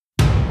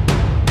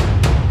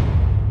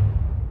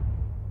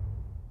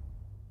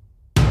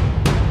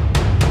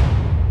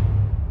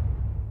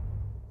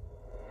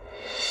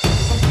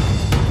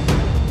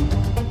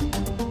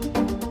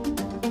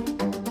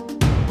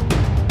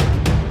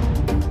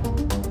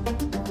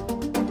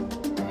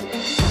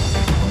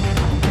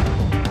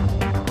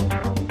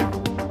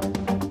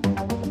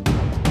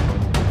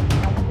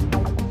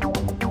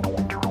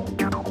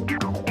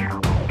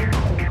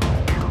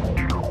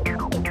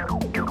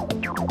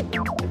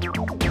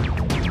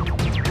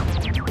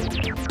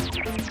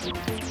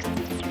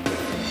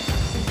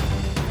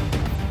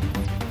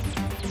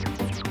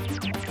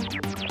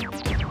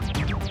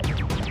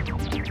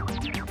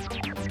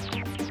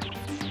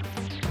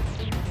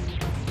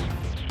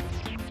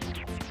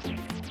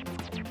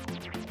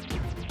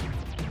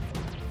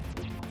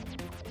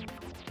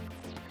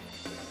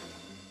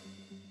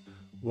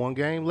One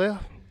game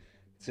left.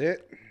 That's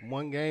it.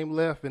 One game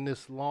left in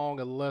this long,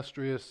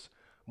 illustrious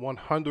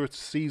 100th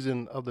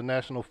season of the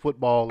National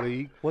Football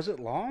League. Was it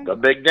long? The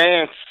big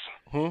dance.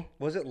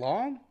 Was it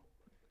long?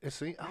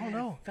 See, I don't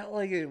know. Felt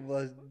like it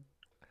was.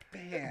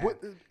 Man.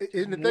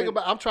 And the thing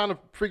about, I'm trying to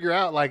figure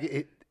out,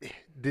 like,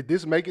 did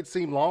this make it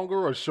seem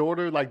longer or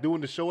shorter, like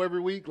doing the show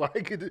every week?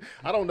 Like,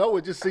 I don't know.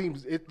 It just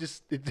seems, it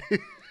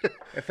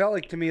felt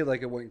like to me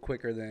like it went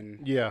quicker than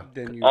Yeah.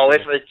 Than you. Oh,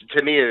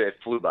 to me, it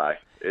flew by.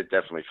 It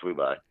definitely flew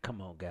by. Come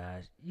on,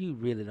 guys. You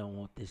really don't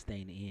want this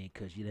thing to end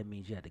because that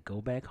means you have to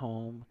go back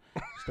home,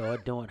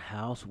 start doing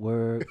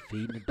housework,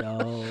 feeding the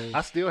dogs.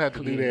 I still have to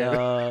do cleaning that.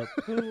 up.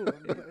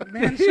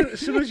 Man, as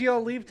soon as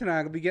y'all leave tonight,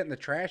 I'll be getting the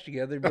trash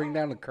together, bring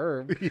down the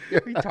curb.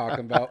 What are you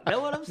talking about?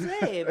 That's what I'm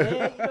saying,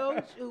 man. You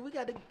know, shoot, we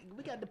got to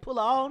pull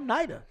an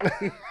all-nighter.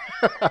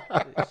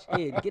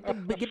 Shit, get the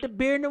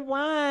beer and the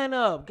wine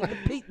up. Get the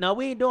pizza. No,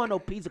 we ain't doing no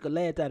pizza because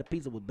last time the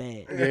pizza was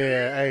bad.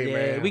 Yeah, hey,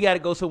 man. We got to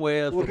go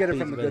somewhere else. We'll for get the it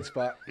from the pizza, good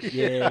spot.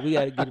 Yeah, we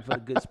got to get it for the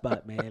good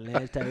spot, man.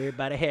 Last time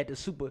everybody had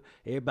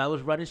everybody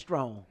was running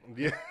strong.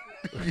 Yeah.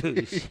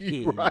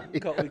 Shit. Right. We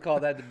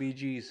call that the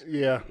BGs.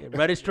 Yeah. Yeah,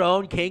 running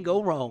strong, you can't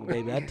go wrong,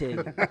 baby. I tell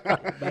you.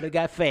 Everybody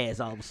got fast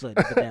all of a sudden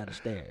up and down the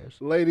stairs.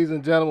 Ladies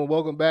and gentlemen,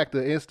 welcome back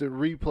to Instant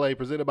Replay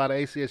presented by the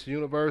ACS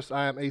Universe.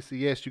 I am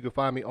ACS. You can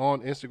find me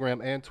on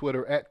Instagram and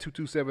Twitter at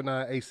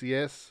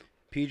 2279ACS.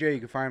 PJ, you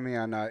can find me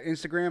on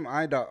Instagram,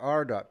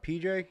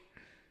 i.r.pj.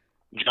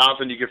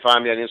 Jonathan, you can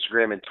find me on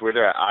Instagram and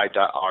Twitter at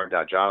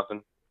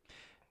i.r.jonathan.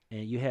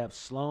 And you have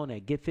Sloan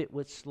at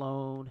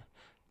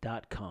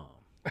getfitwithsloan.com.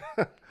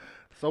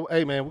 So,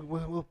 hey, man,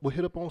 we'll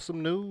hit up on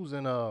some news,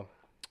 and I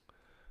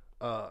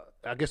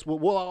guess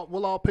we'll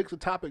all pick the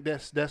topic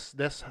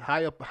that's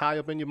high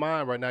up in your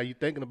mind right now. You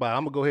thinking about it.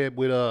 I'm gonna go ahead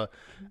with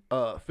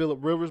Phillip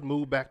Rivers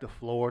moved back to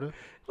Florida.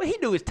 Well, he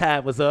knew his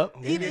time was up.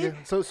 Yeah.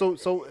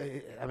 So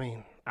I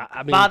mean,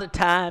 Father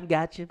time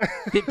got you.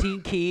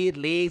 15 kids,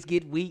 legs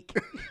get weak.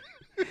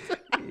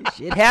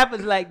 Shit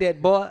happens like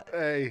that, boy.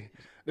 hey,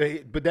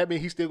 but that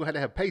means he's still gonna have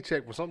to have a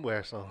paycheck from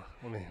somewhere. So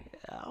I mean,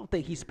 I don't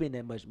think he spend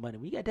that much money.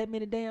 When you got that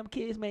many damn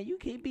kids, man, you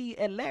can't be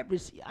at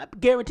lavish. I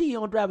guarantee you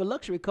don't drive a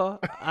luxury car.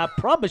 I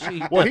promise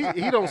you. well,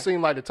 he don't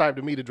seem like the type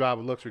to me to drive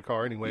a luxury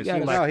car anyway. It seems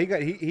No, like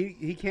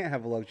he can't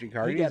have a luxury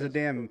car. He He needs got a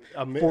damn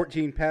a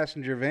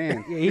 14-passenger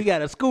van. Yeah, he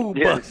got a school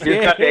Yeah, bus.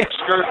 he's got the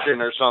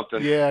excursion or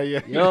something. yeah.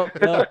 Yup.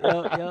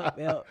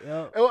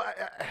 Well,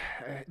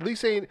 at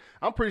least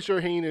I'm pretty sure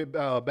he ain't in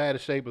bad a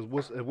shape as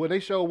when they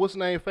show what's the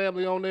name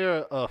family on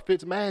there,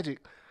 Fitzmagic.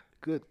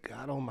 Good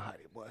God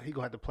Almighty, boy, he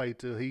gonna have to play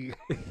till he,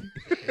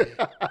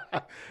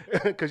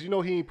 because you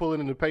know he ain't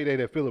pulling in the payday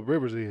that Phillip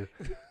Rivers is.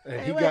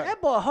 And Hey, man,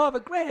 that boy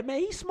Harvard grad, man,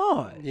 he's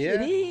smart.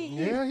 Yeah.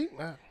 Shit,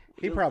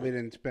 He probably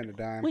didn't spend a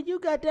dime. when you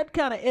got that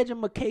kind of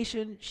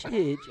education,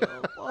 shit,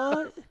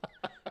 boy,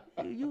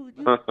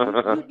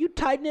 you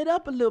tighten it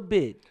up a little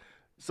bit.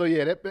 So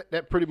yeah,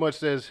 that pretty much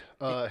says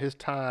his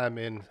time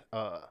in.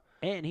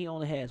 And he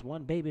only has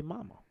one baby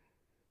mama.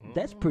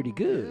 That's pretty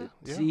good.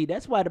 yeah. See,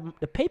 that's why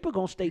the paper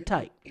gonna stay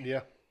tight. Yeah.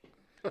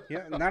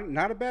 Yeah,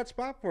 not a bad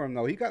spot for him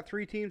though. He got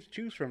 3 teams to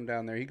choose from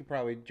down there. He could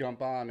probably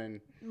jump on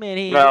and. Man,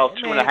 he Well,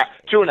 man,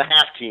 two and a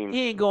half teams.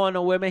 He ain't going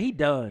nowhere, man. He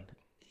done.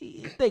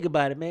 Think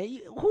about it,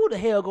 man. Who the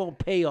hell gonna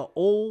pay a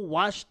old,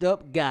 washed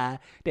up guy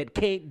that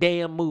can't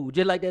damn move,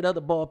 just like that other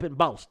boy up in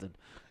Boston?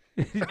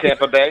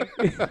 Tampa Bay.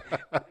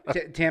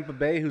 Tampa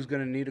Bay, who's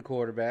going to need a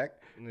quarterback.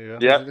 Yeah.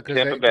 Yep, Because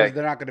Tampa Bay.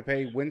 they're not going to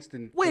pay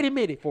Winston. Wait a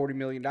minute. $40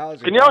 million.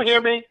 Can y'all hear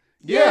me?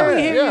 Yeah,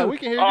 we hear you. we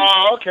can hear you.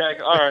 Oh, okay.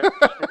 All right.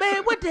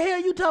 Man, what the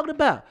hell you talking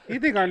about? You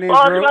think our names Well,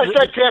 are... I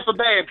said Tampa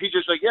Bay, and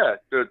PJ's like, yeah,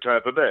 good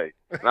Tampa Bay.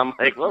 And I'm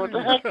like, well, what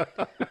the heck?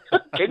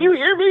 Can you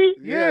hear me?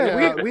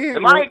 Yeah, we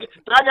Did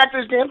I got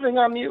this damn thing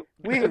on mute?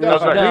 we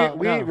No.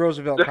 ain't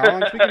Roosevelt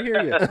Collins. We can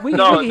hear you. No,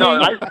 we no.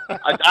 hear you.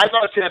 I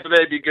thought Tampa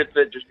Bay would be a good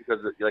fit just because,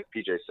 like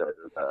PJ said,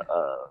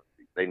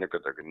 they're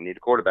going to need a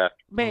quarterback.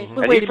 Man,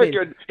 but And wait a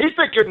minute. he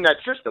fit good in that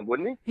system,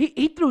 wouldn't he?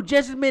 He threw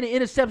just as many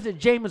interceptions as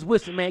Jameis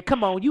Winston, man.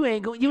 Come on, you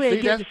ain't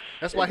See, getting.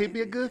 that's why he'd be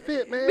a good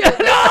fit, man.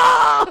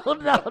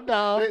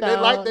 No.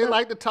 They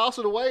like to toss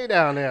it away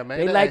down there, man.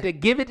 They like to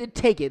give it and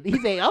take it.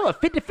 He's saying, I'm a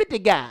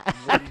 50-50 guy.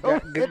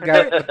 Good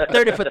guy.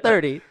 30 for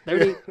 30.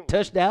 30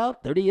 touchdown,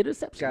 30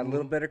 interceptions. Got a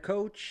little better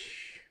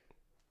coach.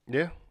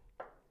 Yeah.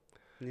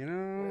 You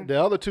know.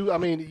 The other two, I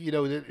mean, you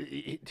know,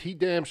 he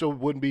damn sure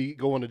wouldn't be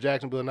going to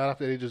Jacksonville. Not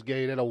after they just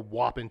gave that old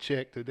whopping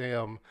check to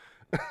damn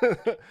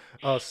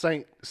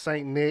Saint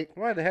Nick.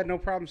 Why, they had no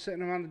problem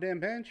sitting him on the damn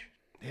bench?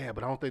 Yeah,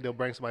 but I don't think they'll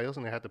bring somebody else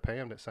and they have to pay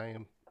him that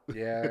same.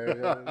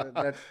 Yeah,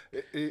 that's...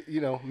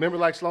 You know, remember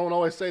like Sloan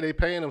always say they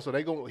paying him, so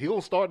he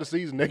gonna start the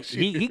season next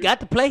year. He got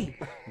to play.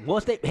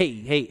 Once they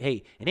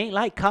hey, it ain't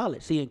like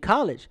college. See, in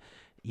college,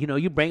 you know,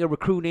 you bring a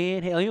recruit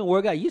in, hell, he don't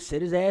work out, you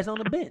sit his ass on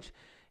the bench.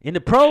 In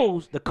the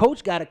pros, the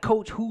coach got to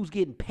coach who's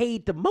getting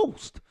paid the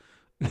most.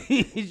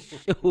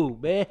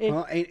 Shoot, man.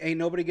 Well, ain't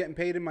nobody getting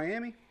paid in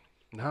Miami?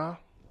 Nah.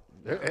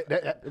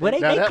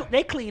 Well,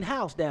 they clean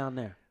house down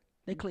there.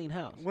 They clean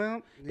house.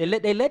 Well, They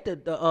let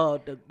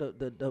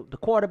the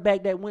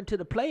quarterback that went to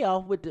the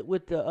playoff with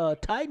the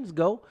Titans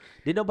go.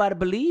 Did nobody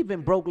believe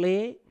in broke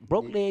leg?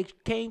 Broke leg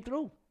came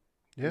through.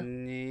 Yeah.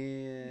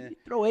 yeah. He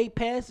throw 8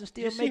 passes and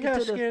Did you still see make how it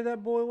to the. scared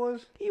that boy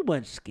was? He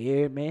wasn't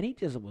scared, man. He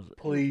just was.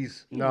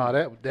 Please. No,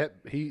 that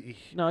he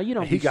No, you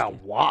don't. he be got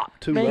scared.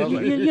 whopped too. I Man, was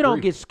like, you don't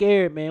 "Grief." get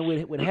scared, man.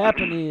 What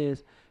happened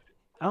is,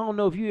 I don't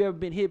know if you ever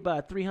been hit by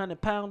a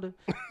 300-pounder.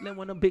 Let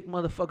one of them big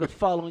motherfuckers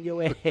fall on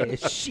your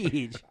ass.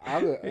 Shit.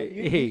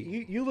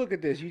 You look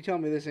at this. You tell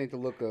me this ain't the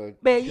look of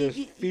Man, just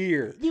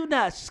fear. You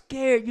not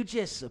scared. You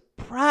just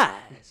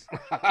surprised.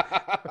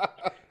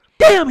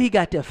 Damn, he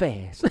got there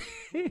fast.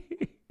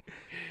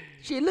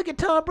 Shit, look at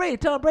Tom Brady.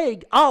 Tom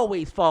Brady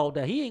always fall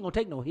down. He ain't gonna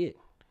take no hit.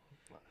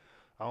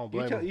 I don't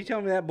blame him. You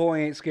tell me that boy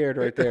ain't scared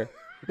right there.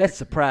 That's a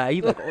surprise.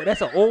 He's like, oh, that's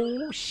an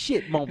old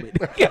shit moment.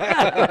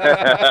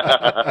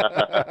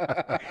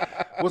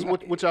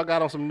 What y'all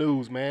got on some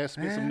news, man?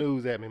 Spit some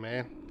news at me,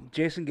 man.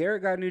 Jason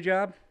Garrett got a new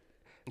job.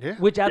 Yeah.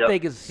 Which I Yep.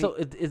 think is so.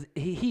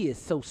 He is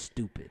so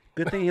stupid.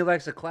 Good thing he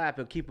likes to clap.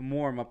 He'll keep him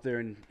warm up there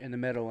in the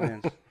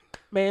Meadowlands.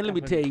 Man, let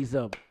me tell you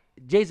something.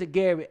 Jason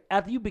Garrett,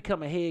 after you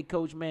become a head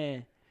coach,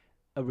 man,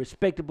 a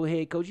respectable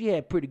head coach, you had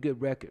a pretty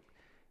good record.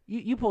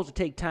 You supposed to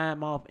take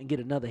time off and get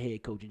another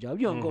head coaching job.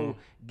 You don't go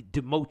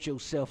demote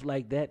yourself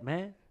like that,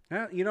 man.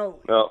 You know,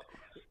 Well,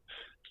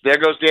 there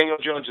goes Daniel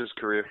Jones's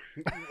career.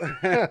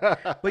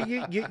 but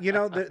you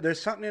know,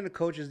 there's something in the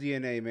coach's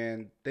DNA,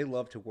 man. They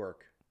love to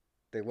work.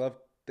 They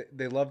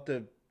love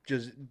to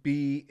just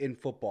be in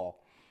football.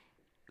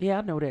 Yeah,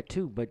 I know that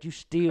too, but you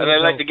still. And they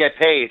like go- to get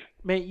paid.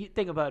 Man, you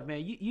think about it, man.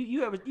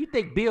 You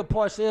think Bill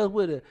Parcells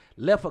would have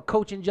left a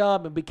coaching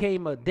job and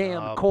became a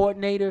damn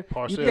coordinator? You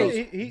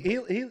Parcells-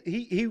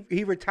 think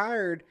He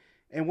retired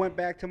and went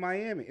back to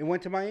Miami. And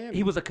went to Miami.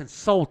 he was a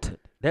consultant?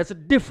 That's a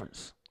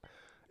difference.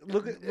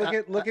 Look at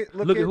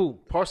Who?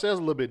 Parcells a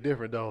little bit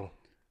different though.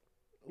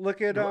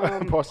 Look at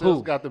Parcells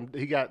who? got them.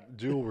 He got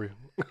jewelry.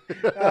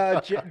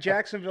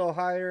 Jacksonville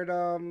hired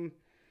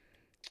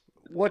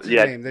what's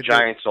his name? The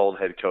Giants' old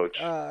head coach.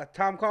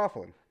 Tom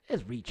Coughlin.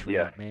 That's retread,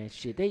 Yeah. man.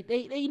 Shit, they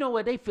you know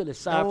what? They feeling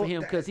sorry No, for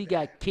him because he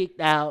got kicked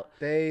out.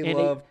 They and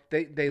love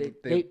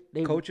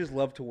they- coaches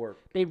love to work.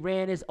 They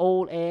ran his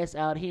old ass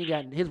out. He ain't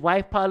got his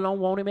wife probably don't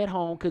want him at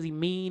home because he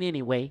mean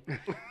anyway.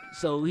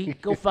 So he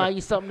go find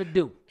you something to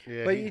do.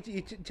 Yeah, But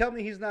you tell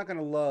me he's not going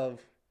to love.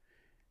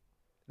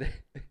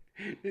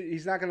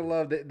 He's not going to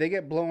love that they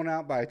get blown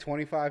out by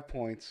 25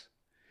 points.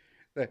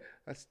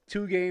 That's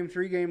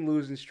 3-game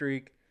losing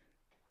streak.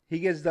 He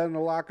gets done in the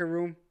locker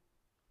room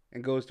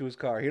and goes to his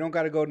car. He don't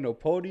got to go to no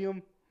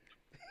podium.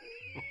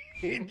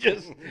 He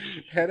just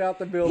head out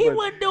the building. He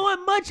wasn't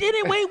doing much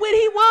anyway when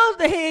he was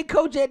the head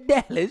coach at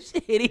Dallas.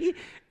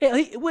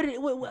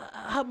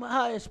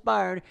 How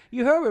inspiring.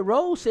 You heard what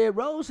Rose said.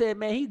 Rose said,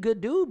 man, he's a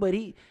good dude, but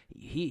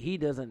he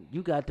doesn't.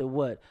 You got to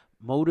what?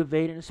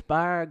 Motivate and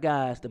inspire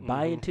guys to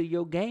buy into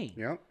your game.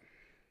 Yep.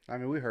 I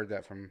mean, we heard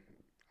that from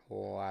a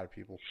lot of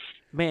people.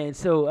 Man,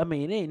 so, I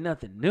mean, it ain't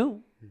nothing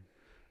new.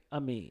 I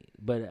mean,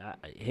 but, I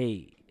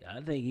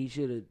think he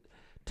should have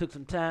took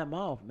some time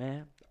off,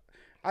 man,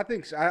 I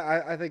think so.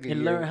 I think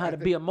and learn how to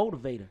be a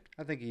motivator.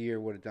 I think a year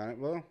would have done it.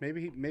 Well,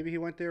 maybe he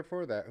went there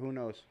for that. Who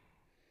knows?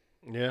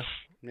 yeah.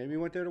 Maybe he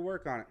went there to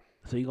work on it.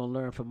 So you going to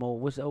learn from more.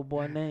 What's the old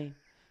boy name?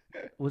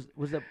 What's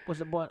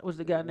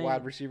the guy name?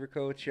 Wide receiver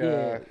coach.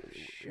 Yeah.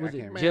 I Was can't it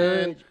remember.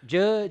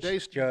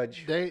 Judge?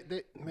 Judge.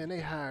 They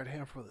hired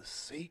him for the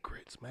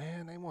secrets,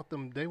 man. They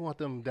want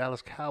them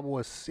Dallas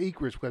Cowboys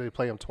secrets where they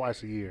play them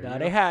twice a year. No, you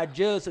they know? hired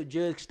Judge so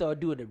Judge started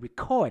doing the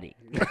recording.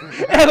 They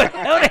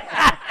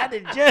hired the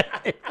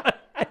Judge.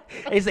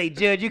 They say,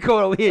 Judge, you come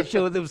over here and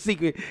show them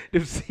secret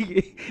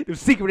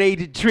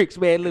agent tricks,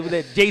 man. Living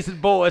that Jason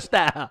Bourne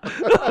style.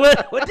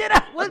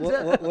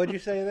 What'd you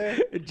say there?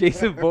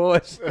 Jason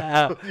Bourne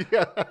style.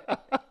 Yeah.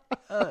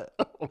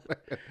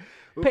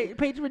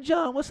 Patriot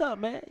John, what's up,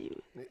 man?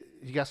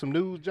 You got some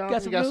news, John?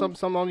 Got some you got news?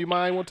 something on your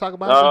mind you want to talk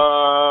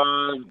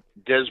about?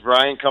 Des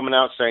Bryant coming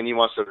out saying he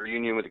wants a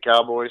reunion with the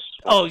Cowboys.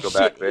 Oh Go shit!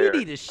 back He there.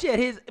 need to shit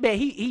his man.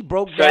 He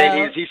broke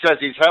Saying down. he says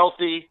he's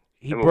healthy.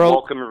 He and broke. will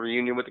welcome a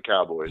reunion with the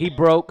Cowboys. He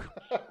broke.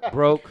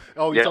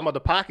 Oh, you're Yeah. talking about the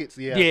pockets?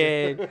 Yeah.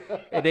 Yeah,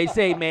 and they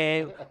say,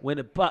 man, when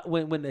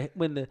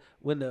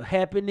the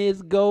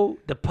happiness go,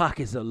 the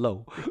pockets are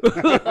low.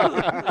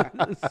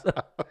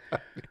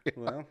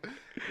 Well,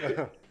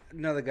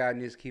 another guy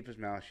needs to keep his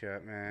mouth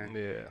shut, man.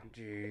 Yeah.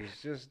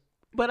 Jeez, just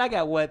But I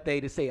got one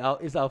thing to say.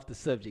 It's off the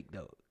subject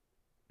though.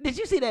 Did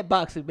you see that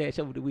boxing match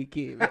over the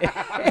weekend, man?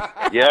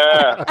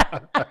 Yeah.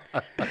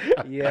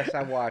 yes,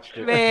 I watched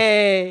it.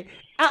 Man,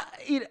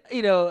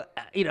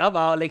 I'm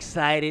all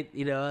excited.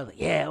 I was like,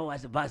 yeah, I want to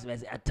watch the boxing match.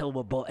 I told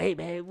my boy, hey,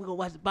 man, we're going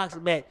to watch the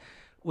boxing match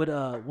with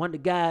one of the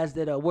guys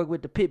that work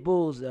with the Pit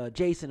Bulls,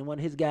 Jason, and one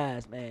of his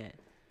guys, man.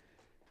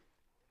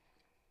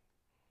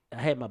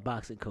 I had my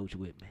boxing coach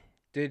with me.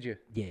 Did you?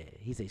 Yeah,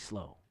 he say,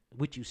 Slow,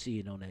 what you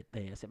seeing on that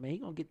thing? I said, man, he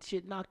going to get the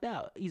shit knocked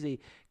out. Easy,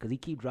 because he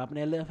keep dropping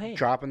that left hand.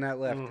 Dropping that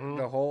left,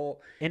 the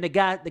whole. And the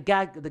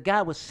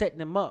guy was setting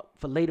him up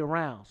for later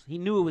rounds. He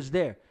knew it was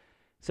there.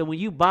 So when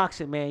you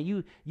boxing, man,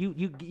 you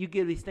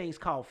get these things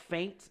called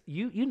feints.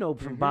 You know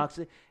from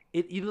boxing,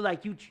 you look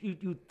like you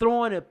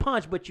throwing a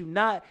punch, but you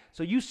not.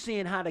 So you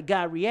seeing how the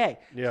guy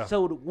react. Yeah.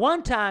 So the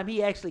one time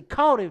he actually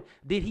caught him,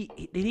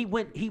 he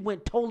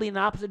went totally in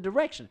the opposite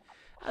direction.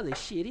 I was like,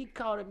 shit, he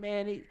caught him,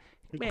 man.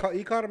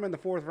 He caught him in the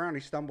 4th round.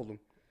 He stumbled him.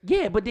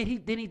 Yeah, but then he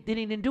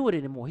didn't do it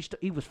anymore.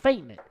 He was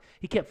feinting it.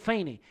 He kept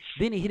feinting.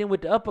 Then he hit him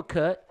with the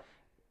uppercut.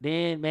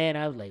 Then, man,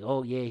 I was like,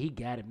 oh, yeah, he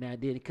got him now,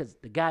 did it? Because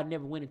the guy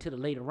never went into the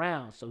later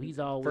rounds, so he's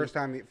always First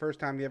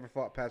time he ever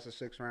fought past the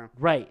 6th round.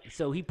 right.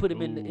 So he put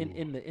him in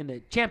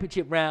the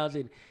championship rounds,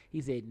 and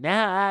he said,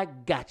 now I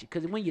got you.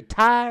 Because when you're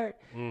tired,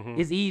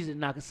 it's easy to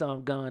knock a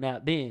song gun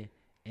out then.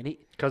 And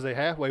Because they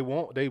halfway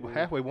want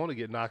to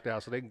get knocked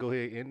out, so they can go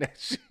ahead and end that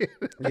shit.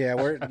 Yeah,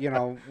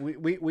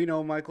 we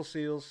know Michael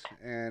Seals,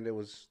 and it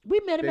was. we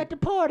met him at the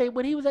party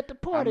when he was at the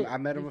party. I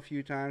met him a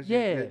few times.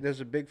 Yeah. There's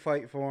a big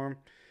fight for him.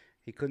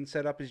 He couldn't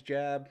set up his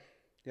jab.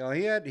 He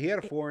had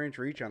a 4-inch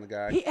reach on the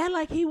guy. He acted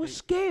like he was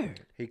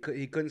scared. He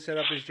couldn't set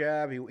up his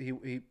jab.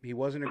 He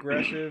wasn't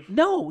aggressive.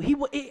 No,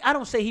 I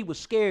don't say he was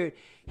scared.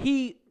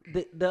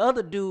 The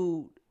other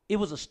dude, it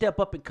was a step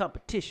up in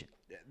competition.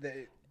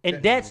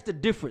 And that's the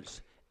difference.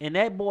 And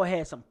that boy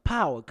had some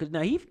power. Cause now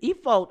he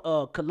fought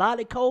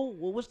Kaladiko.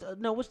 What's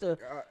the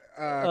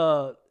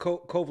Kovalev.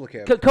 Kovalev,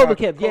 yeah.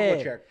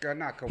 Kovalchuk,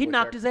 not Kovalchuk. He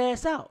knocked his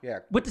ass out. Yeah.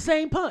 With the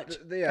same punch.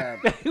 Yeah.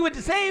 With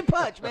the same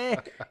punch,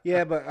 man.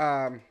 Yeah,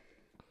 but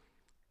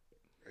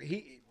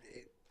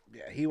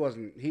he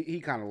wasn't. He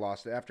kind of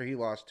lost it after he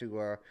lost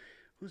to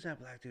who's that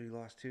black dude? He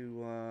lost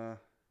to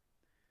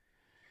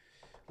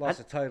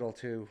the title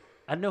to.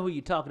 I know who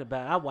you're talking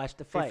about. I watched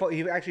the fight.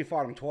 He actually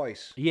fought him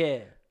twice.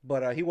 Yeah.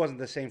 But he wasn't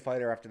the same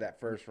fighter after that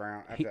first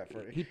round.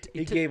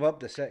 He gave up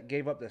the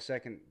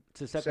second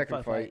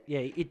fight. Yeah,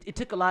 it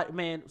took a lot,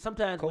 man.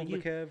 Sometimes when you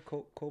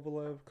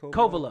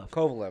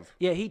Kovalev.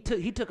 Yeah, he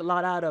took a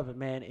lot out of it,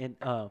 man. And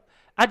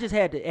I just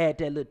had to add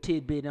that little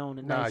tidbit on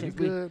tonight. Nah, since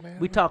you good, man.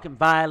 We talking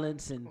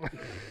violence and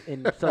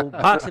so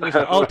boxing is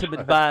the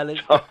ultimate violence.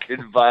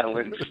 Fucking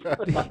violence.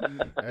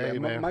 Hey,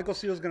 man. Michael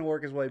Seals gonna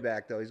work his way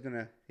back though.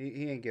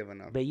 He ain't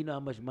giving up. But you know how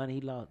much money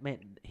he lost, man.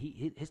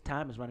 His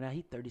time is running out.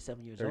 He's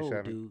 37 years old,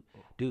 37.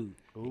 dude.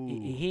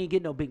 He ain't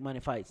getting no big money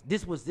fights.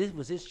 This was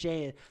his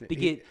chance to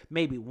get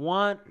maybe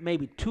 1,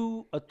 maybe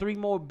 2 or 3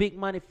 more big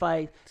money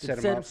fights to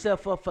set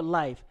himself up for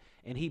life,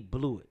 and he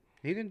blew it.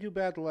 He didn't do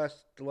bad the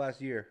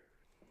last year.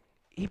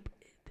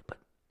 But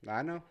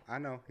I know.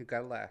 He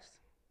got last.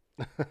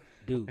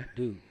 dude,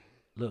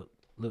 look.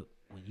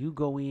 When you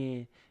go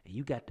in and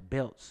you got the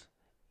belts,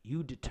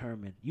 you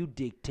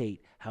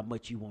dictate how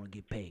much you want to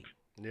get paid.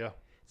 Yeah.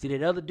 See,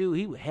 that other dude,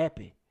 he was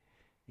happy.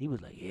 He was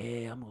like,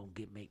 yeah, I'm going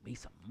to make me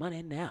some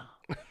money now.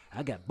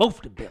 I got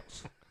both the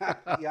belts.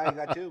 Yeah, you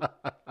got 2.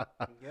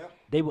 Yep.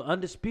 They were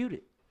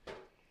undisputed.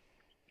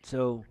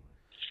 So,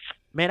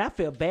 man, I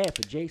feel bad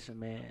for Jason,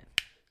 man.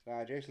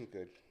 Jason's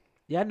good.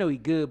 Yeah, I know he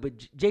good, but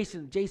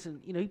Jason,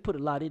 he put a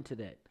lot into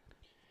that.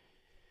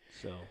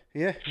 So.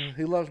 Yeah,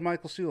 he loves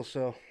Michael Seals,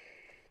 so,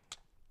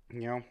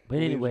 But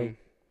anyway.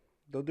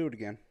 They'll do it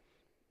again.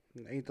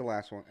 Ain't the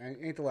last one.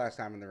 Ain't the last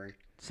time in the ring.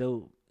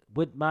 So,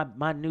 what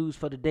my news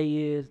for the day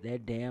is,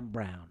 that damn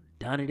Brown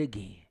done it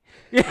again.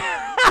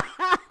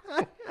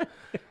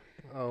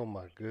 Oh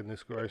my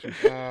goodness gracious!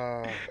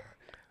 I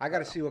got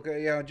to see what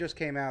it just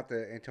came out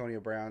that Antonio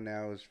Brown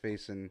now is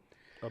facing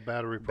a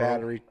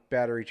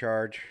battery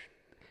charge.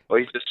 Well,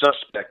 he's the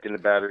suspect in the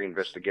battery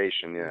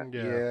investigation. Yeah.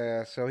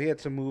 Yeah. So he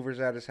had some movers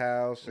at his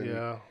house. And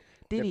yeah.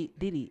 Did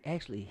he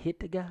actually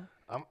hit the guy?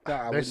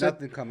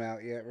 Nothing come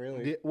out yet,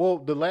 really. Well,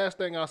 the last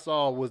thing I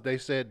saw was they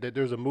said that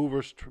there's a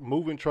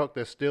moving truck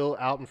that's still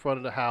out in front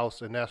of the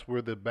house, and that's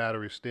where the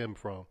battery stemmed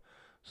from.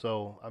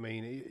 So, I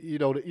mean, you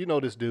know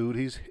this dude.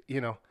 He's,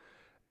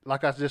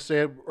 like I just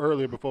said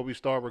earlier before we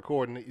start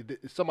recording,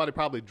 somebody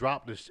probably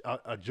dropped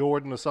a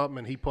Jordan or something,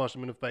 and he punched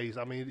him in the face.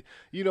 I mean,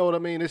 you know what I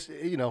mean? It's,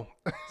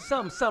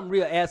 something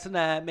real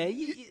asinine, man.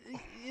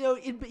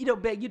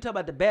 Beck, you talk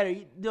about the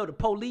battery. The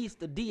police,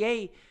 the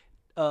DA,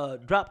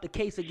 dropped the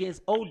case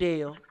against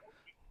Odell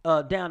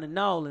down in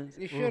New Orleans.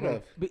 He should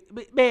have.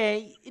 But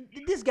man,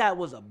 this guy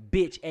was a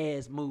bitch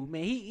ass move,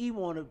 man. He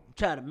want to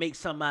try to make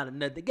something out of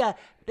nothing. The guy,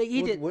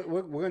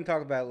 we're going to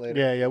talk about it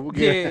later. Yeah, we'll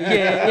get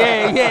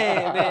yeah,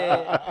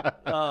 man.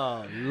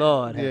 Oh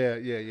Lord.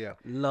 Yeah.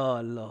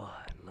 Lord.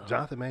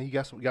 Jonathan, man, you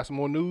got some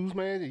more news,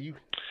 man?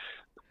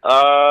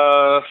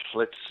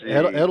 Let's see.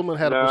 Edelman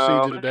had a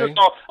procedure today.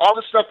 All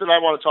the stuff that I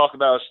want to talk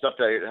about is stuff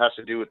that has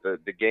to do with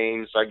the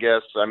games, I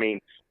guess. I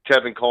mean,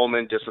 Tevin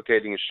Coleman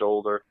dislocating his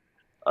shoulder.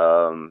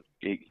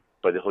 He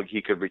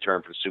could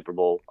return for the Super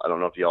Bowl. I don't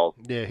know if y'all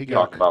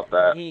talk about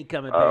that. He ain't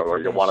coming back. Or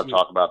you want to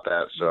talk about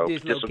that. So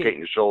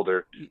dislocating the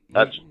shoulder,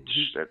 that's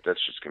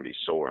just gonna be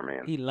sore,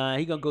 man. He lying.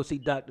 He gonna go see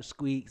Dr.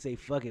 Squeak. Say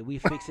fuck it, we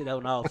fix it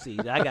on off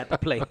season. I got to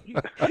play.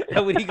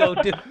 That's what he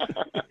gonna do.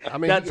 I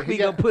mean, Dr. Squeak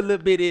gonna put a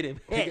little bit in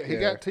him. He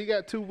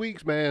got 2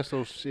 weeks, man.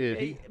 So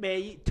shit.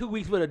 Man, 2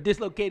 weeks with a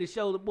dislocated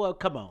shoulder, boy.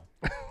 Come on.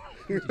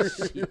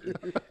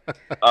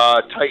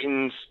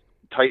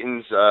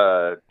 Titans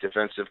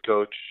defensive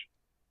coach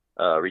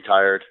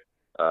retired.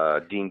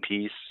 Dean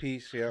Peace.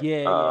 Peace, yeah.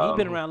 Yeah, he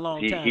been around a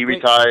long he, time. He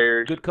Great-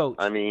 retired. Good coach.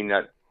 I mean,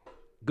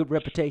 good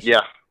reputation.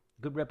 yeah,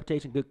 Good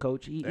reputation. Good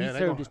coach. He Damn,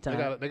 served his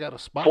time. They got a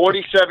spot.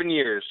 47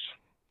 years.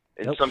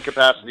 In Nope. some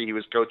capacity, he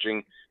was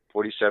coaching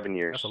 47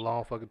 years. That's a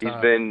long fucking He's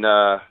time.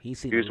 been. He's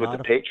seen He was a with lot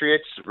the of.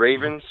 Patriots,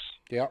 Ravens.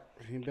 Yep,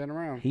 he's been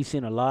around. He's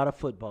seen a lot of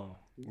football.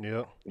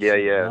 Yeah.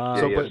 Yeah.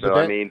 So, So, but so that-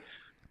 I mean,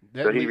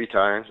 That so he le-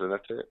 retires, and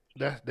that's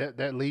it.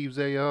 that leaves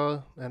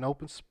an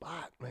open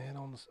spot, man,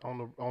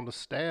 on the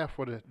staff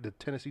for the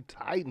Tennessee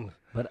Titans.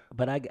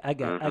 But I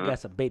got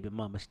some baby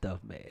mama stuff,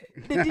 man.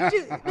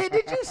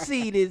 Did you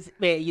see this,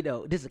 man? You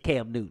know, this is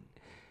Cam Newton.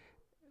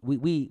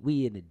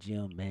 We in the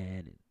gym,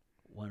 man, and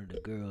one of the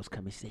girls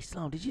come and say,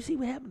 "Sloan, did you see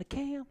what happened to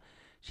Cam?"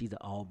 She's an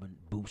Auburn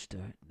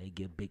booster. They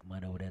give big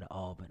money over there to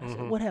Auburn. I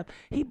said, "What happened?"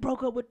 He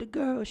broke up with the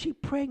girl. She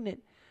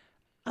pregnant.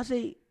 I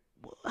say,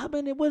 "How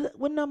many?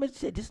 What number?" She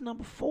said, "This is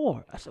number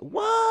 4." I said,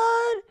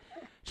 "What?"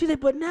 She said,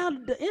 "But now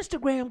the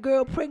Instagram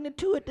girl pregnant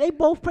too. They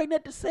both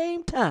pregnant at the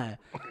same time."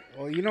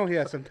 Well, you know he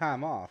had some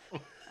time off.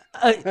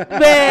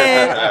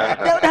 Man,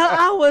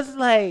 I was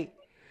like,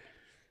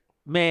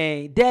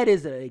 man, that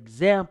is an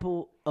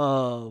example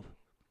of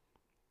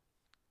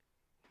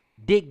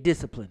dick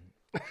discipline.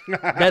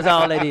 That's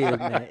all it is,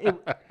 man.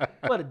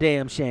 What a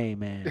damn shame,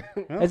 man.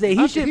 I say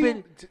he should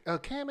have been.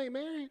 Cam ain't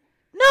married.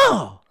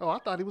 No, Oh, I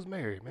thought he was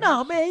married, man.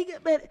 no, man,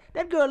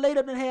 that girl laid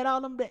up and had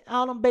all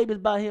them babies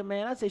by him,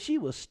 man. I said she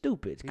was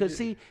stupid, cause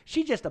see,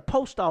 she just a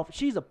post office.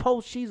 She's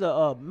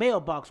a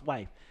mailbox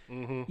wife.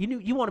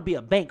 You want to be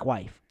a bank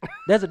wife.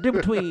 There's a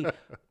difference between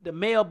the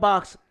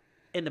mailbox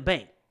and the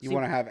bank. You See,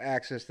 want to have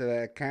access to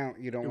that account.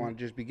 You don't want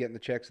to just be getting the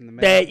checks in the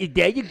mail.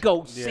 there you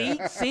go.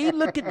 See,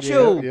 look at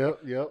you.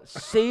 Yep.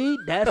 See,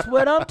 that's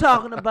what I'm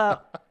talking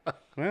about.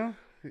 Well,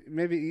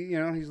 maybe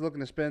he's looking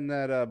to spend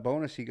that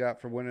bonus he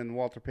got for winning the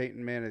Walter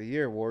Payton Man of the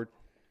Year award.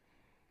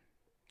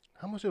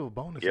 How much of a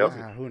bonus Yep. is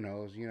it? Who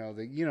knows?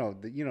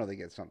 They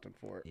get something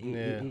for it.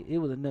 It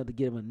was enough to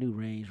get him a new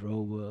Range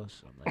Rover or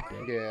something like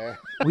that.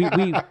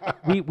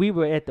 Yeah. we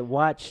were at the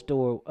watch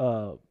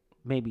store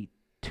maybe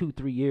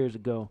 2-3 years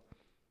ago.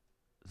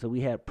 So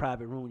we had a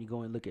private room. You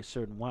go and look at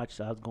certain watches.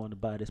 So I was going to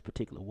buy this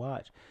particular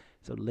watch.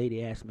 So the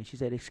lady asked me. She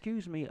said,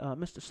 "Excuse me,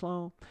 Mr.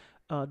 Sloan,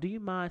 do you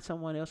mind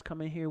someone else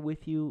coming here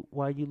with you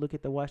while you look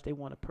at the watch? They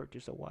want to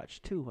purchase a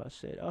watch too." I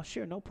said, "Oh,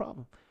 sure, no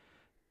problem."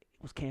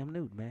 It was Cam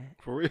Newton, man.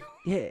 For real?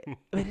 Yeah,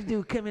 man, this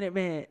dude coming in,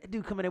 man. This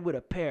dude coming in with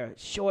a pair of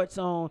shorts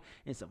on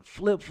and some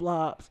flip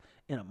flops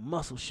and a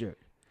muscle shirt.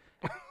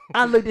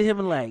 I looked at him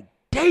and like,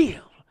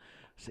 damn.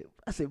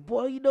 I said,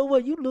 boy, you know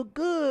what? You look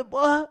good,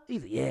 boy. He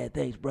said, yeah,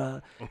 thanks,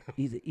 bro.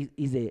 He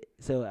said,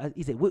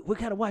 what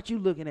kind of watch you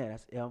looking at? I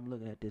said, yeah, I'm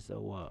looking at this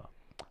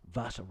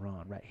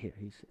Vacheron right here.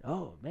 He said,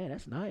 oh man,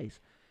 that's nice.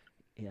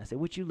 Yeah, I said,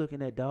 what you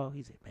looking at, dog?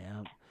 He said,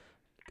 man,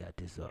 I got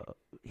this.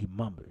 He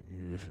mumbled,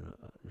 this,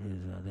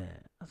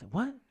 that. I said,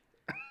 what?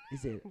 He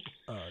said,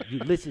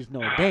 Ulysses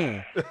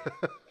Nordan.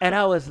 And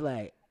I was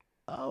like,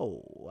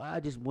 oh, I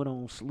just went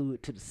on, slew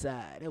it to the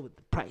side. That was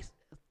the price.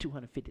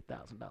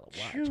 $250,000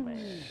 watch,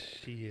 man.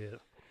 Yeah.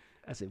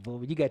 I said, boy,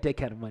 when you got that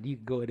kind of money, you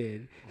can go in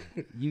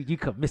there. You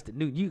come, Mr.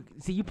 Newton. You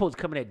supposed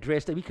to come in there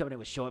dressed up. He coming in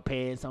with short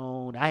pants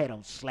on. I had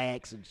on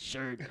slacks and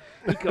shirt.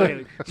 He coming in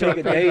with short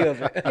Make a day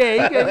of it.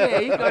 Yeah,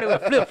 he coming in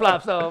with flip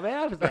flops on, man.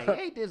 I was like,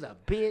 ain't this a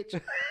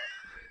bitch?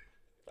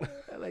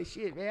 I'm like,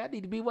 shit, man. I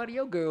need to be one of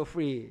your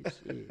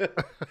girlfriends. Shit.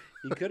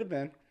 He could have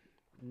been.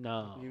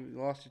 No, You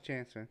lost your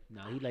chance, man.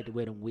 no, he like to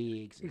wear them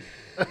wigs and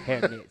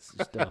hairnets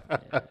and stuff,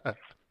 man.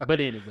 But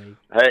anyway,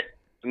 Hey,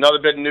 another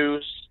bit of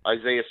news: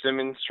 Isaiah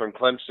Simmons from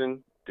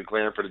Clemson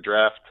declaring for the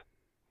draft.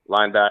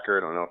 Linebacker.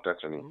 I don't know if that's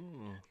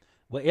anything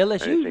well,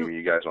 LSU.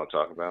 you guys want to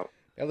talk about.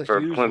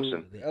 For LSU's,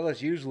 Clemson.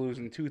 LSU's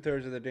losing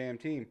 2/3 of the damn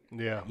team.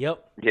 Yeah.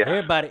 Yep. Yeah.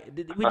 Everybody,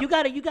 you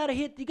gotta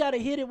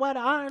hit it while the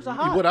irons are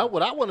hot.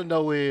 What I want to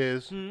know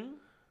is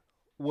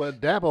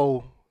what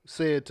Dabo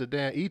said to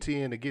Dan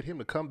Etienne to get him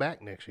to come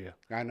back next year.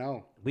 I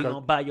know. We gonna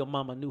buy your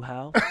mama a new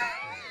house.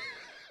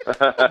 Get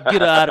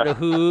her out of the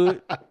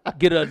hood.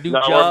 Get her a new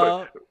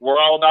job. We're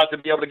all about to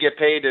be able to get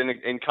paid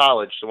in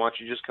college, so why don't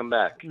you just come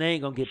back? They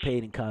ain't gonna get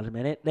paid in college,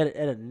 man.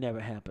 That'll never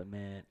happen,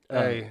 man.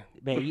 Hey.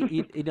 Man,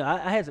 you know,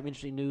 I had some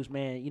interesting news,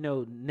 man. You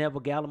know, Neville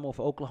Gallimore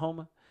for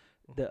Oklahoma,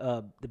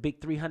 the big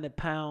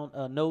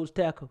 300-pound nose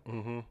tackle.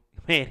 Mm-hmm.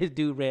 Man, this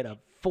dude ran a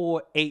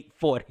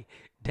 4.840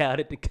 down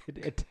at the.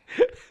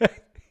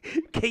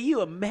 Can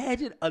you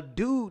imagine a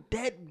dude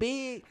that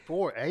big,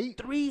 4.8,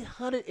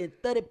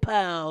 330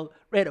 pounds,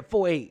 ran a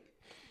 4.8?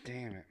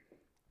 Damn it.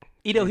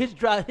 You know his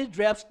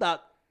draft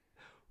stock.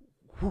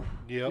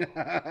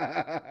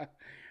 Yep.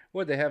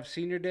 What, they have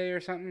senior day or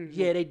something?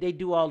 Yeah, they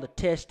do all the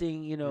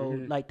testing, you know,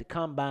 like the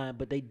combine,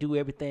 but they do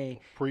everything.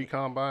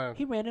 Pre-combine.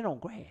 He ran it on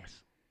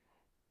grass.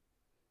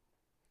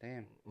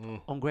 Damn.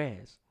 On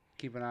grass.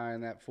 Keep an eye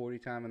on that 40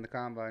 time in the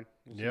combine.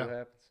 We'll see Yeah. what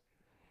happens.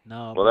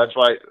 No. Well, that's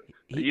why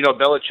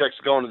Belichick's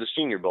going to the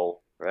Senior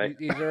Bowl right?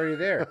 He's already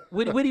there.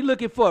 What he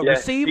looking for? Yeah,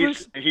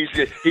 Receivers, he's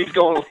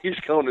going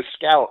to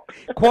scout.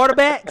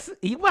 quarterbacks.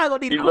 He probably gonna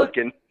need He's a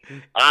looking.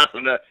 I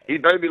don't know. He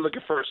better be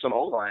looking for some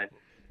O-line.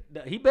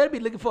 He better be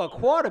looking for a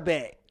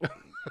quarterback.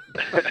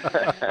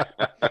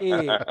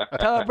 Yeah,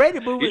 Tom Brady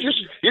moving.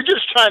 You're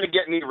just trying to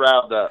get me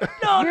riled up.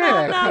 No,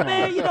 Yeah, no, come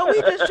man. on. You know,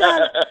 we just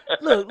trying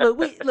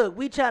to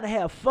we trying to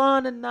have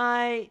fun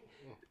tonight.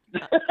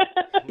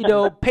 You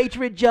know,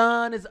 Patriot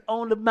John is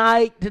on the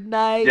mic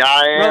tonight. Yeah,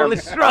 I am. Rolling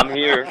strong. I'm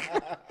here.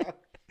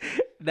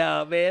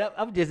 No, man,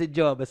 I'm just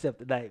enjoying myself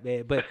tonight,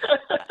 man. But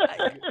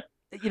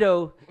you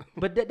know,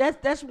 but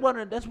that's one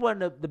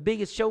of the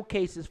biggest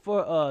showcases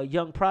for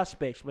young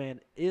prospects, man.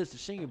 Is the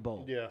Senior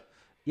Bowl. Yeah.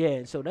 Yeah,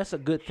 and so that's a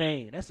good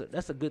thing. That's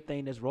a good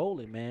thing that's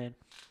rolling, man.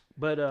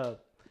 But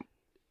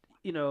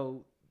you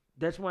know,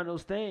 that's one of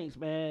those things,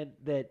 man,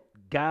 that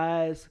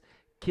guys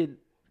can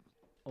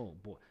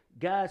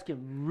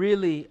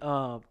really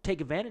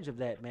take advantage of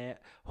that, man.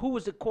 Who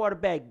was the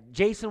quarterback?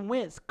 Jason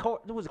Wentz.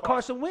 Was it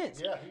Carson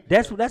Wentz? Yeah,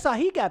 that's how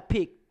he got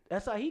picked.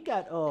 That's how he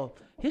got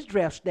his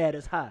draft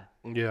status high.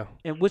 Yeah.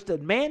 And which the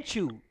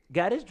Manchu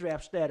got his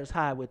draft status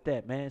high with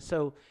that, man.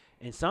 So,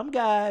 and some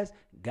guys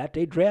got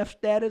their draft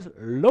status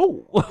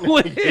low.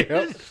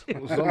 Yep.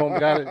 Some of them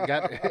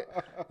got it.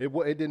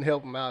 It didn't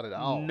help them out at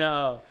all.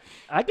 No,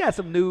 I got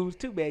some news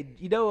too, man.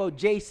 You know,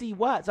 J.C.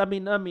 Watts. I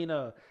mean,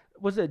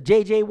 what's it?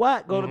 J.J.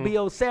 Watt going to be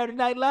on Saturday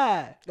Night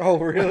Live. Oh,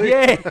 really?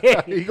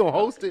 Yeah, He gonna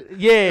host it.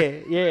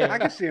 yeah. I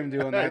can see him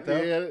doing that,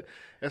 though. Yeah,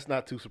 that's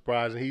not too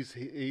surprising. He's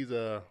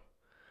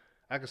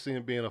I can see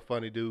him being a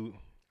funny dude.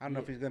 I don't know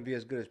if he's going to be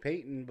as good as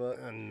Peyton, but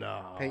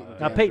No. Peyton.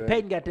 Now Yeah,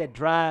 Peyton got that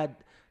dry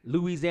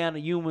Louisiana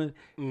humor,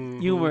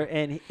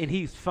 and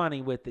he's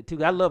funny with it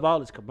too. I love all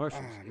his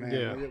commercials. oh, man.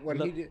 Yeah.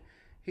 When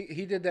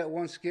he did that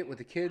one skit with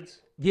the kids.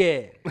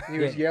 Yeah, He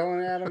was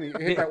yelling at him. He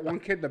hit that one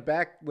kid in the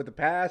back with the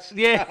pass.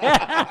 yeah,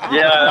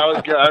 Yeah, that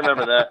was good. I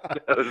remember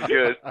that. That was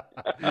good.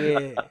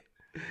 yeah.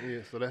 Yeah,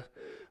 so that's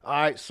all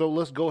right. So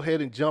let's go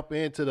ahead and jump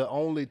into the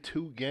only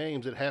two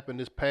games that happened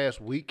this past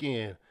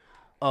weekend.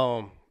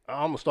 I'm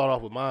gonna start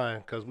off with mine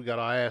because we got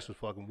our asses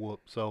fucking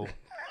whooped. So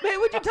Man,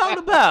 what you talking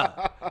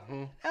about?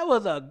 That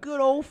was a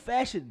good old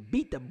fashioned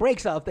beat the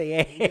brakes off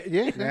their ass.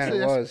 yeah, Man,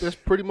 it was. that's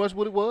pretty much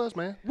what it was,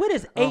 man. What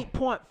does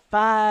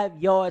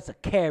 8.5 yards a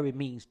carry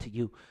means to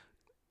you?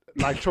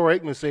 Like Troy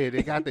Aikman said,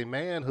 they got their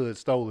manhood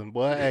stolen,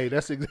 boy. Hey,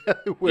 that's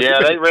exactly what. Yeah,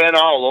 it they is. ran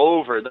all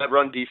over. That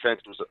run defense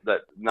was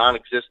that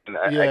non-existent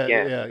Yeah,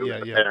 again. yeah, It was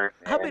yeah, yeah. apparent.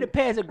 How many And-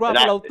 passes and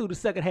Garoppolo I- through the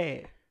second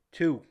half?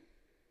 2.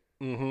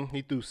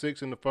 He threw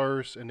 6 in the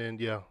first, and then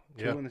 2 yeah.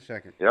 in the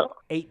second. Yeah.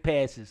 8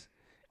 passes,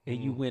 and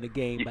you win a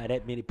game by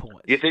that many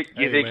points. You think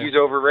Hey, man. he's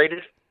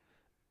overrated?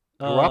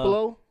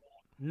 Garoppolo?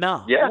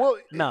 No. Yeah. Well,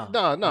 No.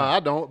 no, I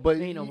don't. But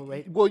He ain't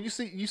overrated. well, you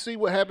see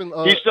what happened.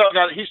 He's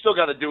still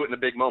got to do it in the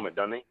big moment,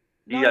 doesn't he?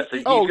 No,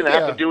 He's oh, going to yeah.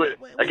 have to do it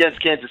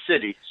against Kansas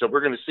City. So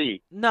we're going to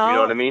see. No. You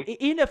know what I mean?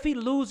 Even if he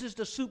loses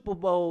the Super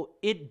Bowl,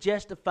 it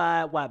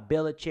justified why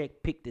Belichick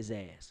picked his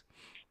ass.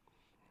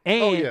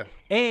 And, Oh, yeah.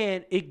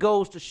 And it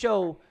goes to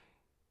show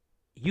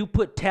you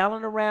put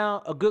talent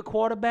around a good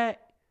quarterback,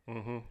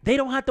 they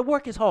don't have to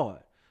work as hard.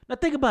 Now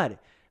think about it.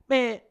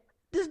 Man,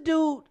 this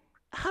dude,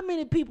 how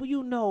many people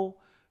you know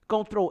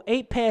gonna throw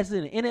 8 passes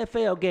in an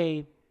NFL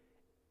game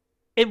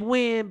and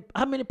win?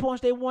 How many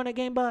points they won that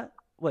game by?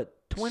 What,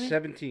 20?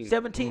 17.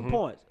 17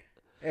 points.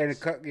 And it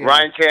cut, yeah.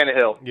 Ryan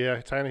Tannehill. Yeah,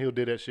 Tannehill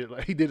did that shit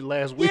like he did it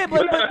last week. Yeah,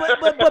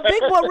 but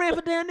Big Boy ran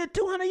for down there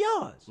 200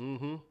 yards.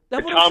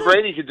 That's what I'm Tom saying.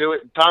 Brady could do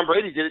it. Tom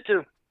Brady did it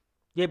too.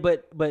 Yeah,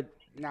 but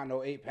Not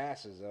no 8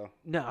 passes, though.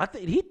 no, I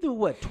think he threw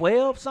what,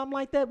 12, something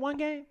like that one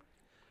game.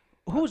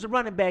 Who was the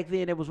running back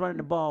then that was running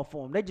the ball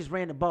for him? They just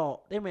ran the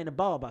ball. They ran the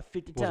ball about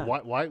 50 Was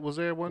times. White was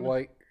there, wasn't it?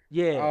 White.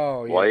 Yeah.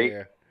 Oh, yeah, White.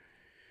 yeah.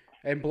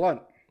 And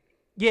Blunt.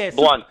 Yeah.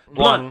 Blunt.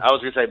 Blunt. I was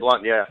going to say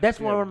Blunt, yeah. That's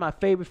one of my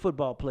favorite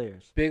football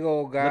players. Big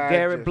old guy.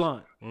 LeGarrette just-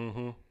 Blunt.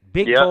 Mm-hmm.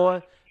 Big Yeah.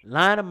 boy.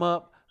 Line him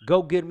up.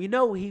 Go get him. You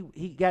know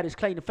he got his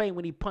claim to fame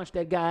when he punched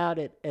that guy out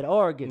at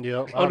Oregon.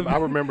 Yeah, On the- I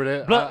remember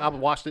that. Blunt- I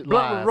watched it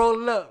Blunt was live.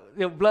 rolling up.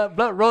 You know,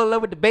 Blunt rolling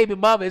up with the baby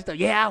mama and stuff.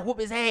 Yeah, I whoop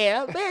his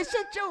ass. Man,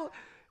 shut your...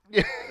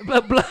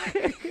 But Blunt...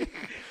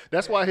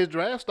 That's why his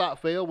draft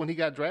stock fell when he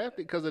got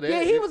drafted because of that.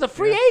 Yeah, he was a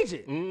free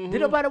agent. Mhm. Did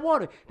nobody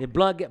want him? Then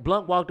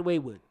Blunt walked away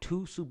with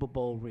 2 Super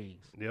Bowl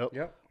rings. Yep.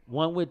 Yep.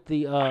 One with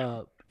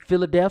the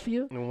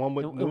Philadelphia, And one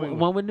with New England.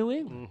 one with New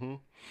England. Mhm.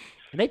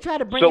 And they tried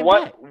to bring So him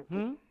what- back.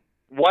 Hmm?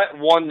 What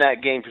won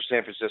that game for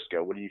San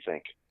Francisco? What do you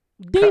think?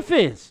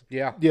 Defense.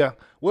 Yeah. Yeah.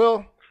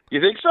 Well, You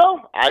think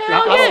so? I think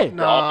Hell so. yeah. The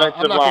Nah,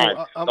 offensive I'm not line.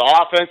 gonna-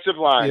 the offensive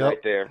line Yep.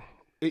 right there.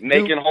 it-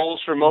 Making dude,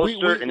 holes for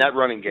Mostert in that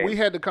running game. We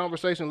had the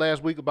conversation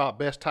last week about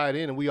best tight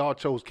end, and we all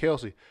chose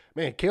Kelsey.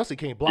 Man, Kelsey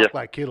can't block Yeah.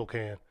 like Kittle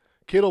can.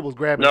 Kittle was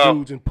grabbing No.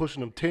 dudes and pushing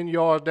them 10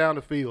 yards down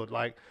the field.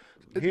 Like,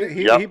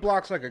 Yep. He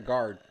blocks like a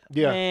guard.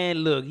 yeah. Man,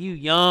 look, you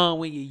young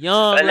when you're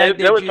young. and like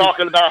they that, were you-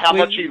 talking about how when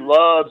much he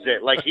loves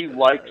it. Like he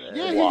likes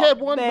Yeah, to he block. had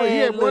one. Man, he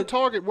had one look.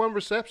 target, one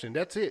reception.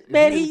 That's it.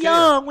 Man, didn't he care.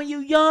 young. When you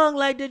young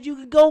like that, you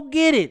can go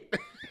get it.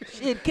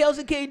 Shit,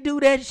 Kelsey can't do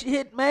that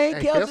shit, man.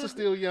 Hey, Kelsey's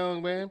still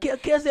young, man.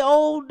 Kelsey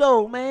old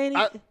though, man.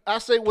 I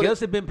say what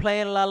Kelsey been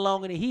playing a lot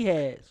longer than he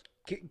has.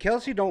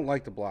 Kelsey don't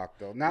like to block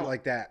though, not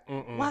like that.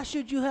 Why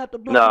should you have to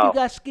block? No. You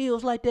got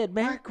skills like that,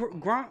 man.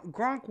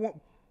 Gronk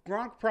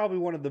probably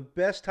one of the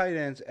best tight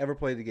ends ever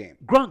played the game.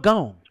 Grunt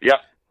gone. Yep.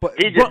 But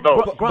He did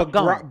both. Grunt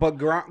gone.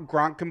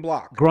 Gronk can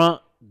block.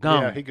 Grunt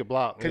gone. Yeah, he could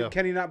block.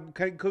 Can he not?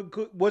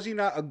 Was he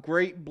not a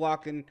great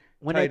blocking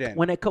tight end?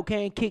 When that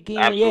cocaine kick in,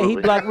 Absolutely. yeah, he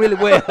blocked really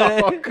well.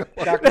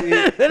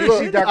 Did you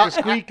see Dr.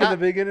 Squeak in the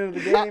beginning of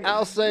the game?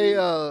 I'll say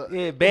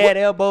yeah, bad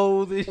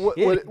elbows and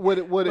shit.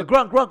 what But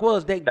Grunt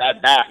was that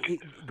Bad back.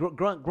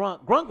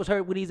 Grunt was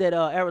hurt when he's at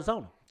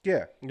Arizona.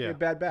 Yeah, Yeah.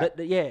 bad back.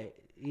 Yeah,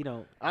 you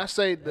know. I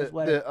say That's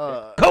why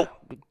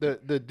the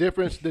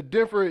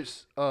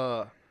difference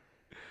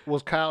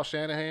was Kyle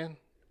Shanahan.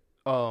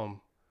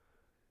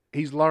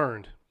 He's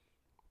learned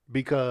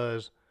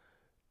because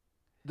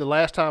the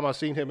last time I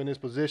seen him in this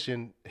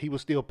position, he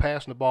was still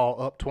passing the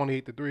ball up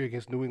 28-3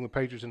 against New England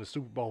Patriots in the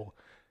Super Bowl,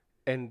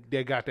 and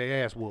they got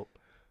their ass whooped.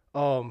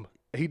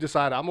 He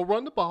decided, I'm gonna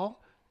run the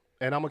ball,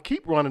 and I'm gonna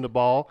keep running the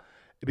ball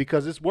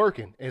because it's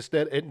working.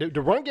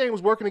 The run game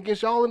was working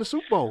against y'all in the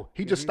Super Bowl.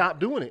 He just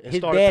stopped doing it and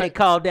His started. daddy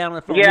called down on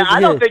the phone. Yeah, Listen I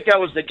don't here. think that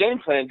was the game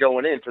plan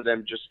going in for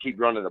them. Just keep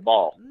running the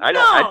ball. I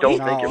don't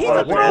think it he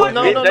was. was throwing-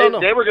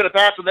 They were going to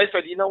pass, and they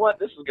said, you know what,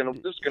 this is going to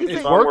He be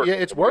said- fun work. Yeah,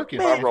 it's working.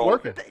 Man, It's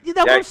working. You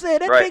know what I'm saying?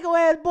 That Right. big old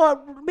ass boy,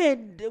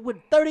 man, with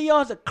 30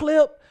 yards a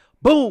clip,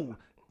 boom.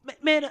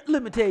 Man,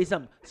 let me tell you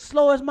something.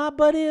 Slow as my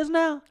butt is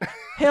now,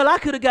 hell, I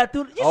could have got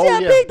through. You Oh, see how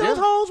yeah, big those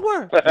yeah. holes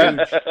were?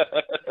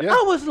 Yeah.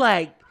 I was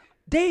like,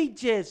 they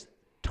just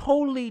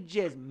totally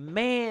just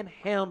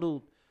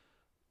manhandled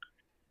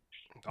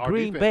Our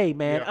Green defense. Bay,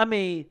 man. Yeah. I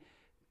mean,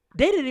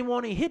 they didn't even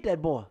want to hit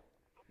that boy.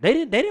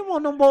 They didn't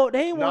want no more.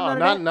 They didn't want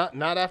none of that.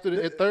 not after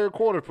the third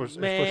quarter for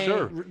Man.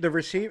 sure. The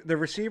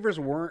receivers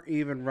weren't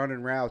even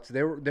running routes.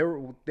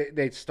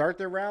 They'd start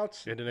their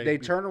routes, And then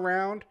they'd turn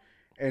around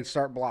and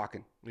start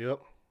blocking. Yep.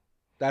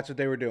 That's what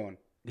they were doing.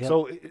 Yep.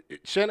 So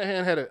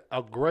Shanahan had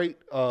a great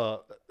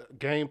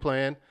game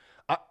plan.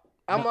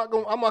 I'm not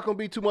gonna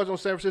be too much on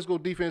San Francisco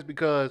defense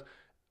because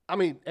I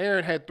mean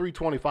Aaron had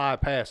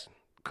 325 passing,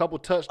 couple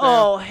touchdowns.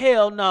 Oh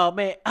hell no,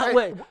 man!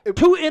 Hey, 2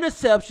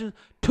 interceptions,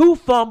 2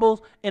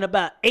 fumbles, and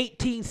about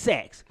 18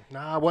 sacks.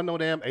 Nah, wasn't no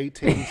damn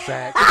 18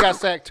 sacks. He got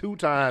sacked 2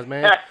 times,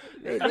 man.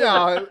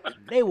 No,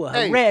 They were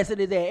Hey, harassing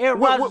his ass. Aaron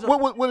Rodgers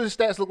what did his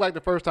stats look like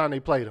the first time they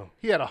played him?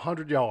 He had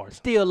 100 yards.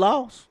 still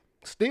lost.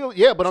 Still,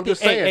 yeah, but I'm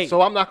just saying. Hey,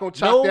 so I'm not gonna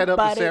chalk that up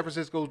to nobody- San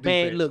Francisco's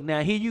defense. Man, look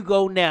now. Here you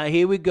go. Now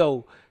here we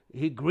go.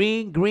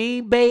 Green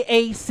Bay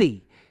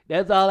AC.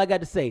 That's all I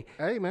got to say.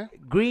 Hey, man,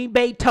 Green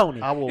Bay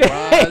Tony. I will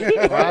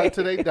ride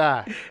until they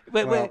die.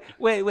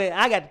 Wait.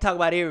 I got to talk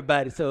about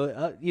everybody,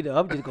 so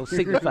I'm just gonna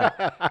signify.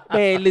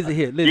 Man, listen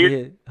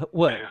here.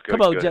 What? Good,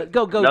 Come on, good.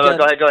 go, No, John.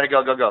 go ahead,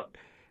 go.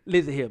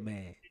 Listen here,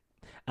 man.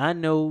 I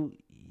know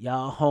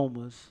y'all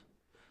homers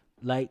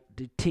like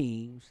the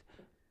teams,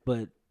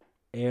 but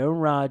Aaron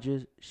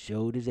Rodgers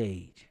showed his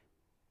age.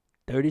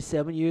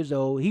 37 years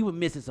old. He was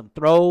missing some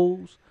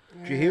throws.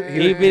 He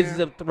He missing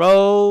some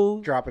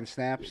throws, dropping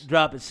snaps.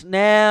 dropping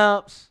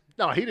snaps.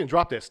 No, he didn't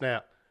drop that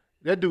snap.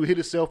 That dude hit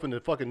himself in the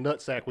fucking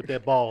nutsack with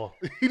that ball.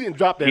 He didn't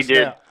drop that He did.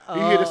 snap. He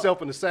hit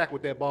himself in the sack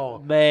with that ball.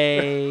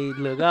 Man,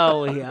 look,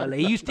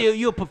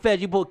 you're a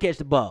professional. You supposed to catch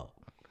the ball.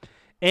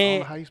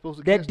 And how you supposed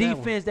to that catch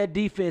that one.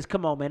 defense,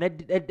 come on, man.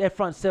 That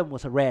front seven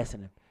was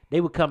harassing him.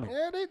 They were coming.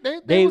 Yeah,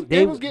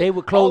 They was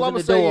were closing all I'm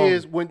the gonna door. say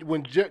is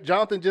when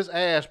Jonathan just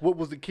asked what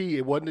was the key,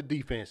 it wasn't the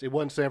defense. It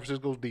wasn't San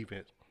Francisco's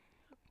defense.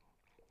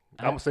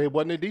 I'm gonna say it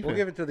wasn't their defense. We'll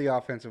give it to the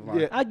offensive line.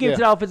 Yeah. I give it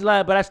to the offensive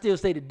line, but I still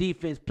say the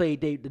defense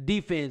played. The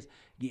defense,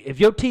 if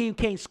your team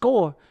can't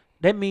score,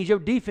 that means your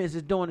defense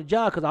is doing the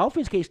job because the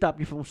offense can't stop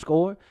you from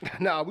scoring.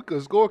 Nah, we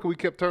could score because we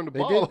kept turning the They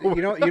ball did. over.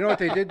 You know what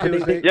they did do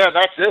is they, Yeah,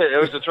 that's it.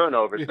 It was a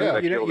turnover. Yeah.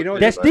 You know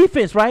That's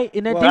defense, right?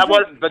 In that Well,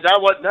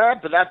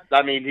 defense.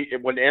 I mean,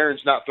 when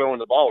Aaron's not throwing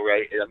the ball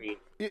right, I mean,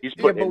 he's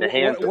putting it in the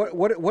hands.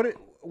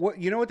 what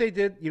you know what they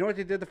did? You know what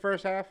they did the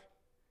first half?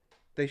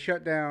 They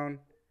shut down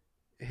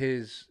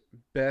his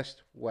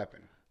best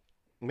weapon.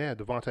 Man,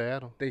 Devontae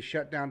Adams. They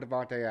shut down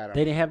Devontae Adams.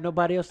 They didn't have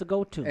nobody else to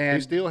go to. They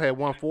and still had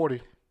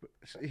 140.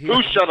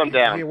 Who shut him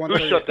down? he won Who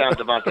 30. shut down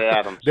Devontae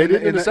Adams? They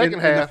did in the second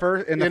half.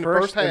 In the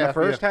first yeah.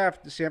 half,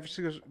 San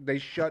Francisco they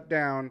shut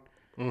down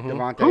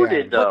Devontae Who Adams.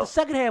 did, But though? the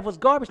second half was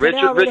garbage. Richard-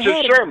 they already Richard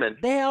had it. Sherman.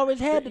 They always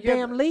had the Yeah,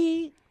 damn but-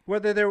 lead.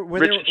 Whether they were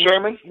Richard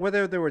Sherman?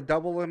 whether they were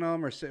doubling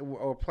him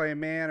or playing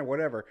man or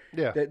whatever.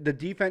 Yeah. The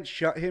defense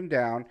shut him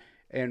down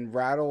and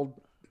rattled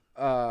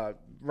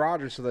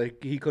Rodgers so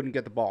that he couldn't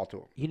get the ball to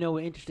him. You know,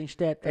 an interesting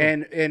stat. Though?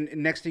 And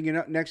next thing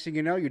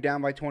you know, you're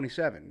down by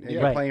 27, and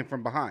you're Right. playing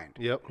from behind.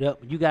 Yep. Yep,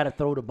 you got to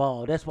throw the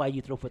ball. That's why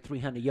you throw for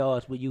 300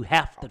 yards when you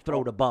have to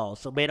throw the ball.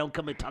 So man, don't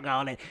come and talk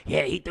all that.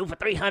 Yeah, he threw for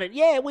 300.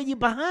 Yeah, when you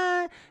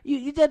behind,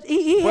 you just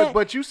he had,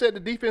 But you said the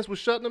defense was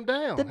shutting him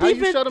down. The How you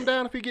defense- shut him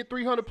down if he get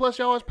 300 plus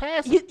yards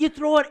passing? you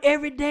throw it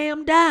every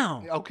damn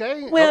down.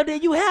 Okay. Well,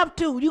 then you have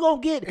to. You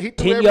gonna get He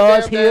threw 10 every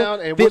yards damn here, down,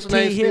 and what's his 15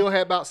 name here. still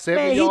had about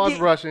 70 Man, yards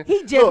did- rushing.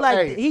 He just Look, like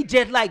hey. he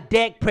just like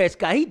Dak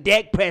Prescott. He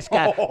Dak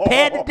Prescott.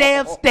 Pad the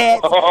damn stats.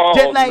 Oh,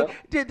 just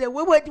like no.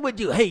 what would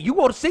you? Hey, you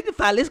want to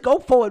signify? Let's go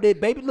for it, then,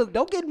 baby. Look,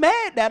 don't get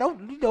mad now.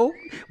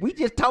 Don't we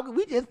just talking?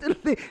 We just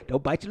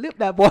don't bite your lip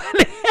now, boy.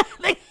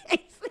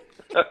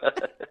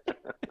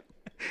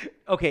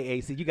 Okay,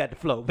 AC, you got the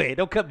flow, man.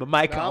 Don't cut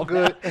my mic Nah, I'm off.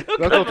 good. now.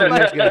 Let's go to the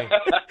next game.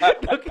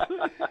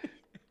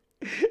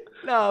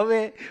 No,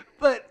 man.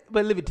 But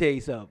let me tell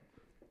you something.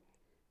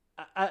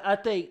 I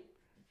think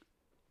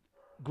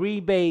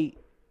Green Bay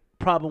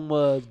problem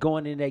was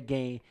going in that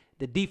game.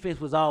 The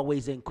defense was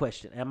always in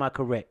question. Am I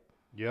correct?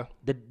 Yeah.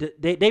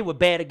 They were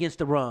bad against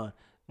the run.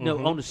 No,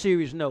 Mm-hmm. on the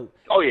serious note,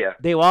 Oh yeah.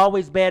 they were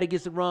always bad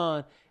against the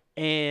run.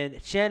 And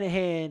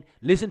Shanahan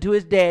listened to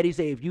his daddy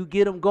say, if you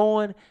get them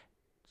going,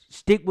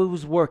 stick with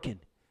what's working.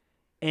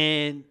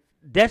 And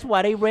that's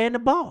why they ran the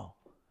ball.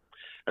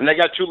 And they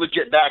got two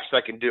legit backs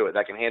that can do it,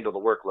 that can handle the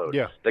workload.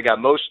 Yeah. They got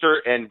Mostert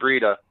and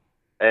Breida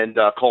and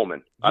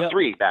Coleman. Yep.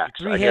 Three backs.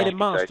 I guess Three-headed you could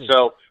monster. say.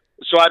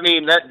 So I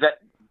mean that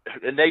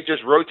and they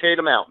just rotate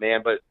them out,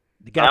 man. But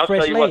They got I'll fresh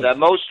tell you what, legs.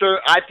 that Mostert,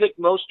 I picked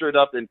Mostert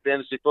up in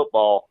fantasy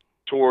football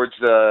towards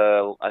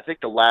the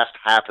last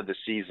half of the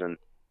season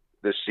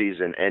this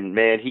season, and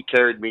man, he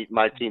carried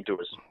my team to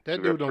That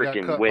a dude done got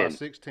freaking cut win. by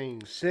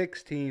 16.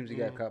 6 teams he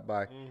got cut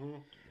by.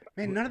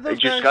 Man, none of You those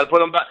just guys. got to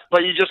put him back,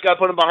 but you just got to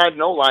put him behind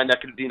an O-line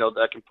that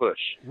can push.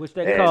 What's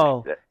that And-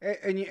 called?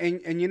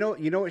 And you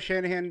know what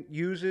Shanahan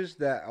uses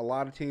that a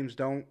lot of teams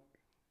don't.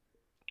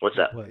 What's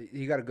that? What?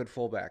 He got a good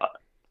fullback.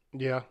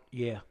 Yeah.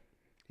 Yeah.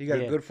 He got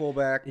Yeah. a good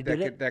fullback They that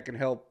did that can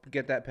help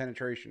get that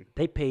penetration.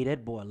 They paid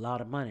that boy a lot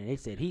of money. They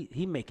said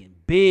he making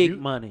big You-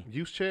 money.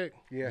 Use check.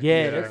 Yeah.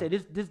 Yeah, Yeah. they said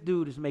this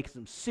dude is making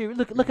some serious.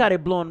 Look how they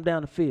blowing him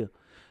down the field,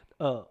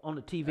 on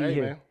the TV Hey,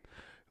 here. man.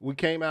 We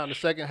came out in the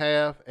second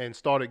half and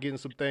started getting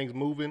some things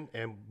moving,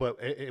 but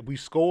we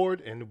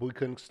scored and we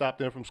couldn't stop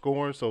them from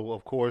scoring. So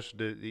of course,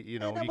 Man, that you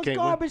was can't win.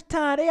 garbage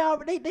time.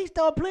 They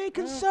started playing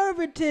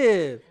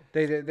conservative.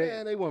 They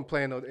Man, they weren't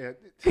playing no.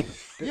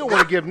 You don't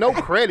want to give no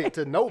credit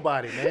to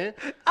nobody, man.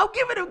 I'm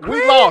giving them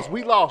credit.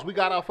 We lost. We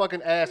got our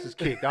fucking asses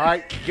kicked. All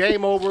right,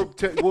 game over.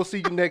 We'll see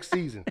you next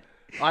season.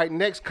 All right,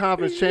 next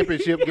conference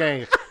championship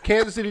game: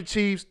 Kansas City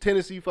Chiefs,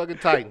 Tennessee fucking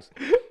Titans.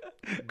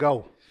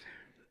 Go.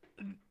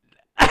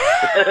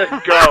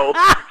 Go.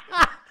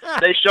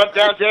 They shut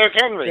down Derrick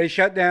Henry. They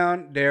shut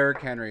down Derrick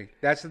Henry.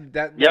 That's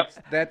Yep.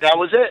 That's That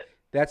was it.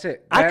 That's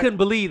it. I That- couldn't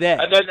believe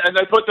that. And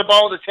they put the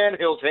ball in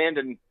Tannehill's hand,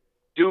 and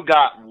dude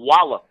got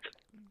walloped.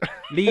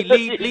 Leave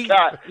he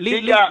got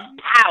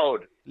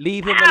powed.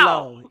 leave him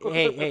Ow! alone.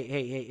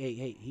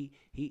 Hey.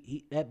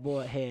 He that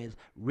boy has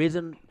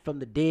risen from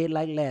the dead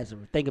like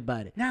Lazarus. Think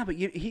about it. Nah, but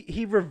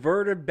he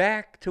reverted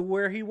back to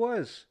where he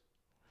was.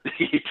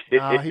 He did.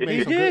 Nah, he made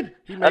He some did. Good,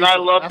 he And made I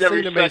some- loved seen every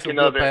him make some second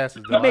good of it. passes,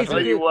 He though. made I'll some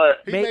tell you good-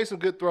 what. He Man- made some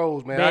good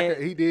throws, man.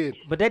 Man. He did.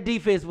 But that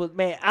defense was,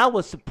 man, I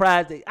was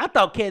surprised. I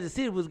thought Kansas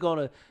City was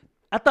gonna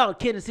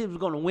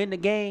win the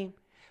game,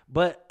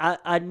 but I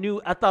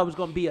thought it was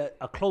gonna be a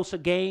closer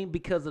game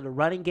because of the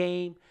running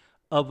game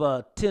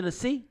of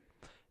Tennessee.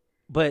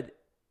 But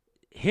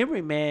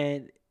Henry,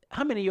 man,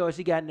 how many yards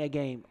he got in that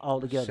game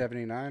altogether?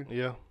 79.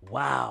 Yeah.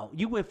 Wow,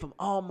 you went from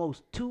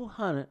almost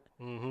 200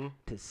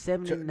 to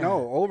 79.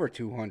 No, over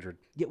 200.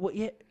 Yeah,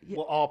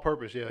 Well, all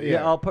purpose. Yeah.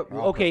 yeah, Yeah.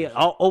 okay,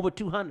 over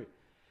 200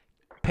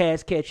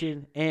 pass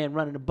catching and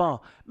running the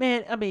ball.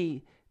 Man, I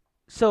mean,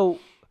 so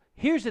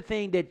here's the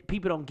thing that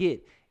people don't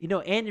get. You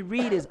know, Andy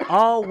Reid is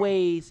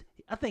always,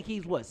 I think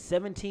he's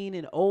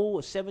 17-0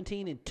 or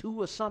 17-2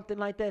 or something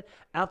like that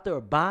after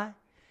a bye.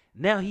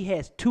 Now he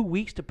has 2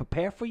 weeks to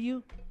prepare for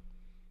you.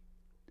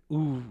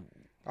 Ooh,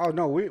 Oh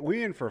no,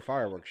 we in for a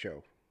fireworks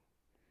show.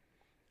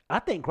 I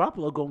think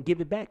Garoppolo gonna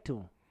give it back to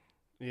him.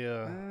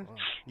 Yeah.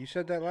 You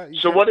said that last.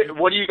 So what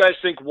do you guys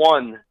think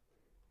won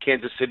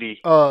Kansas City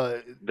Uh,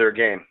 their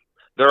game?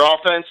 Their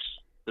offense,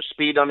 the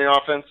speed on the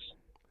offense.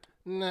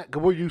 nah,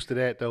 'cause we're used to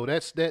that though.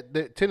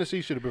 That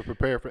Tennessee should have been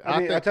prepared for. I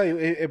mean, I think. tell you,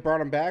 it brought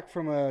him back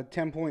from a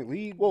 10-point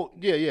lead. Well,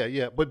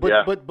 yeah.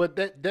 But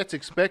that's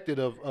expected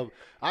of.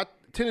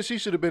 Tennessee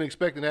should have been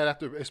expecting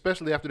that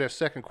especially after that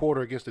second quarter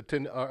against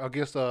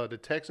the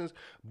Texans.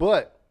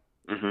 But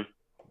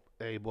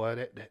hey, boy,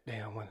 that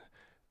damn one.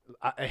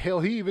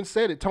 Hell, he even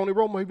said it. Tony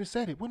Romo even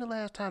said it. When the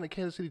last time the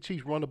Kansas City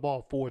Chiefs run the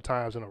ball 4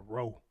 times in a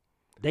row?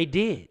 They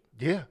did.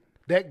 Yeah.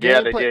 That game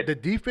Yeah, they play, did. the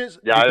defense,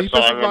 Yeah, the I saw- I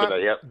defensive remember line,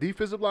 that, yep.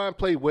 defensive line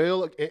played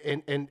well,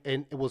 and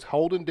it was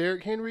holding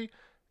Derrick Henry,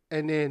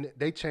 and then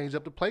they changed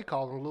up the play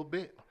calling a little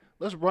bit.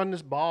 Let's run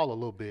this ball a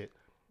little bit.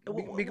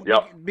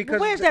 Because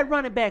Where's that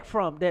running back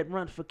from that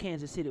runs for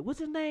Kansas City? What's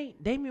his name?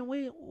 Damian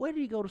Williams. Where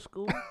did he go to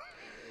school?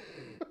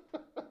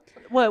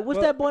 What's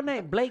that boy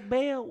name? Blake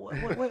Bell?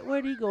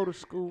 Where did he go to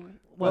school?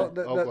 Well,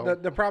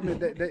 What? the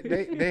problem is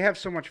they have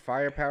so much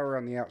firepower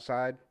on the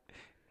outside.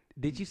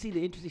 Did you see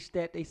the interesting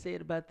stat they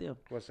said about them?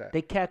 What's that?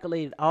 They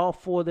calculated all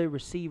 4 of their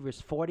receivers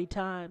 40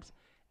 times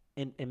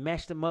and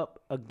matched them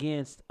up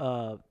against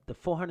the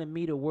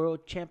 400-meter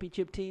world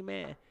championship team,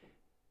 man.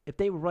 If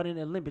they were running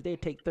the Olympics,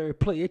 they'd take third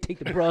place. They'd take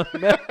the bronze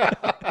medal.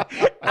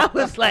 I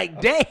was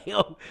like,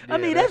 damn. I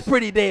mean, that's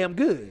pretty damn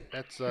good.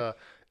 That's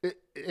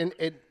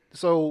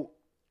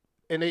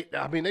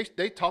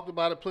they talked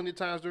about it plenty of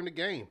times during the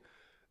game.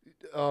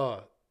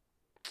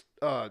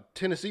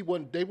 Tennessee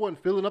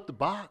wasn't filling up the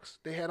box.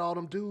 They had all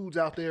them dudes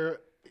out there.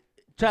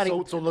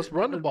 So let's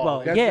run the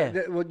ball.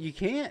 Well, you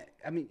can't.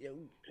 I mean,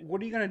 what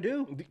are you gonna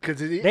do? Because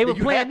they were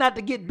playing not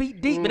to get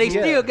beat deep, but they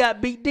still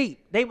got beat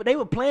deep. They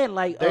were playing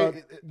like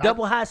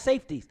double high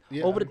safeties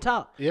over the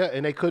top. Yeah,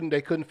 and they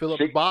couldn't fill up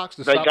the box.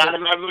 They got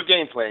him out of the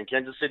game plan.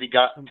 Kansas City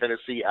got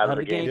Tennessee out of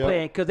the game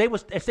plan because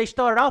as they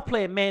started off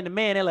playing man to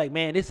man, they're like,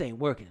 man, this ain't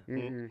working.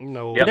 Mm-hmm.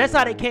 No, but that's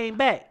how they came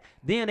back.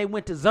 Then they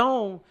went to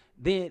zone.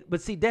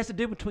 But see, that's the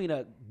difference between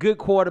a good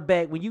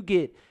quarterback when you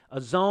get a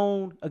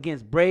zone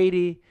against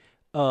Brady,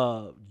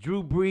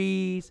 Drew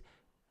Brees.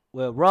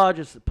 Well,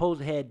 Rodgers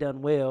supposedly had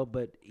done well,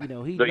 but he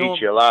they'll eat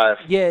you alive.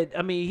 Yeah,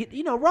 I mean,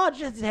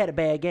 Rodgers just had a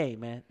bad game,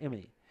 man. I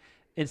mean,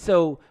 and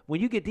so when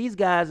you get these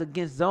guys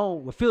against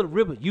zone, well, Philip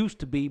Rivers used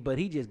to be, but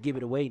he just give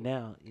it away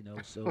now,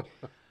 So,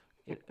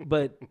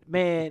 but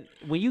man,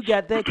 when you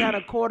got that kind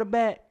of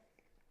quarterback,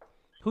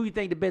 who you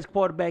think the best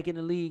quarterback in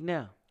the league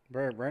now?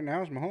 Right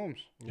now is Mahomes.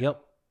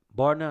 Yep,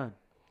 bar none.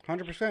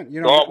 100%.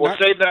 We'll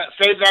save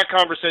that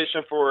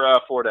conversation for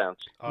 4 downs.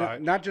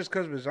 Not just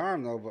because of his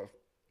arm though, but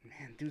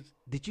man, dude.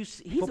 Did you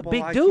see? He's a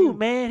big dude,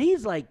 man.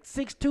 He's like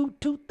 6'2",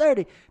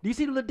 230. Do you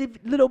see the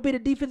little bit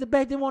of defensive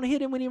back didn't want to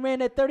hit him when he ran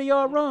that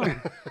 30-yard run?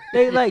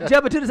 They like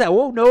jumping to the side.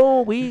 Oh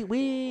no,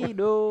 we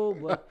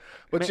know.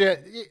 But yeah,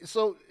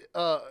 so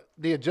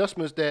the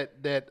adjustments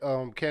that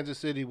Kansas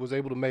City was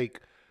able to make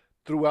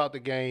throughout the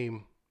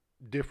game,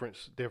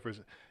 difference,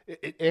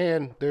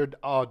 and their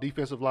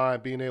defensive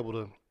line being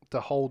able to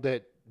hold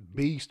that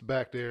beast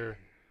back there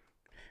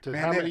to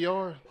how many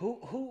yards?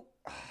 Who?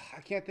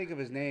 I can't think of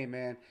his name,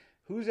 man.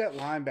 Who's that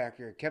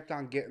linebacker? Kept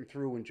on getting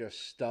through and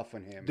just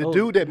stuffing him. The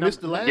dude that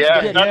missed the last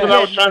game. game. That's what I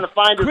was trying to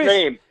find his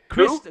name.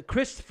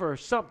 Christopher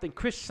something.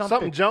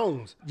 Something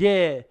Jones.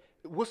 Yeah.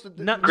 What's the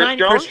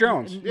Chris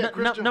Jones?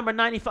 Number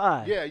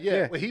 95.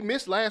 Yeah. Well, he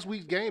missed last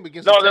week's game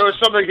against. No, there was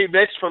something he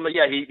missed from.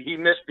 He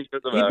missed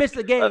because of he missed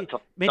the game.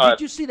 Man, did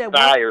you see that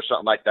thigh or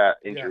something like that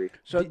injury? Yeah.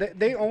 So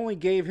they only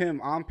gave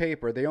him on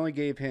paper. They only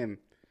gave him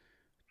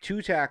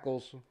 2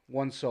 tackles,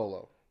 1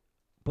 solo.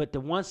 But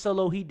the one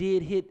solo he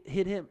did hit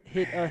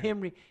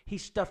Henry, he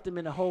stuffed him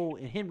in the hole,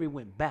 and Henry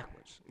went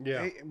backwards.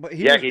 Yeah,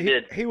 he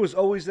did. He was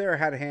always there,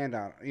 had a hand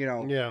on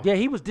it, Yeah,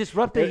 he was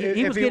disrupting.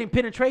 He was getting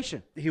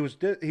penetration. He was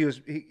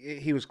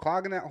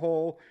clogging that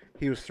hole.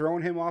 He was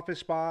throwing him off his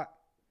spot,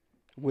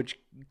 which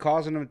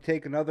causing him to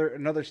take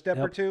another step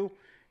or two,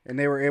 and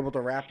they were able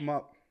to wrap him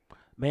up.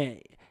 Man,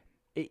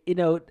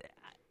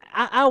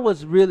 I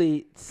was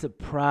really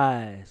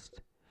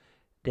surprised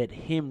that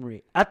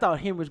I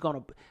thought Henry was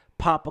gonna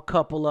pop a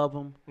couple of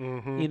them,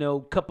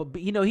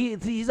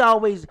 he's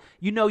always,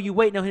 you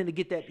waiting on him to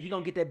get that. He's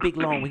gonna get that big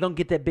long. We're gonna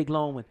get that big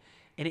long one,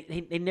 and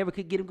they never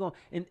could get him going.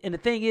 And the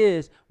thing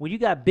is, when you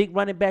got big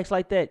running backs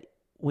like that,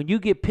 when you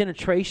get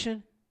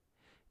penetration,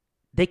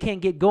 they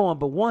can't get going.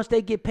 But once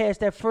they get past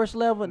that first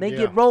level and they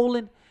get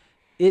rolling,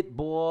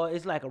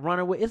 it's like a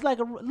runaway. It's like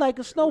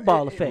a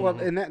snowball effect. Well,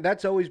 and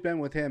that's always been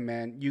with him,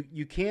 man.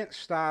 You can't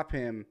stop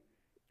him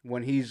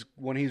when he's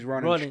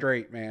running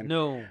straight, man.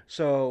 No.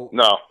 So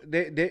no,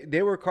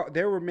 they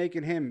were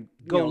making him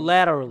go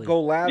laterally.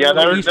 Yeah,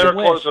 they're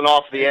closing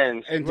off the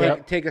ends and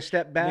take a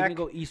step back. They can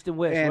go east and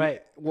west,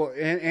 right? Well,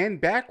 and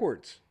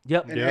backwards.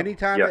 Yep. And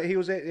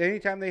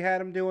anytime they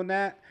had him doing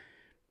that,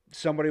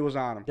 somebody was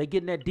on him. They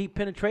getting that deep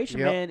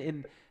penetration, man.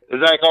 And is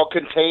that called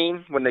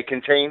contain when they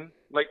contain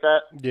like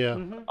that? Yeah.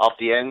 Mm-hmm. Off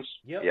the ends.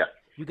 Yep. Yeah.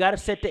 You got to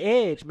set the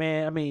edge,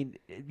 man. I mean,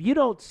 you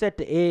don't set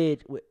the edge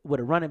with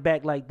a running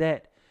back like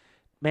that.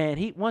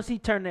 Man, once he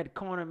turned that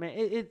corner, man,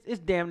 it's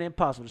damn near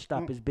impossible to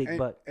stop his big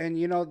butt. And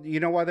you know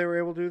why they were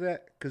able to do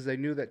that? Because they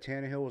knew that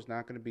Tannehill was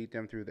not going to beat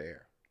them through the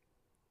air.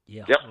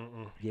 Yeah. Yep.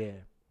 Yeah.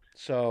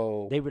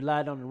 So they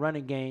relied on the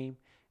running game.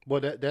 Well,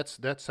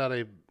 that's how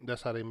they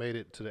made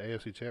it to the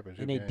AFC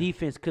Championship. And their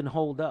defense couldn't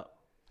hold up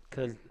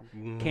because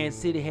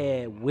Kansas City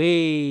had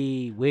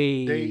way too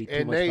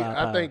much firepower.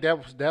 I think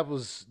that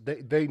was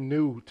they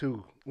knew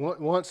too.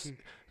 Once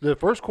the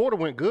first quarter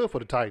went good for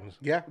the Titans.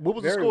 Yeah. What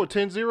was the score?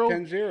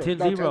 10-0?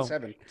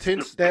 10-0.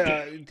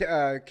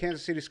 10-7.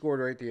 Kansas City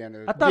scored right at the end.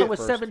 I thought it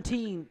was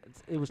 17.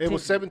 It was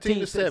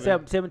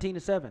 17-7.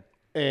 17-7.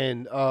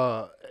 And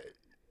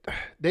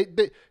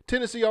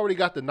Tennessee already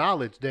got the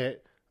knowledge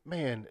that,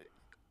 man,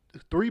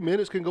 3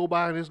 minutes can go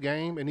by in this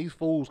game, and these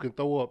fools can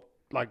throw up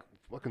like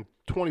fucking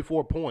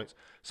 24 points.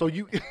 So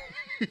you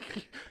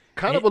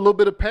kind of a little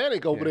bit of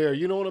panic over there.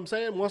 You know what I'm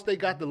saying? Once they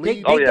got the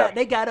lead,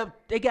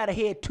 They got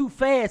ahead too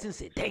fast and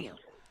said, "Damn."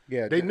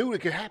 Yeah, they knew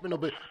it could happen,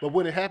 but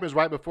when it happens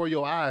right before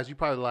your eyes, you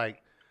probably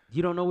like,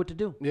 You don't know what to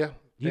do. yeah.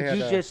 You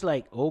just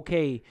like,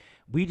 okay,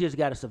 we just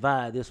got to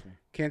survive this one.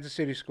 Kansas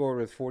City scored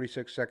with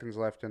 46 seconds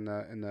left in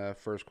the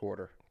first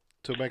quarter.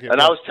 To make it. And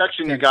I was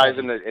texting you guys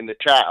in the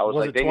chat. I was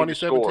Was like, it they need to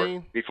score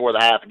 2017? before the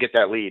half, get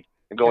that lead,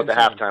 and go into 10-7.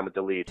 halftime with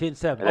the lead. 10-7.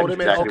 And Oh, that's they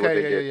made exactly what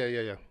they okay.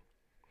 did. Yeah.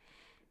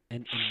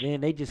 And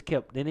then they just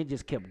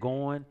kept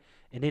going,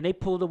 and then they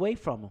pulled away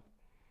from them.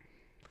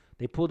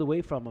 They pulled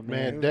away from them,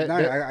 man. Man,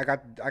 I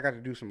got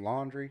to do some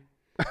laundry.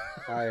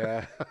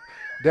 that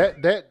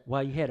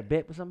Why, you had a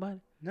bet with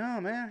somebody?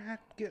 No, man, I had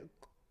to get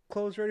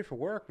clothes ready for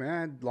work, man. I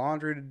had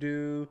laundry to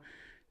do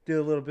a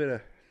little bit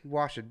of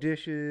wash the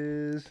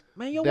dishes.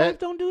 Man, your That- wife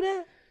don't do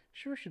that?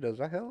 Sure she does.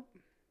 I help.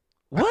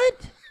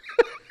 What?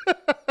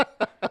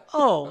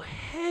 Oh,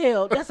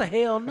 hell. That's a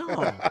hell no.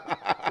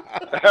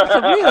 That's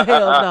a real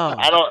hell no.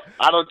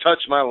 I don't touch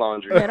my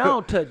laundry. Man, I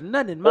don't touch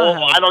nothing in my Well,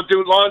 house. I don't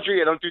do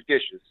laundry. I don't do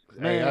dishes.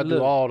 Man, hey, I look.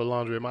 do all the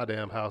laundry in my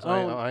damn house.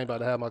 I Oh. ain't about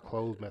to have my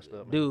clothes messed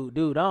up. Man.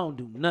 Dude, I don't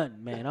do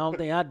nothing, man. The only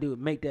thing I do is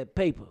make that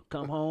paper.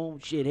 Come home,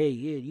 shit, hey,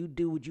 yeah, you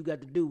do what you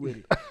got to do with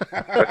it.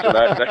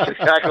 That's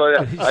exactly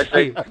what I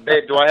say.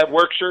 Hey, do I have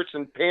work shirts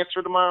and pants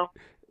for tomorrow?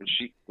 And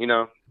she,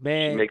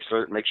 Man, make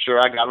sure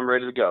I got them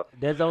ready to go.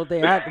 that's the only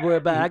thing I have to worry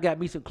about. I got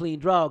me some clean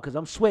drawers because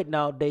I'm sweating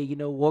all day,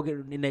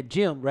 working in that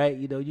gym, right?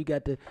 You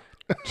got to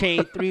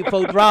change 3 or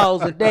 4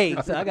 drawers a day.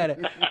 So I got to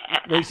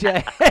make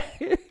sure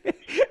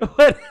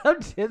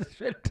I'm just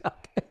talking.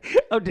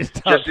 I'm just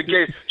talking.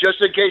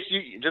 Just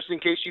in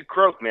case you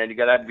croak, man, you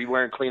gotta be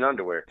wearing clean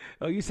underwear.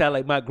 Oh, you sound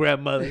like my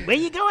grandmother.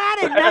 When you go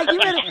out at night, you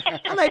better.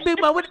 I'm like, Big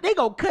Mom, they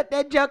gonna cut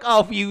that junk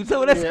off you.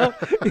 So that's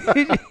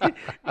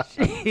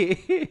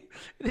shit.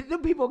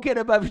 Them people care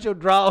about what your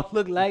drawers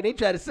look like. They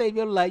try to save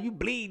your life. You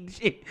bleeding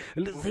shit.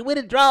 See what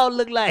the drawers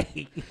look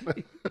like.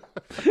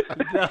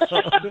 No.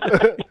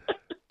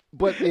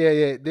 But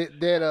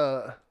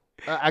that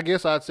I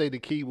guess I'd say the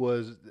key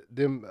was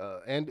them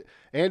and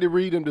Andy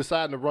Reid them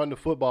deciding to run the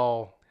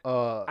football.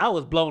 I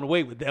was blown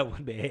away with that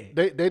one, man.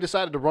 They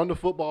decided to run the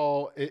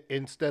football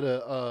instead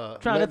of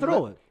Trying to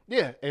throw it.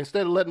 Yeah,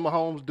 instead of letting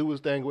Mahomes do his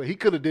thing, he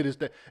could have did his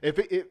thing.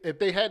 If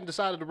they hadn't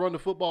decided to run the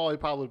football, he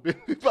probably would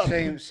have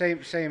been Same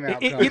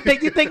outcome. You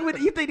think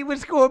they would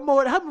score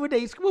more? How many would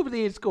they? What would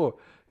they score?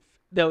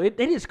 No, they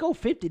didn't score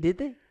 50, did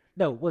they?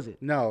 No, was it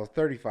No,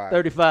 35.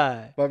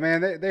 35? But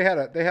man, they had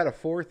a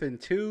 4th and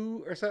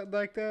 2 or something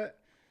like that,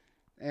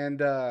 and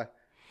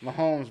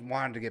Mahomes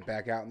wanted to get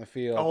back out in the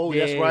field. Oh,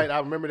 Yeah. that's right. I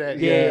remember that.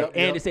 Yeah, Yeah,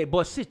 and they say,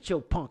 "Boy, sit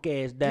your punk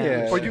ass down."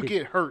 Yeah. Or you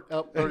get hurt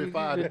up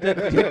 35.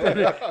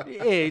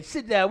 Yeah,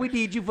 sit down. We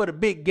need you for the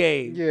big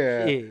game.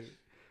 Yeah.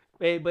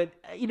 Man, but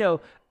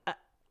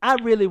I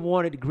really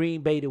wanted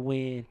Green Bay to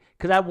win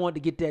because I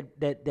wanted to get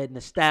that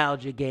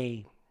nostalgia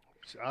game.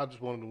 I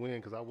just wanted to win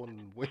because I wanted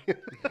to win.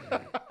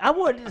 I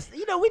wanted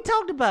to, we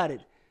talked about it.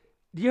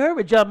 You heard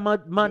what John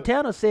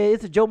Montana said?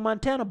 It's a Joe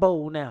Montana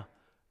Bowl now.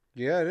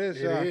 Yeah, it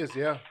is. It is,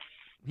 yeah.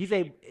 He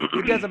said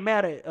it doesn't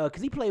matter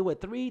because he played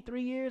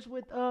three years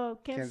with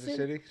Kansas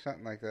City,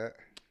 something like that.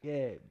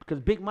 Yeah, because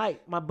Big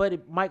Mike, my buddy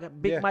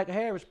Mike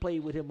Harris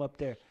played with him up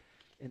there,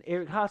 and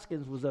Eric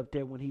Hoskins was up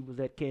there when he was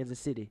at Kansas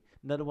City.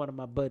 Another one of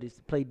my buddies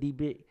played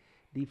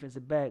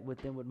defensive back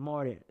with them with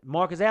Marty.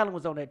 Marcus Allen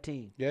was on that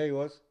team. Yeah, he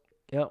was.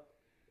 Yep,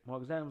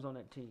 Marcus Allen was on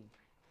that team.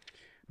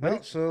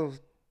 Well, so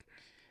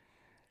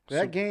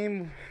that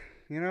game,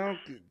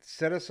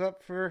 set us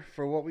up for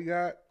what we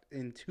got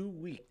in 2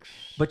 weeks.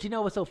 But you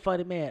know what's so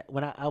funny, man?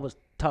 When I was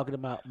talking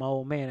about my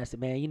old man, I said,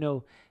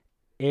 man,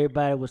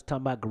 everybody was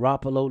talking about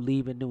Garoppolo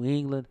leaving New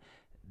England.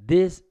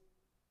 This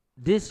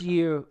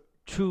year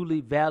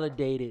truly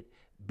validated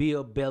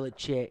Bill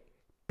Belichick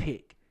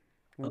pick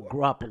of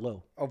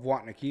Garoppolo. Of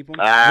wanting to keep him.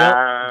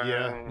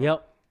 Yeah.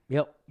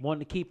 Yep. Wanted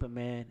to keep him,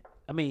 man.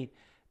 I mean,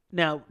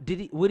 now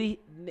would he?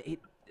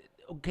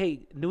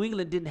 Okay, New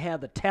England didn't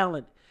have the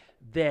talent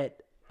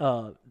that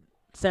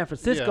San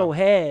Francisco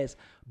has,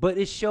 but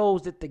it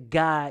shows that the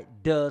guy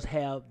does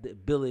have the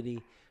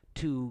ability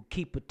to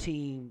keep a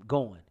team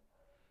going.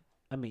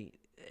 I mean,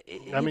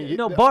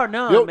 bar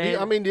none,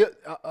 man.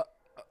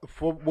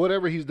 For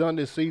whatever he's done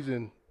this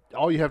season,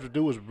 all you have to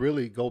do is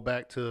really go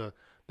back to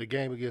the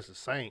game against the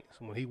Saints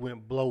when he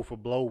went blow for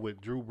blow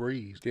with Drew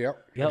Brees. Yep.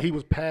 And he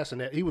was passing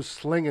that. He was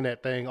slinging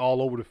that thing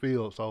all over the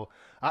field. So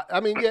I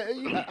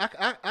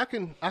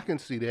can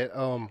see that.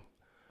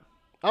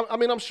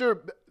 I'm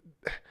sure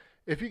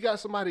if you got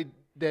somebody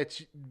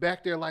that's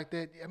back there like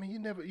that, I mean, you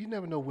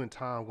never know when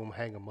Tom gonna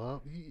hang him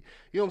up. You know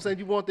what I'm saying?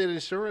 You want that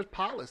insurance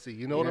policy.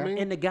 You know what I mean?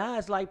 And the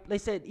guys, like they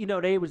said,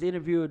 they was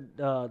interviewing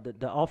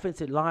the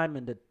offensive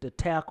lineman, the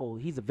tackle.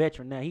 He's a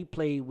veteran now. He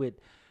played with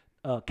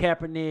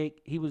Kaepernick.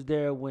 He was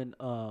there when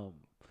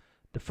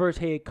the first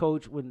head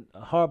coach when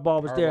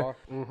Harbaugh was there.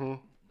 Mm-hmm.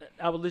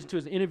 I was listening to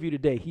his interview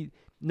today. He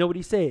know what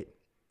he said.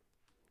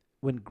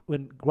 When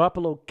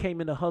Garoppolo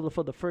came in the huddle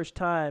for the first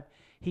time,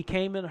 he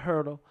came in the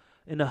huddle.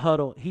 in the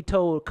huddle. He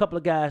told a couple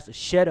of guys to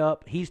shut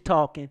up. He's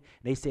talking.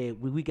 They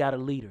said, we got a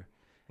leader.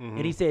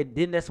 And he said,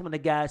 then that's when the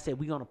guys said,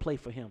 we're going to play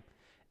for him.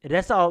 And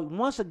that's all.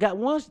 Once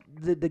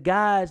the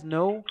guys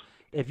know,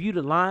 if you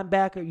the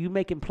linebacker, you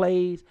making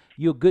plays,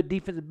 you're a good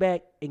defensive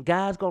back, and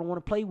guys going to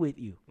want to play with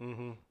you.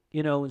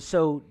 You know, and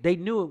so they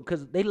knew him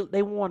because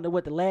they won the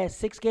last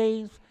 6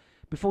 games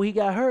before he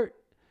got hurt.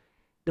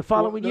 The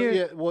following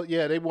year.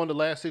 Yeah, they won the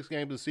last 6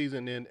 games of the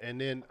season,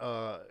 and then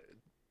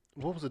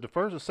what was it? The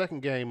first or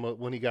second game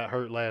when he got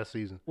hurt last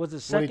season? Was it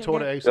when second he tore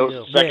the game? That ACL? was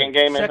the second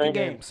game, I second think.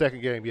 game.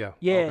 Second game, yeah.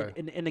 Yeah,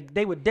 Okay. and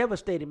they were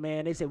devastated,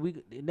 man. They said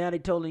now they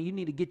told him you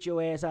need to get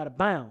your ass out of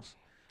bounds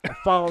or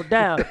fall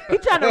down. He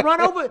tried to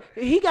run over.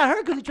 He got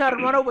hurt because he tried to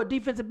run over a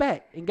defensive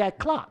back and got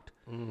clocked.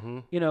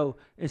 You know,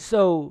 and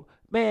so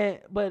man,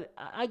 but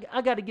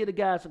I got to give the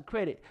guy some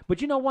credit.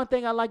 But you know one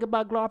thing I like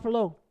about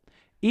Garoppolo,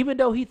 even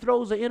though he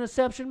throws an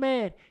interception,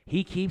 man,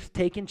 he keeps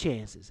taking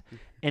chances,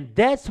 and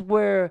that's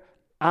where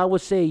I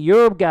would say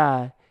your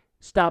guy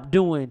stopped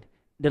doing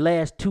the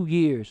last 2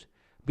 years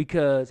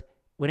because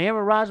when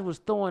Aaron Rodgers was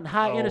throwing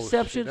high Oh,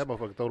 interceptions, shit, that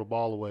motherfucker throw the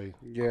ball away.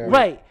 Yeah.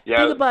 right? Yeah.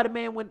 Think about it,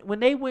 man. When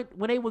they were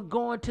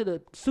going to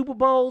the Super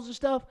Bowls and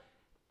stuff,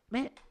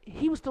 man,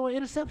 he was throwing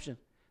interceptions.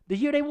 The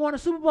year they won the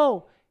Super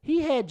Bowl,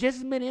 he had just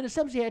as many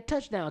interceptions. He had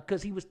touchdowns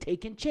because he was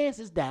taking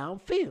chances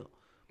downfield.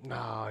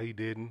 Nah, he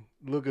didn't.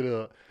 Look it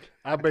up.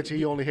 I bet you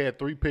he only had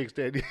 3 picks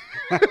that year.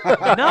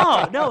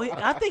 No,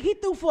 I think he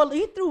threw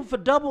for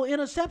double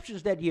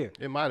interceptions that year.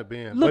 It might have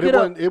been, Look but it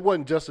up. it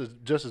wasn't just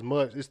as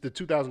much. It's the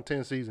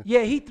 2010 season.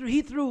 Yeah, he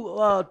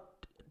threw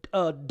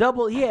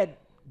double. He had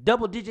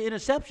double-digit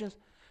interceptions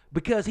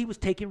because he was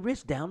taking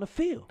risks down the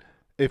field.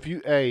 If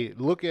you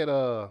look at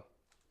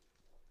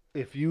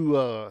if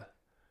you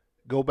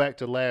go back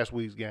to last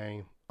week's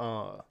game,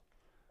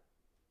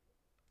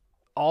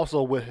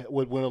 also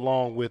what went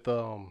along with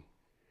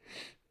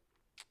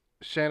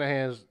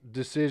Shanahan's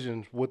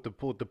decisions with the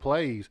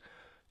plays,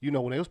 you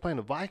know, when they was playing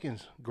the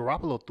Vikings,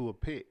 Garoppolo threw a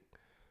pick.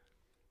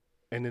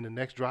 And then the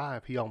next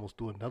drive, he almost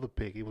threw another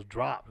pick. It was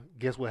dropped.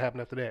 Guess what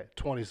happened after that?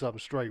 20-something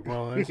straight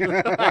runs.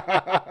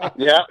 Yeah.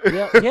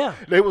 Yeah.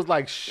 They was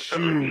like,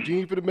 shoot, you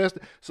ain't finna mess.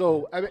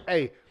 So, I mean,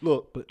 hey,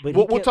 look, But he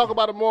we'll kept- talk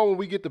about it more when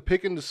we get to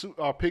picking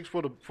our picks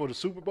for the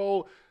Super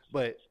Bowl.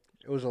 But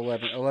It was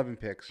 11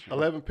 picks.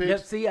 11 Yep,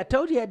 picks. see, I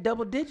told you he had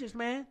double digits,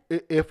 man.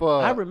 If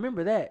I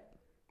remember that.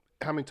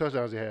 how many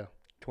touchdowns he have?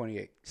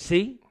 28.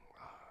 See,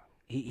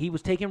 he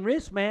was taking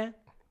risks, man.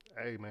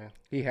 Hey, man.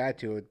 He had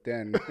to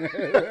then.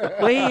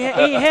 Well, he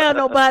ain't had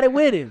nobody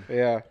with him.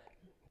 Yeah.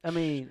 I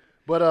mean,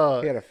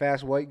 But He had a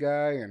fast white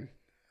guy and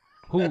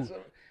who?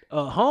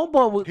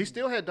 Homeboy was. he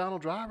still had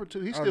Donald Driver too.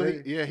 He Oh, still,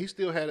 did he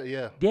still had it.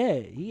 Yeah. Yeah,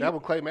 he That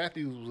one, Clay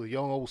Matthews was a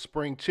young old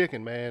spring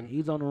chicken, man.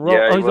 he's on the road.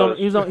 Yeah, Oh,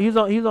 he he's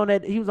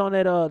on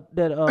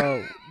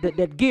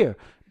that gear.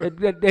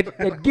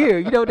 That gear,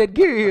 you know what that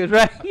gear is,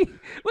 right?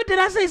 What did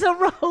I say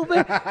something wrong,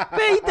 man?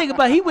 Man, you think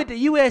about it, he went to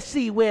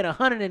USC weighing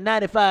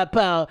 195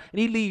 pounds, and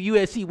he leave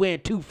USC weighing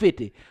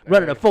 250,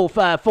 running a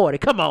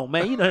 4.540. Come on,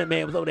 man, you know that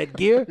man was on that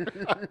gear.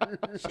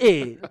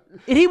 Shit,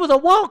 and he was a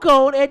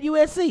walk-on at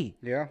USC.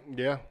 yeah.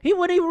 Yeah. He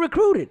wasn't even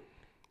recruited.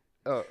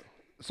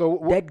 So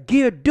That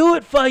gear do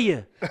it for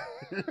you.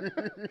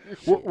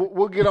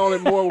 we'll get on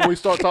it more when we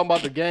start talking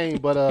about the game.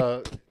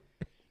 But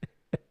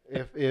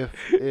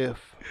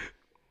if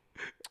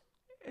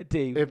I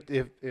tell you,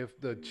 if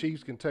the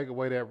Chiefs can take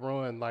away that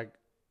run like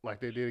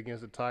they did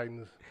against the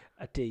Titans,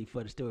 I tell you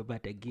for the story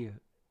about that gear.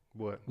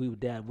 what? We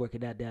were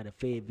working out down at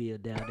Fayetteville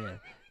down there.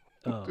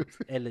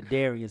 At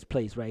Ladarian's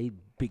place, right? He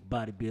big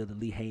bodybuilder,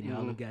 Lee Haney,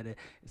 all the guy there.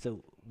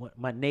 So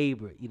my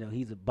neighbor, you know,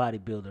 he's a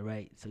bodybuilder,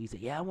 right? So he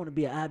said, "Yeah, I want to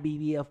be an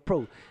IBBF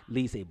pro."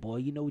 Lee said, "Boy,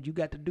 you know what you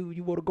got to do?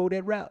 You want to go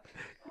that route?"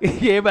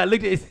 Everybody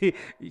looked at it.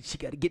 She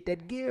got to get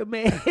that gear,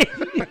 man.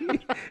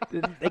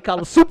 They call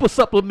them super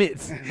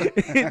supplements,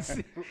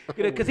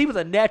 because he was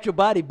a natural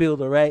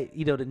bodybuilder, right?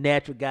 You know, the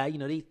natural guy. You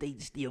know, they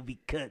still be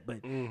cut,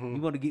 but you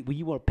want to get when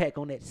you want to pack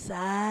on that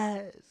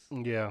size.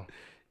 Yeah.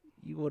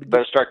 You want to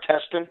Better get start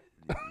testing.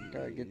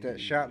 Gotta get that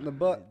shot in the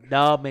butt.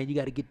 no, man. You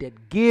got to get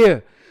that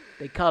gear.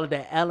 They call it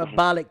that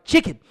anabolic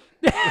chicken.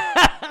 Let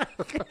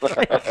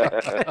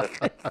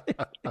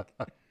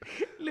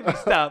me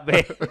stop,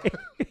 man.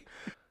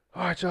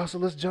 All right, y'all. So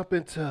let's jump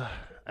into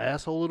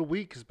Asshole of the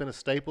Week. It's been a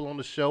staple on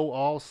the show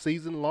all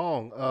season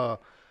long.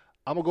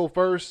 I'm gonna go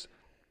first.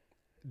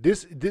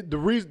 It's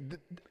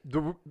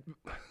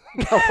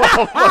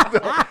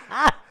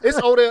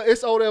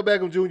Odell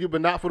Beckham Jr.,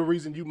 but not for the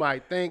reason you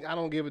might think. I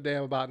don't give a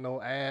damn about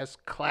no ass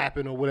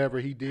clapping or whatever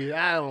he did.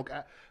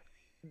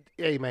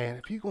 Hey, man,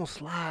 if you gonna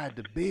slide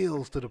the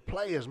bills to the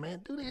players,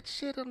 man, do that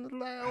shit on the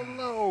down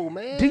low,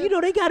 man. Do you know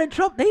they got in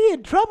trouble? They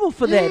in trouble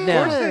for that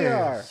now. Of course they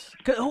are.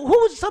 'Cause who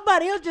was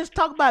somebody else just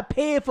talking about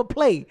paying for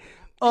play?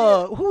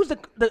 Who was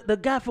the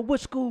guy from what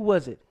school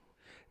was it?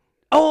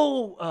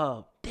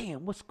 Oh,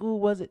 damn, what school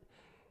was it?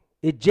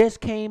 It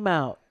just came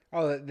out.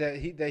 Oh, that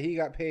he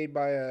got paid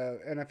by a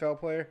NFL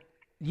player.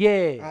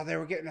 Yeah, Oh, they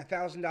were getting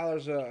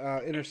 $1,000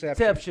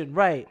 interception. exception,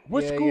 right?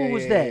 What Yeah, school yeah,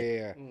 was yeah, that?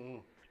 Yeah, yeah.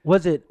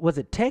 Was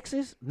it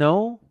Texas?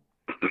 No.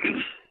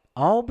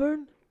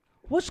 Auburn?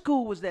 What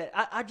school was that?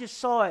 I just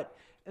saw it,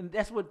 and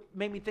that's what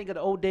made me think of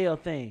the Odell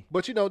thing.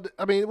 But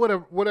I mean,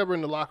 whatever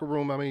in the locker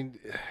room. I mean,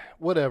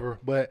 whatever.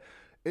 But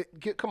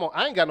come on,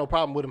 I ain't got no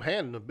problem with him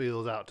handing the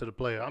bills out to the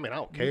player. I mean, I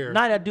don't care.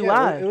 Neither do Yeah,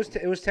 I.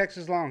 it was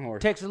Texas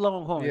Longhorns. Texas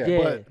Longhorns. Yeah.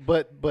 Yeah.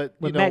 But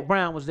When Mac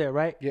Brown was there,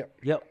 right? Yep.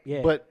 Yep.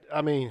 Yeah. But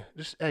I mean,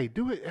 just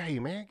do it. Hey,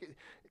 man.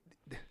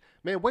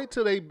 Man, wait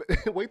till they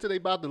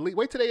about to leave.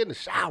 Wait till they in the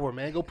shower,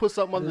 man. Go put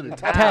something under the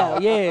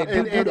towel. Yeah, do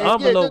And the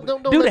envelope.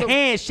 don't do let the them-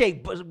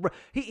 handshake.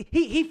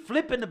 He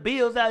flipping the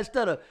bills out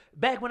instead of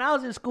back when I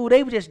was in school.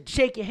 They would just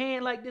shake your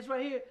hand like this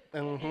right here.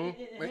 Mhm.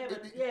 And have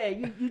it- yeah,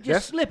 you just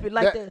That's- slip it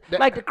like that-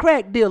 like the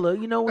crack dealer.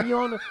 You know when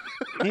you're on the.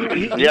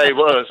 Yeah, he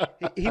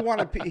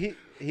was.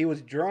 He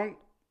was drunk.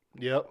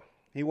 Yep.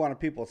 He wanted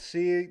people to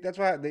see. That's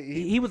why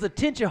He was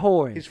attention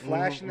whoring. he's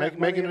flashing. that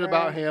Making money it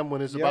about around. him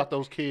when it's Yep. about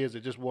those kids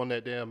that just won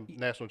that damn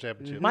national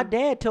championship. My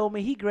dad told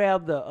me he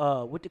grabbed the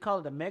what they call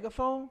it, the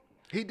megaphone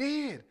He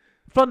did.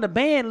 from the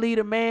band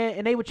leader, man,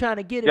 and they were trying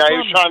to get it Yeah, he from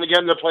was him. trying to get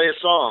him to play a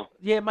song.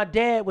 Yeah, my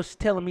dad was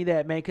telling me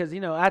that, man, because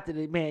after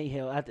the man,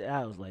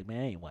 I was like,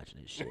 man, I ain't watching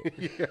this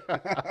shit.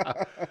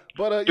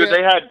 But Dude, yeah.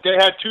 they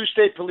had 2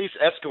 state police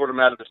escort him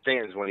out of the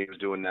stands when he was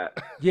doing that.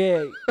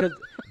 Yeah, because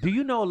do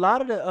you know a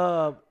lot of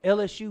the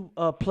LSU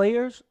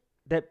players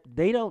that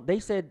they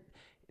said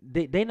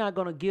they not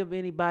gonna give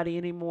anybody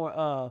any more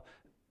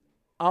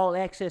all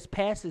access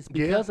passes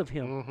because of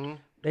him.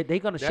 Mhm. They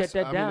gonna shut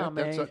that down,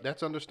 man.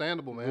 That's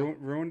understandable, man.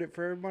 Ruined it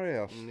for everybody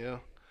else. Yeah.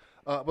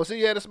 But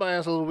see, yeah, that's my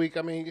answer of the week.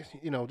 I mean,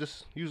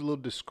 just use a little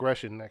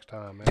discretion next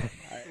time, man.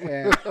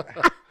 And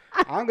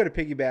I'm going to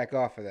piggyback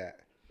off of that.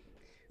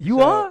 You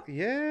So, are?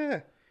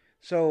 Yeah.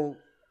 So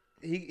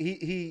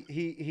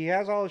he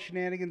has all the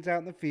shenanigans out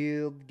in the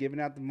field, giving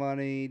out the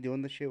money,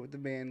 doing the shit with the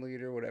band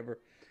leader, whatever.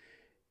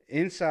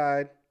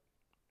 Inside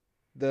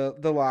the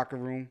locker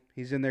room,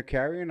 he's in there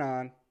carrying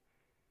on.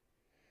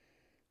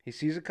 He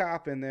sees a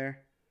cop in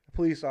there, a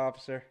police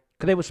officer,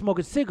 Because they were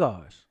smoking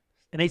cigars,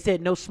 and they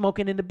said no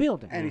smoking in the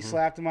building. and he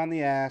slapped him on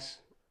the ass.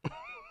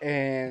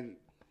 And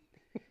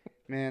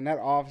man, that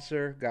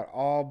officer got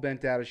all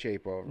bent out of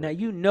shape over Now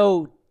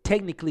it.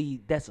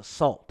 technically that's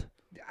assault.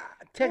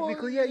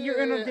 Technically, yeah,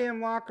 you're in a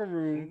damn locker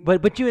room.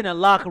 But you're in a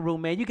locker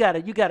room, man. You gotta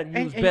use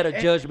And- better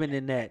and- judgment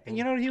than that. And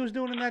you know what he was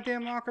doing in that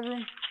damn locker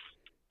room?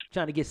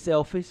 Trying to get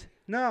selfies.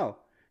 No.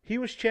 He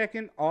was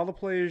checking all the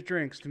players'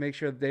 drinks to make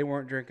sure that they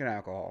weren't drinking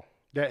alcohol.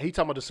 That he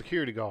talking about the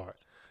security guard.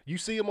 You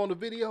see him on the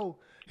video.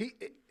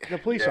 The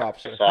police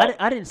officer.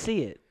 I didn't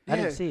see it. I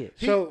didn't Yeah. see it.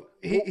 So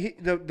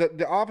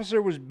the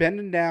officer was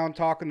bending down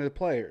talking to the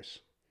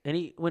players. And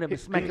he went up and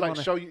He smacked him on like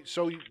the. show you.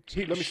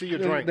 Let me see your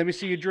drink. Let me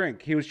see your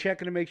drink. He was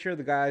checking to make sure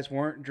the guys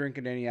weren't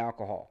drinking any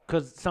alcohol.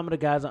 Because some of the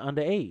guys are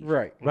underage.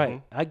 Right.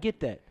 Right. I get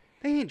that.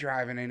 They ain't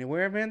driving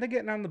anywhere, man. They're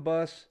getting on the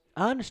bus.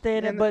 I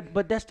understand And that,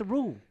 but that's the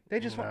rule. They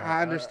just want.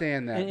 I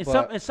understand that. And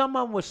but some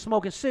of them was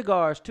smoking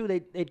cigars too.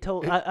 They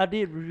told I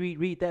did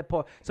read that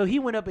part. So he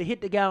went up and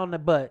hit the guy on the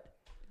butt.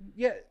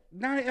 yeah,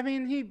 no, I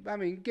mean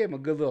gave him a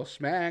good little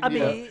smack. I you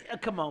know. mean,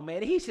 come on,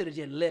 man. He should have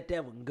just let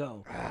that one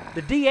go.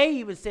 The DA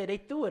even said they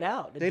threw it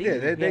out. The they DA,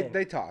 did. yeah.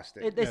 They tossed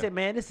it. They said,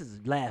 man, this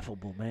is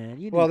laughable,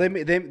 man. Well, they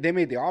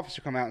made the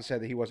officer come out and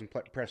said that he wasn't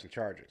pressing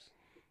charges.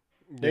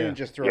 They Yeah. didn't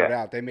just throw it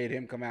Yeah. out. They made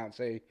him come out and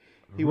say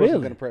he Really?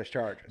 wasn't going to press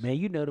charges. Man,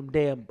 you know them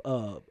damn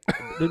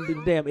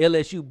them damn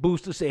LSU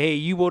boosters say, hey,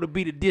 you want to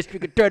be the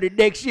district attorney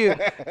next year?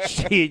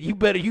 Shit, you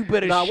better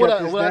Nah, shut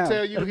what this I down.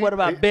 tell you? what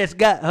about best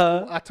guy,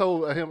 huh? I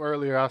told him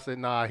earlier. I said,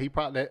 nah.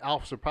 That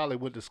officer probably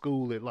went to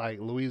school at like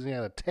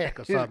Louisiana Tech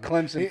or He's a something.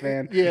 Clemson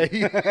fan. Yeah,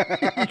 he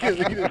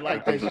didn't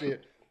like that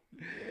shit.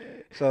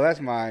 So that's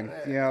mine.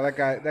 You know,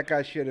 that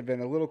guy should have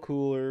been a little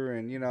cooler,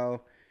 and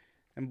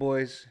and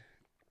boys,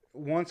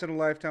 once in a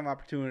lifetime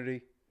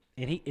opportunity.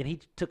 And he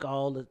took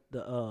all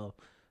the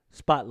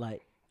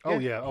spotlight. Oh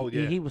yeah.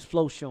 He was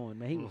flow showing,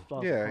 man. He was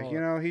flossing Yeah,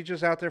 hard. he's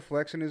just out there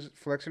flexing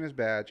his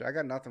badge. I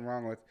got nothing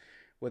wrong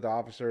with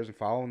officers and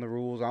following the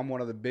rules. I'm one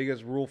of the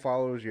biggest rule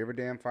followers you ever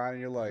damn find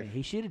in your life.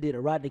 He should have did a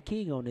Rodney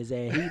King on his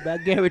ass. I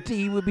guarantee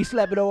he would be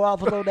slapping old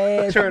officer on the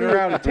ass. Turn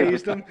around and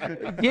taste him.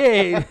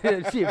 Yeah,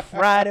 shit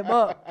fried him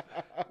up.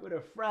 Would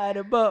have fried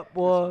him up,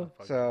 boy.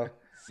 So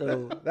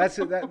So that's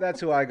it.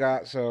 That's who I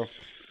got. So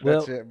Well-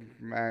 that's it.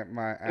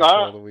 My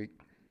asshole of the week.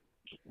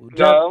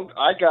 No,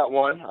 I got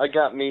one. I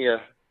got me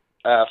a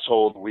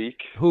asshole of the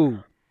week. who?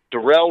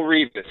 Darrell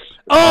Revis.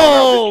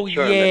 Oh Richard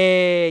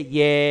Sherman.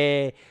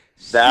 yeah.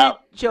 That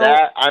Sit your-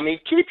 I mean,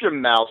 keep your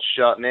mouth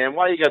shut, man.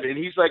 Why you got? And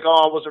he's like,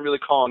 oh, I wasn't really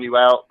calling you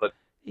out, but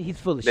He's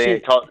full of they shit.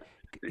 ain't talk.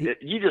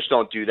 You just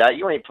don't do that.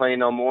 You ain't playing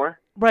no more.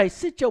 Right,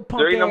 sit your punk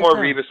There ain't no ass more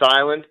down. Revis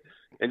Island.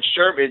 And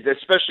Sherman,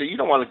 especially, you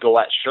don't want to go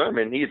at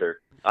Sherman either.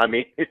 I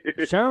mean,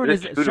 Sherman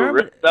this is- dude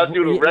Sherman- that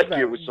dude will yeah, wreck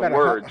you with some About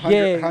words.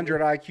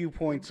 100 IQ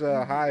points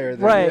higher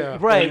than Right, Yeah.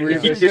 right. than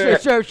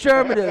Revis.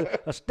 Sherman,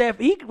 a Steph,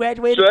 he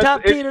graduated So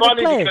top 10 it's in the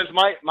funny class.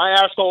 because my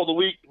asshole of the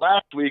week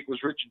last week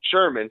was Richard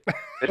Sherman.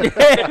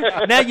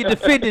 Now you're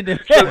defending him.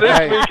 So this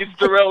Right. week it's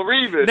Darrell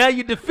Revis. Now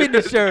you're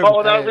defending Sherman.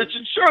 Calling out Hey.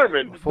 Richard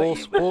Sherman. Full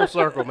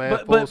circle, man.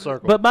 But, full but,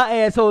 circle. but my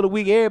asshole of the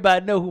week,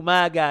 everybody know who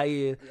my guy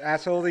is.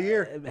 Asshole of the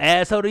year.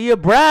 Asshole of the year,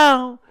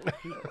 Brown.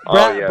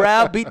 Oh, yeah.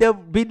 Brown beat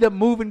them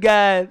moving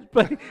guys.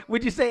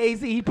 Would you say,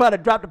 AC, he probably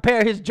dropped a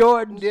pair of his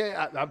Jordans?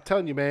 yeah, I'm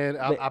telling you, man.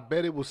 I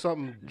bet it was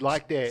something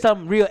like that.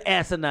 Something real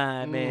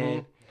asinine,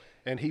 man.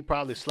 And he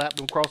probably slapped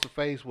him across the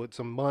face with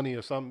some money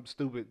or something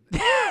stupid.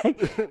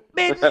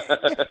 Man,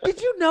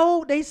 did you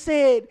know they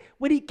said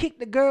when he kicked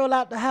the girl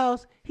out the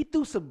house, he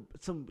threw some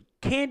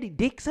candy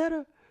dicks at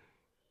her?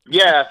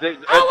 Yeah,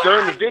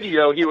 during the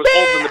video he was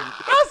Man, holding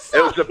I saw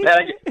it was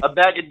a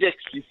bag of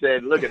dicks. He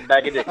said, "Look at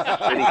bag of dicks."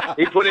 And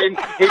he put it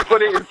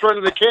in front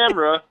of the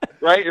camera,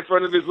 right in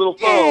front of his little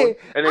phone, Yeah,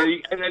 and then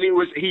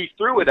he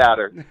threw it at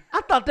her.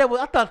 I thought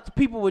the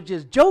people were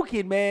just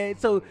joking, man.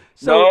 So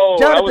No,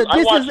 Jonathan, I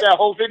this watched is that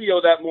whole video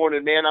that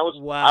morning, man. I was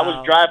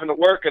Wow. driving to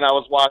work and I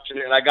was watching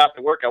it, and I got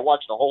to work. I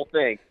watched the whole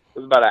thing. It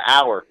was about an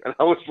hour, and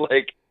I was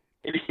like,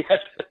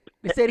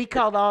 they said he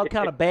called all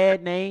kind of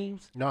bad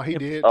names. No, he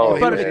did. "Oh, In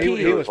front of the was- kids.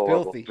 He was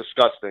horrible. filthy.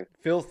 disgusting,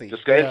 Filthy.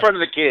 in front of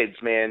the kids,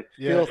 man.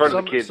 Yeah, in front of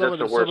some, the kids. some That's of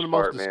the some worst of the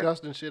most part, man.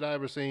 disgusting shit I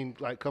ever seen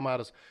like come out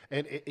of,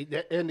 and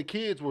the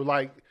kids were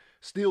like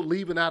still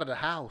leaving out of the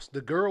house.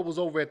 The girl was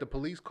over at the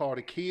police car.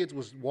 The kids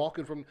was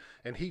walking from,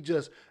 and he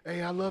just,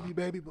 hey, I love you,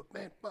 baby, but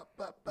man,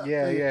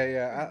 Yeah, hey.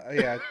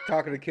 yeah.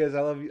 Talking to kids,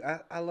 I love you.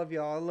 I love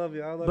y'all. I love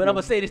you. I love you. But I'm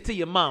gonna say this to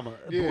your mama.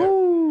 Yeah.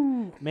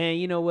 Woo. Man,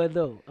 you know what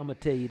though? I'm gonna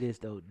tell you this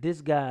though.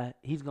 This guy,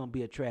 he's gonna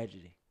be a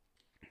tragedy.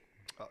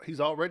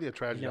 He's already a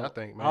tragedy, You know, I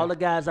think, man. all the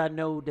guys I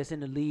know that's in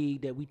the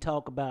league that we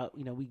talk about,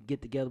 we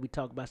get together, we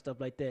talk about stuff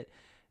like that.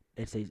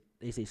 They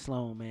say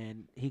Sloan,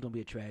 man, he gonna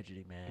be a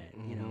tragedy,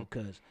 man. You know,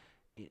 because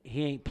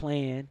he ain't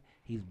playing.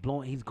 He's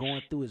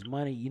going through his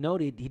money. You know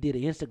that he did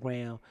an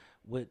Instagram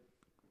with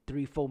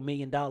 $3-4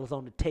 million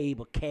on the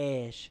table,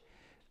 cash.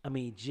 I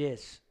mean,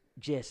 just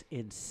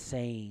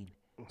insane.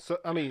 So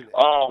I mean,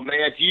 Oh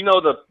man, do you know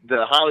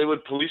the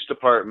Hollywood Police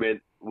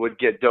Department would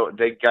get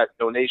they got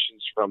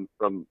donations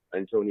from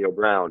Antonio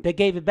Brown They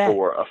gave it back.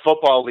 for a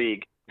football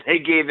league. They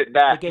gave it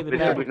back. They gave it They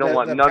back. said, we don't The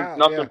want PAL,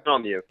 nothing yeah.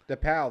 from you. the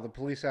PAL, the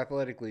Police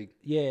Athletic League.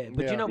 Yeah,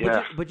 but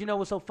Yeah. but you know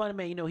what's so funny,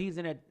 man? He's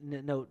in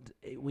that.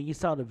 When you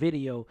saw the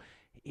video,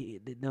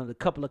 the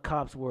couple of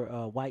cops were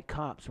white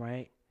cops,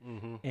 right?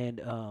 And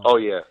Oh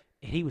yeah.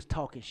 and he was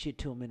talking shit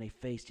to them in their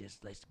face,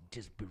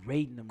 just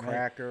berating them, right?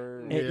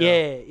 Cracker.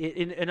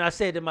 And, and I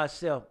said to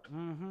myself,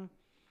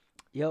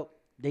 yep,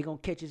 they gonna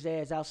catch his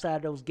ass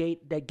outside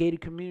that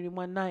gated community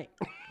one night.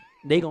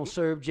 They gonna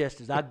serve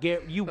justice. I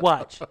guarantee you.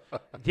 Watch.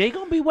 They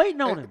gonna be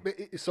waiting on him.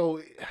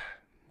 so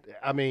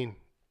I mean,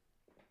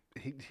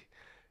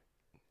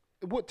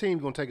 what team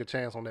gonna take a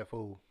chance on that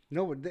fool?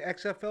 No, but the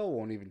XFL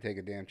won't even take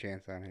a damn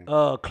chance on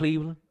him.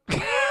 Cleveland.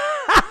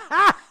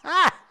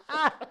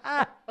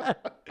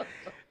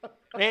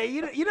 Man,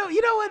 you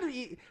know what?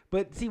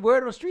 But see,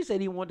 word on the street said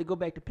he wanted to go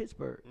back to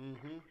Pittsburgh.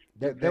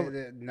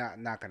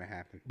 Not gonna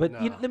happen. But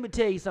Nah. let me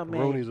tell you something,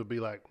 man. Rooney's will be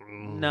like,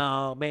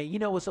 No, man. You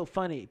know what's so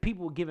funny?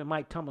 People were giving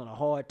Mike Tomlin a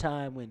hard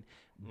time when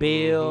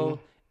Bell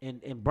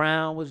and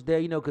Brown was there.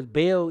 Because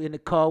Bell in the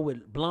car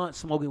with Blunt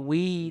smoking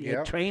weed Yep.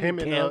 at training Him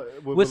and, camp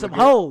with with some McGill.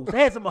 hoes. They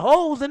had some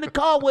hoes in the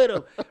car with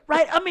him.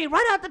 Right? I mean,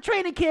 right out the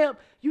training camp,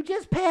 you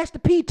just passed the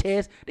P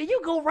test, then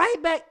you go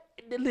right back.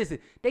 Listen,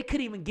 they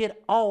couldn't even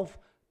get off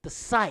the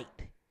site.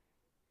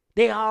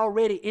 They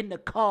already in the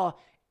car,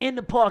 in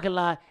the parking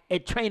lot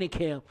at training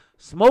camp,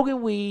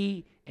 smoking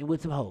weed and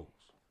with some hoes.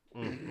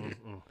 I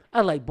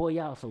was like, boy,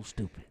 y'all so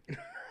stupid.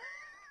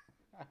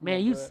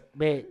 Man,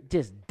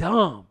 just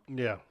dumb.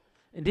 yeah.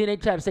 And then they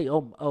try to say,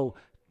 oh,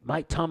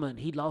 Mike Tomlin,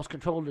 he lost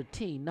control of the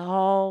team.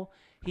 No,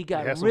 he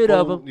got rid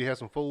of him. You had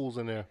some fools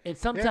in there. And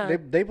Yeah, sometimes,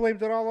 they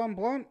blamed it all on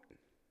Blunt.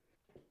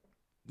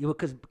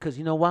 because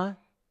you know why?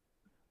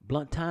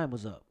 Blunt time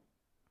was up.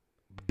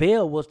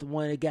 Bell was the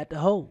one that got the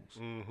hose.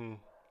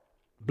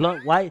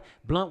 Blunt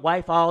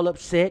wife all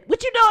upset.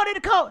 What you doing in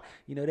the car?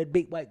 That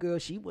big white girl,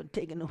 she wasn't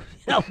taking no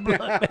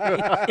Blunt.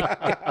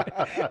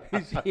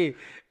 Man. Shit.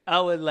 I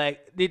was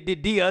like,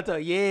 did Dion tell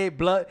yeah,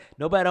 Blunt.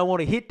 Nobody don't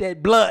want to hit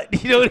that Blunt.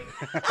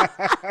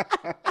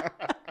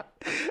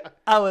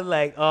 I was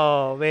like,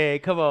 oh man,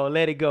 come on,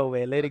 let it go,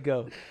 man, let it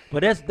go.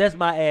 But that's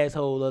my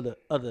asshole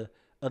of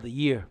the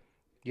year.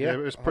 Yeah,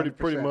 it's pretty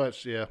 100%.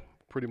 much. Yeah,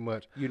 pretty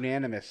much.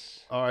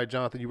 Unanimous. All right,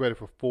 Jonathan, you ready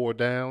for 4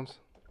 downs?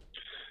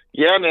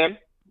 Yeah, man.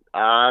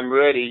 I'm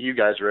ready. You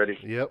guys ready?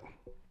 Yep.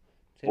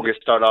 We're gonna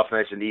start off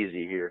nice and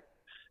easy here.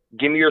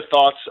 Give me your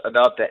thoughts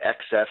about the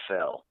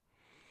XFL.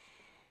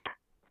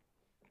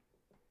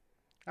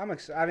 I'm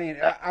excited. I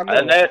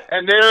mean,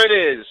 And there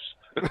it is.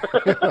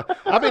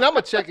 I mean, I'm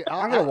gonna check it.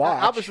 I'm gonna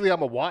watch. Obviously, I'm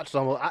gonna watch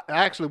some. I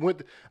actually went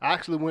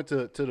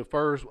to the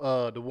first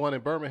the one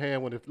in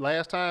Birmingham when the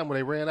last time when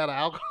they ran out of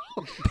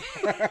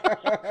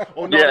alcohol.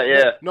 Oh, no,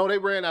 Yeah. No, they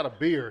ran out of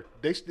beer.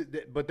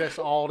 But that's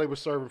all they were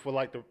serving for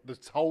like the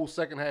whole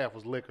second half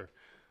was liquor.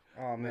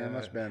 Oh man, it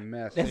must have been a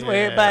mess. That's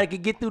where everybody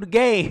could get through the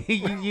game.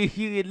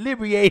 you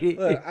inebriated,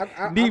 Look,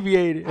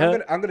 inebriated. huh?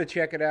 I'm gonna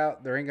check it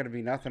out. There ain't gonna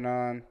be nothing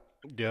on.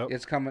 Yep.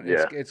 It's coming.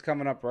 Yeah. It's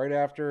coming up right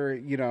after.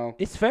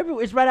 It's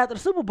February. It's right after the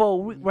Super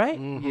Bowl, right?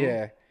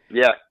 Yeah.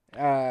 Yeah.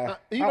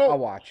 I'll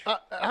watch.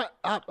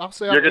 I'll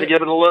say You're going to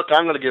give it a look.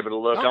 I'm going to give it a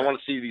look. Okay. I want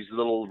to see these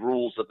little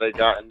rules that they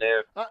got in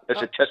there.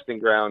 It's a testing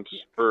ground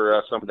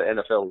for some of the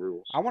NFL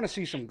rules. I want to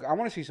see some. I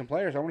want to see some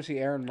players. I want to see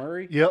Aaron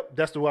Murray. Yep,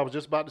 that's what I was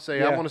just about to say.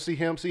 Yeah. I want to see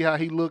him, see how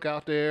he look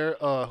out there.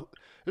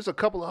 There's a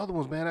couple of other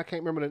ones, man. I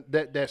can't remember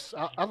that's.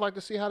 I'd like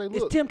to see how they Is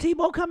look. Tim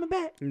Tebow coming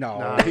back? No.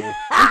 Nah,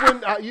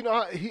 he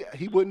wouldn't.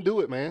 He wouldn't do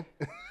it, man.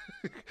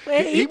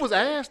 Well, he was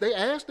asked. They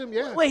asked him.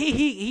 Yeah. Well,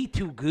 he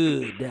too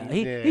good. Now.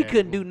 He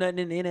couldn't do nothing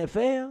in the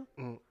NFL.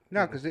 No,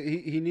 because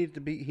he needed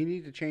to be. He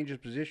needed to change his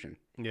position.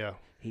 Yeah.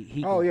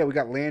 He Oh yeah, we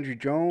got Landry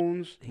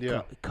Jones. he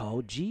Yeah.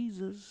 called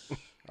Jesus.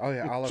 Oh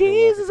yeah, Oliver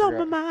Jesus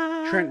Wilson, on my forgot.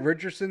 mind. Trent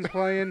Richardson's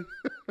playing.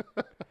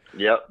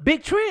 Yep.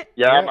 Big Trent.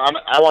 Yeah,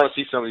 I want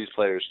to see some of these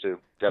players too.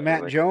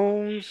 Definitely. Matt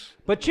Jones.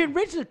 But Trent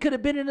Richardson could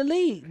have been in the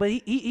league, but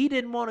he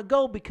didn't want to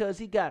go because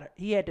he had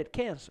that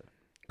cancer.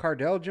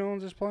 Cardell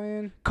Jones is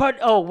playing.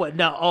 Oh, what?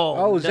 No. Oh,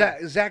 no.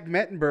 Zach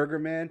Mettenberger,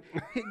 man.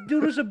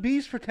 Dude was a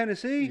beast for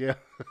Tennessee. Yeah.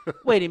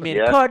 Wait a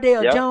minute. Yeah,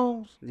 Cardell yeah.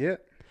 Jones. Yeah.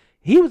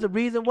 He was the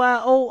reason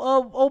why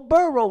old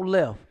Burrow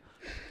left.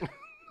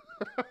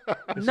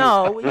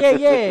 No,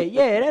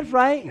 yeah, that's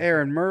right.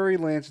 Aaron Murray,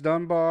 Lance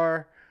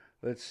Dunbar.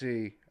 Let's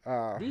see.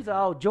 These are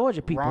all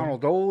Georgia people.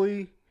 Ronald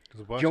Oley,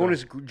 There's a bunch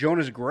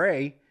Jonas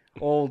Gray,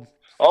 old.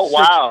 Oh,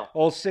 wow.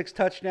 Old 6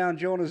 touchdown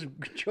Jonas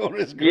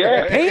Gray.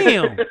 Yeah.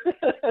 Damn.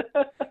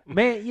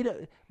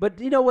 Man, but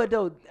you know what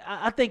though?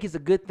 I think it's a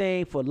good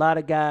thing for a lot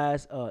of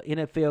guys,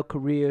 NFL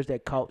careers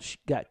that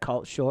got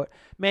caught short.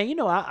 Man,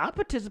 I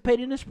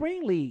participated in the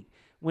spring league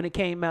when it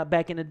came out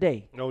back in the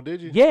day. Oh,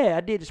 did you? Yeah,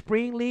 I did the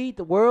spring league,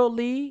 the world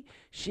league.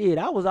 Shit,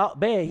 I was out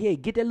bad. Yeah,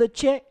 get that little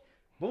check.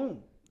 Boom.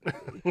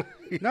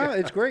 No,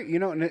 it's great.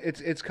 And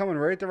it's coming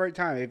right at the right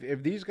time.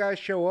 If these guys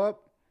show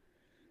up,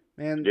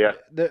 man, Yeah.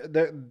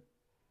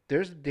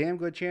 there's a damn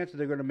good chance that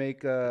they're going to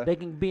make. They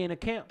can be in a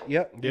camp.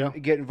 Yep. Yeah.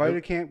 Get invited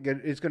to camp.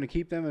 It's going to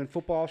keep them in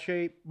football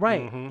shape.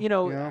 Right. Mm-hmm.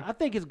 Yeah. I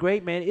think it's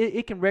great, man.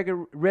 It can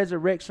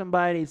resurrect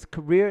somebody's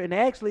career. And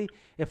actually,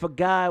 if a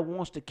guy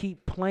wants to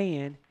keep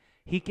playing,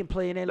 he can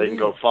play in that They league. can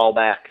go fall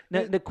back.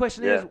 Now, the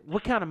question Yeah. is,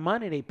 what kind of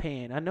money they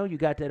paying? I know you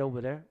got that over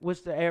there.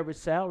 What's the average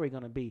salary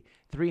going to be?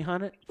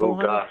 300, Oh,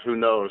 400? gosh, who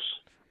knows?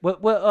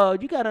 Well,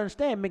 you got to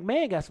understand,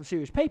 McMahon got some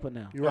serious paper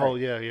now. You're right. Oh,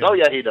 yeah, yeah. Oh,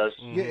 yeah, he does.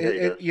 Yeah, Yeah, he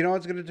does. you know what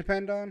it's going to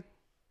depend on?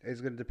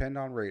 It's going to depend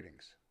on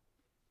ratings.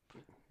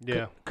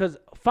 Yeah. Because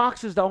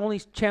Fox is the only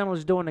channel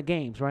that's doing the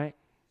games, right?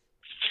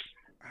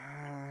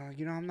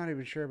 I'm not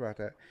even sure about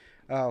that.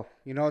 Oh,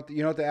 you know what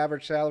the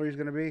average salary is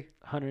going to be?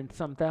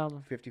 100-something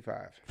thousand.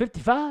 55.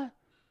 55?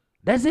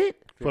 That's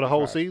it? For the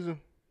whole 55. season?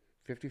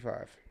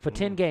 55. For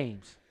 10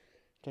 games.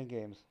 10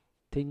 games.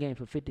 10 games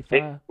for It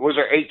 55? was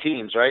there 8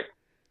 teams, right?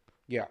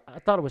 Yeah. I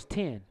thought it was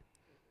 10.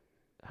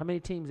 How many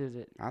teams is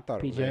it? I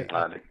thought it was PJ. 8.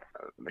 I think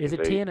Is it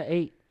it's 10 or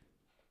 8?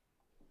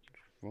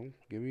 Well,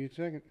 give me a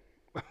second.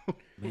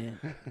 Man,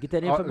 get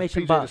that Oh,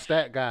 information PJ the box.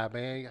 stat guy,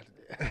 man. You got to-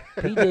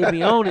 PJ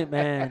be on it,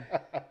 man.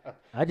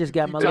 I just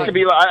got my This little could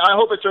be. I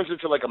hope it turns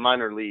into like a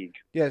minor league.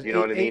 Yes, You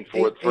know what I mean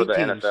for the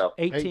teams. NFL.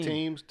 8 8 teams.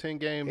 teams, 10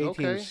 games. 8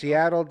 Okay. teams.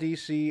 Seattle,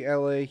 D.C.,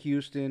 L.A.,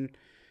 Houston,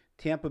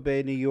 Tampa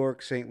Bay, New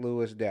York, St.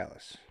 Louis,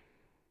 Dallas.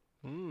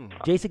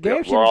 Jason Yeah,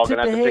 Garrett we're all should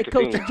have gonna took have the to head pick a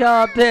coaching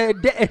job there.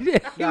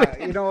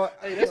 Nah, you know what?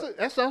 Hey,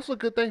 that's also a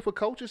good thing for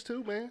coaches,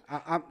 too, man.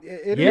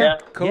 It Yeah,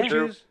 is.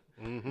 Coaches.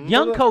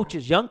 Young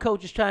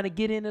coaches trying to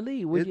get in the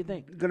league. What do you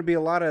think? Going to be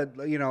a lot of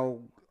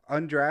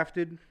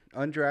undrafted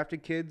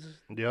kids.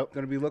 Yep.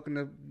 Going to be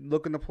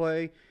looking to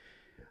play.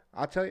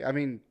 I'll tell you. I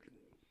mean,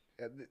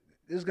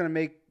 this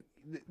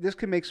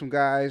can make some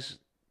guys,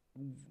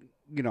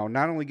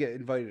 not only get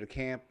invited to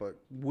camp but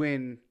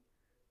win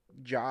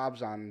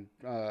jobs on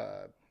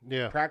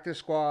Yeah. practice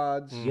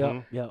squads.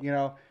 Yep.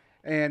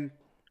 And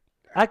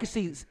I could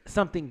see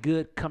something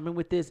good coming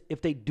with this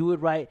if they do it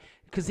right.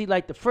 Because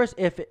like the first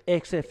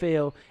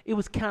XFL, it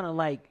was kind of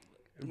like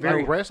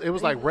very It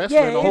was like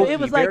wrestling. yeah, on it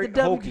was hokey, like very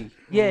the hokey.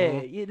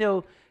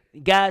 Yeah,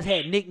 guys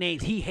had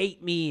nicknames. He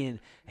hate me and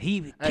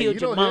he killed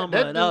your mama.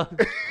 that And all.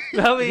 dude-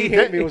 I mean, he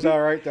hit me was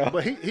all right though.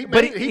 But he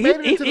but made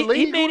it into the league.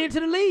 He made it into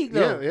the league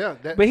though. Yeah,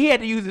 yeah. But he had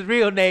to use his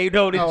real name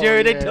though. The Oh,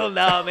 jury they yeah. told him,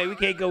 "No, man, we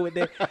can't go with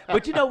that."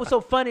 But you know what's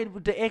so funny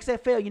with the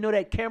XFL? You know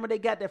that camera they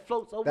got that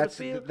floats over That's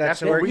the field.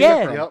 that's where where we he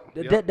get get Yeah,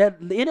 from. Yep. that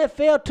the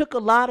NFL took a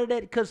lot of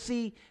that because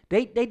see,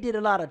 they did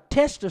a lot of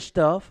tester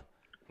stuff.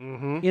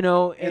 Mm-hmm.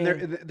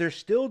 And they're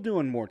still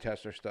doing more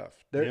tester stuff.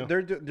 Yeah.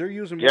 They're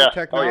using more Yeah. Oh,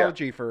 yeah.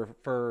 technology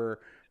for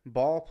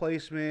ball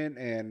placement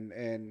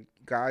and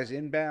guys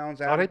inbounds,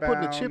 outbounds. Are they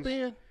putting the chip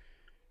in?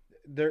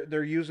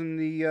 They're using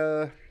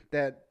the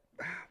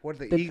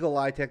eagle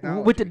eye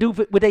technology.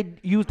 What they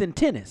used in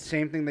tennis.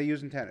 Same thing they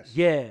use in tennis.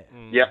 Yeah.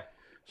 Yep.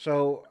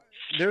 So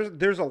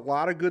there's a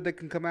lot of good that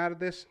can come out of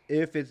this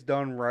if it's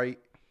done right.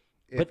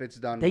 If it's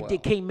done They well.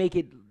 can't make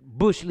it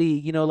Bush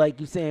League, like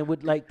you're saying,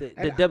 with like the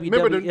WWF.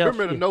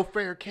 Remember the no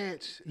fair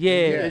catch?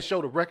 Yeah. They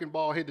showed a wrecking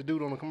ball hit the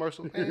dude on the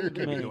commercial. Man, you can't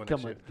be Man, doing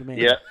come that on, shit. man.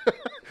 Yeah.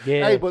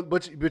 Yeah. Hey,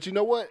 but you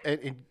know what?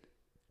 And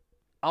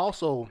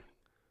also,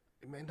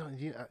 man,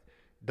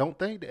 don't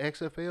think the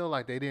XFL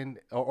like they didn't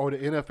or the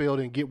NFL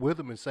didn't get with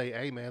them and say,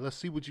 hey man, let's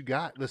see what you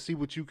got. Let's see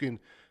what you can.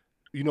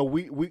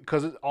 We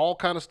because it's all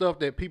kind of stuff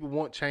that people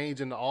want change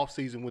in the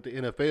offseason with the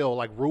NFL,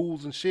 like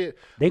rules and shit.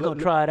 They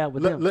gonna try it out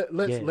with them.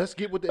 Let's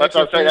get with the That's XFL.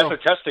 what I'm saying.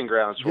 That's a testing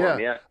grounds for them.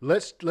 Yeah.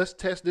 Let's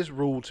test this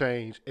rule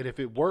change, and if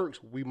it works,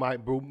 we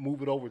might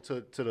move it over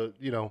to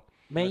the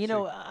Man, let's see.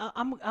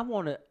 I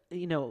want to,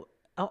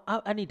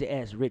 I need to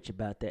ask Rich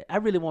about that. I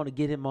really want to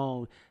get him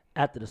on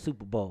after the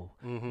Super Bowl.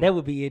 That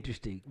would be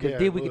interesting because Yeah,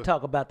 then it we can would.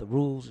 talk about the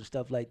rules and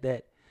stuff like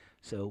that.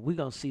 So we're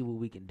gonna see what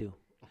we can do.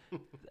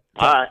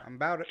 All right. I'm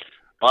about it.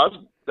 Well,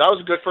 that was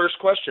a good first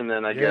question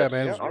then, I Yeah, guess.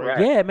 man, it was All great. right.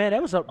 Yeah, man,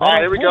 that was a. All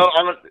right, here we go.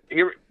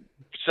 Here,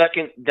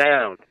 second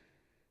down.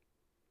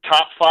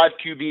 Top 5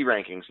 QB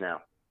rankings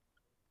now.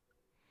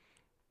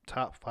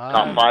 top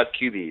Top five. 5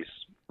 QBs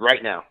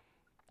right now.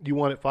 You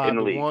want it In 5 the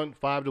to league. 1,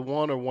 5 to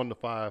 1, or 1 to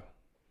 5?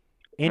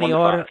 Any 1 to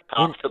order?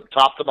 5.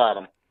 Top to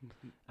bottom.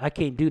 I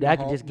can't do that. I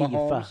can just give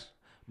you 5.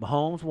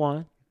 Mahomes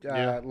 1.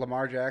 Yeah.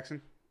 Lamar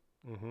Jackson.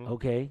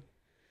 Okay.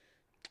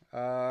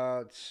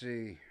 Let's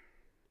see.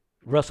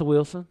 Russell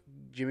Wilson.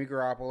 Jimmy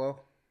Garoppolo.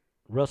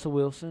 Russell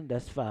Wilson.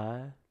 That's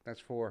 5. That's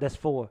 4. That's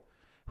 4.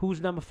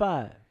 Who's number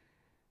 5?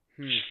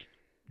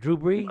 Drew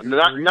Brees.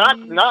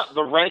 Not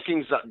the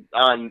rankings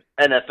on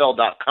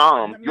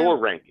NFL.com. Your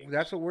rankings.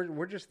 That's what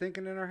we're just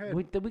thinking in our head.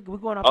 We're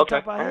going off the Okay.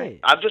 top of our head.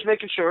 I'm just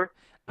making sure.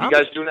 You I'm-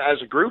 guys doing it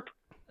as a group?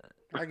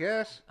 I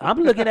guess. I'm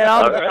looking at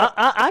all. Okay.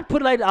 I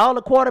put like all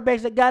the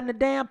quarterbacks that got in the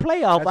damn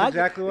playoff. That's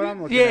exactly what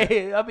I'm looking yeah,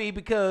 at. I mean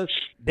because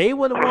they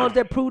were the ones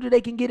that proved that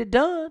they can get it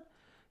done.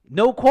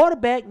 No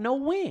quarterback, no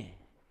win.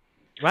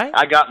 Right?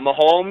 I got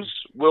Mahomes,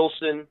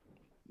 Wilson,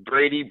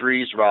 Brady,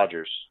 Breeze,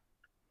 Rodgers.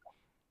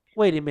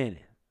 Wait a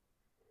minute.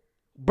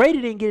 Brady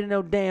didn't get in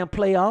no damn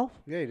playoff.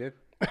 Yeah, he did.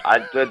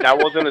 That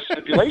wasn't a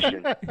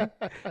stipulation.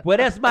 Well,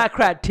 that's my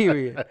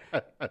criteria.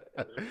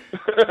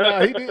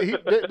 Nah, he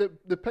did.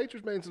 The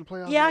Patriots made some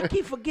playoffs. Yeah, I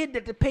keep forgetting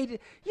that the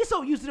Patriots. You're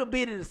so used to them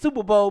being in the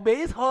Super Bowl, man.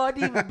 It's hard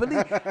to even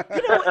believe.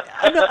 You know, what?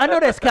 I know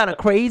that's kind of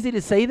crazy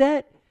to say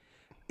that.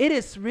 It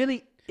is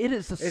really. It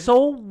is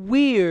so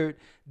weird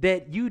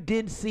that you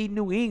didn't see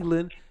New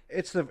England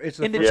It's the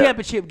in the first-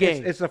 championship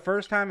game. It's the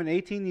first time in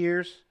 18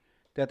 years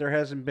that there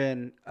hasn't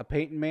been a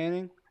Peyton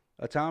Manning,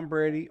 a Tom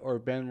Brady, or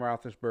Ben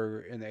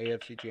Roethlisberger in the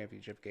AFC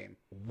Championship game.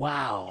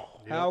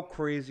 Wow. How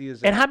crazy is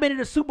that? And how many of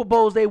the Super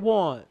Bowls they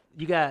won?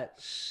 You got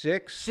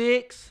 6?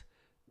 6,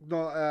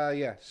 No,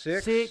 yeah,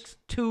 6. 6,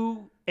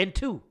 2, and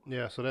 2.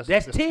 Yeah, so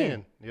that's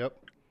 10. Yep.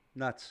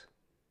 Nuts.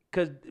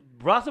 Because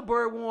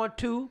Roethlisberger won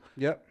 2.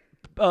 Yep.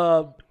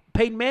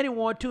 Peyton Manning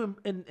won 2,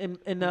 and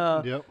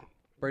Yep.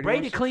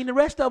 Brady won cleaned the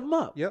rest of them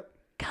up. Yep.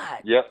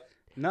 God, Yep.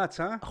 Nuts,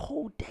 huh? a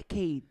whole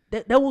decade.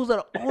 That was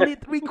the only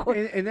 3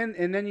 quarters. And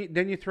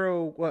then you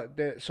throw what?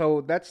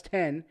 So that's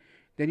 10.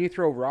 Then you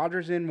throw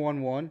Rodgers in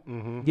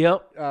 1-1.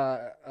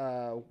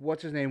 Yep.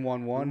 What's his name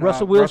 1-1?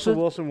 Russell Wilson. Russell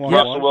Wilson 1-1.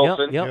 Russell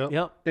Wilson.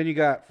 Yep. Then you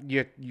got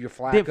your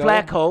Flacco. Then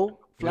Flacco.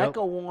 Yep.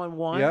 Flacco won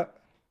 1. Yep.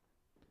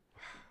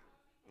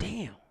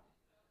 Damn.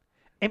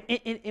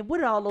 And what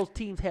do all those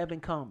teams have in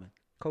common?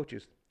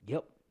 Coaches.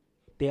 Yep.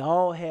 They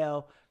all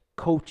have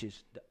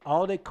coaches.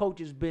 All their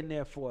coaches been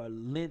there for a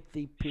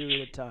lengthy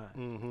period of time.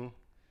 Mm-hmm.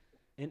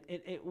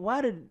 And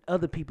why did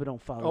other people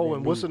don't follow? Oh, that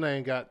and what's the lead?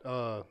 name? Got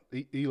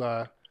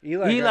Eli.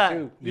 Eli got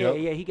 2. Yeah, Yep.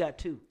 yeah, he got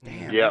 2.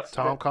 Damn. Yep.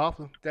 Tom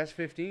Coughlin. That's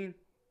 15.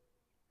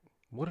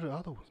 What are the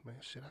other ones, man?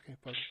 Shit, I can't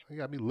fucking. You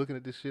got me looking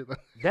at this shit.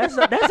 That's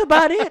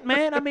about it,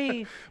 man. I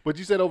mean, But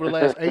you said over the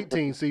last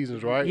 18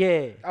 seasons, right?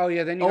 yeah. Oh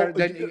yeah. Then you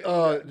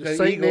Oh, got the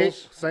Saint Nick.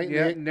 Eagles. Saint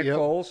yeah, Nick, Nick yep.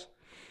 Foles.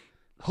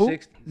 Who?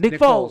 Nick Nick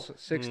Foles.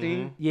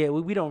 16. Yeah,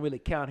 we don't really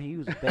count him. He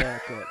was a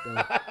backup,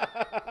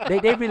 though.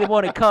 they really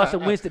wanted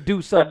Carson Wentz to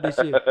do something this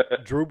year.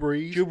 Drew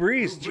Brees. Drew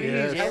Brees.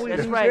 Yes. Jeez, how we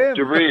That's lose right. him?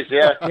 Drew Brees,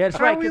 yeah. Yeah, that's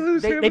How right. we 'cause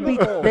lose they, him they in beat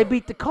the- they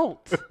beat the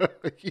Colts.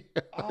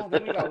 Oh,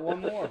 then we got one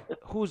more.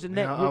 Who's the Yeah,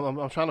 next?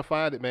 I'm trying to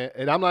find it, man.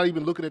 And I'm not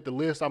even looking at the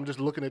list. I'm just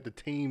looking at the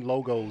team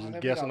logos and Then we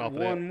guessing got off of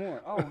one that.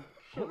 more. Oh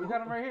shit, we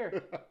got him right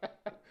here.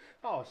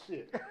 Oh,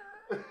 shit.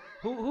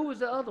 Who was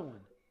the other one?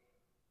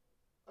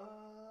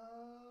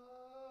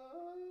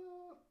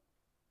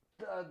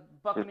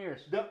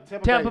 Buccaneers.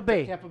 Tampa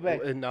Bay. Tampa Bay.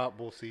 And not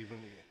Bull season.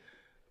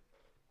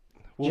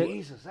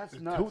 Jesus, that's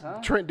nuts, huh?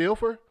 Trent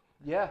Dilfer?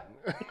 Yeah.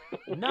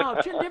 No,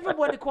 Trent Dilfer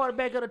wasn't the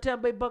quarterback of the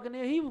Tampa Bay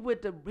Buccaneers. He was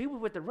with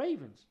the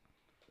Ravens.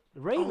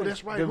 The Ravens. Oh,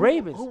 that's right. The Who-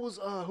 Ravens. Who was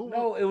who?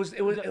 No, it was.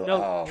 No, who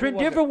Trent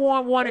was it? Dilfer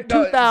won one in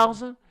No,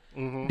 2000.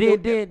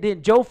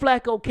 Then Joe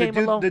Flacco The came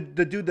dude, along.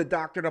 the dude that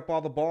doctored up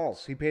all the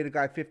balls. He paid a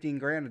guy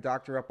 $15,000 to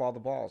doctor up all the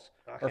balls,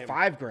 or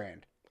 $5,000.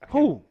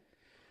 Who?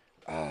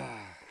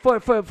 For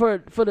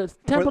the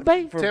Tampa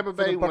Bay? Tampa for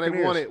the Bay when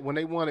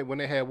Buccaneers. when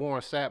they had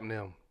Warren Sapp and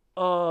them.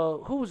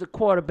 Who was the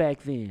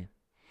quarterback then?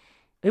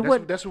 It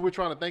wasn't. That's what we're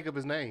trying to think of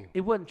his name.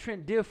 It wasn't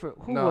Trent Dilfer.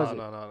 Who No, was it?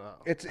 no.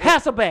 It's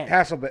Hasselbeck.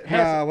 Hasselbeck.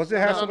 No, was it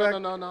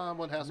Hasselbeck? No, it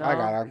wasn't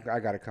Hasselbeck. I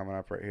got it coming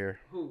up right here.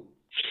 Who?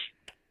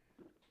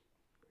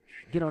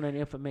 Get on that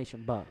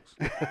information box.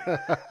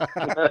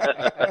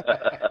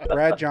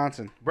 Brad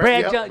Johnson.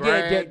 Brad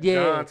Brad yeah.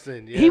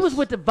 Johnson. Yes. He was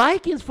with the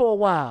Vikings for a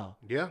while.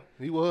 Yeah,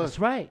 he was. That's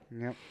right.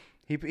 Yep.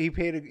 He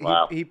paid a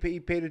Wow. he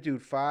paid a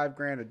dude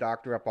 $5,000 to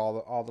doctor up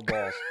all the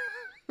balls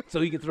So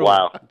he could throw.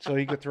 Wow. so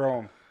he could throw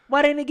them.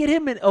 Why didn't they get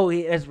him in? Oh,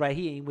 that's right.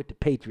 He ain't with the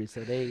Patriots,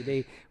 so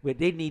they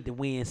need to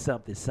win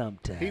something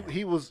sometime.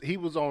 He was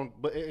on,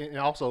 but and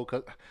also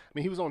because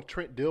he was on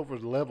Trent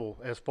Dilfer's level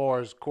as far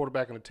as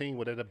quarterbacking the team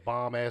with that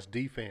bomb ass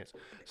defense.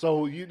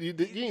 So you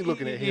ain't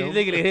looking at him.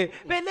 Looking at him.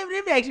 Man, let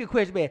me ask you a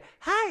question, man.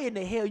 How in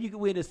the hell you can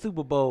win a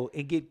Super Bowl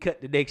and get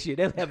cut the next year?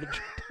 That's having.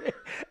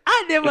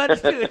 I never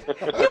understood.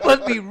 You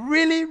must be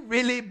really,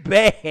 really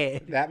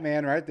bad. That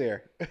man right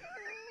there.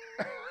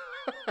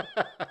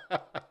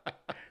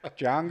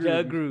 John Gruden.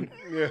 Doug Gruden.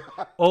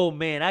 Yeah. Oh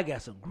man, I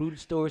got some Gruden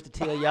stories to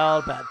tell y'all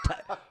about.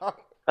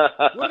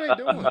 What are they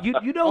doing?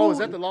 You know? Oh, who- is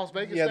that the Las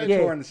Vegas Yeah, the Stadium?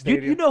 tour in the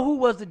stadium. You know who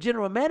was the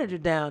general manager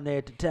down there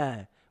at the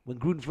time when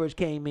Gruden first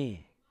came in?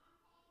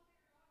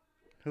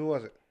 Who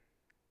was it?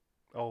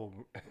 Oh,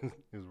 it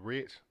was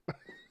Rich.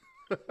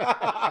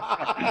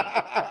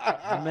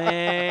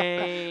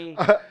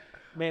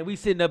 Man, we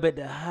sitting up at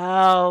the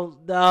house,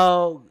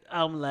 dog.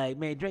 I'm like,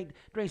 man, drink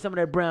some of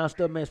that brown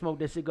stuff, man. Smoke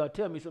that cigar.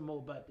 Tell me some more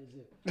about this.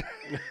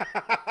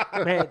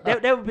 Man,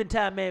 there would been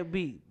time, man,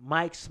 be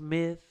Mike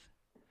Smith,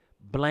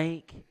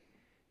 Blank,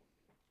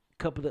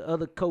 a couple of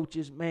other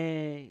coaches,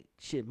 man.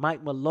 Shit,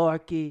 Mike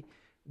Malarkey.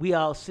 We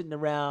all sitting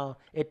around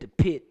at the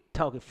pit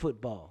talking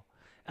football.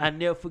 I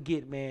never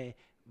forget, man.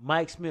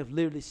 Mike Smith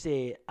literally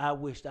said, "I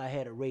wished I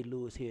had a Ray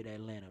Lewis here in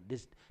Atlanta.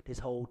 This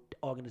whole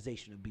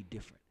organization would be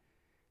different."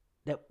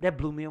 That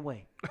blew me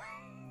away.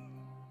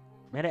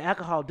 Man, that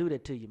alcohol do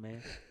that to you,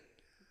 man.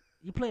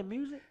 You playing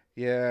music?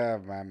 Yeah,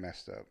 I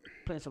messed up.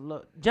 Playing some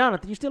love.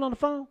 Jonathan, you still on the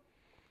phone?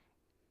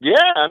 Yeah,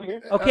 I'm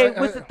here. Okay,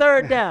 what's the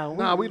third down?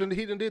 Nah, he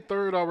done did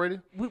third already.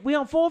 we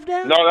on fourth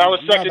down? No, that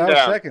was second that was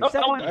down. second. No,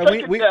 that was And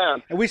second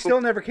down. and we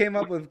still never came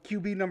up with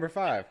QB number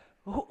 5.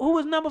 Who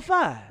was number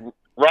 5?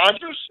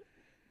 Rogers?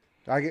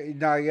 I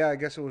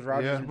guess it was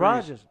Rogers. Yeah. and Brees.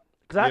 Rogers.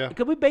 Yeah.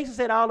 Because we basically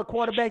said all the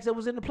quarterbacks that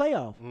was in the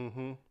playoff.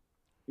 Mm-hmm.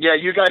 Yeah,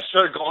 you guys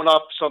started going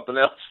off something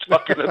else,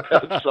 talking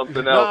about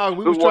something else.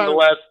 we Who was won the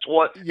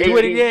trying last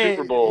 18 yeah,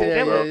 Super Bowls?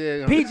 yeah, bro.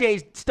 yeah.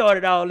 PJ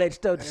started all that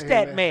stuff. The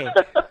stat man.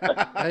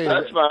 Hey,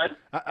 That's fine.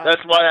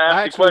 That's why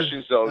I asked the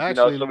questions, though.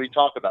 So we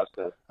talk about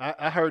stuff.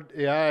 I heard.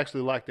 Yeah, I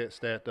actually like that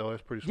stat though.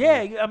 That's pretty.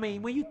 Yeah, smooth. I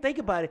mean, when you think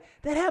about it,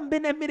 that haven't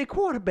been that many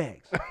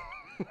quarterbacks.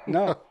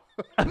 No.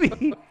 I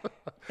mean,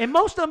 and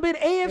most of them been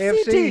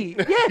AFC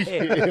teams.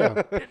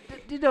 Yeah.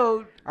 You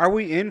know. Are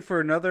we in for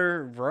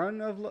another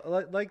run of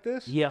like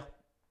this? Yeah.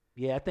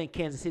 Yeah, I think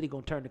Kansas City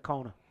going to turn the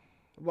corner.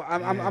 Well,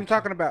 I'm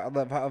talking about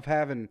of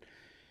having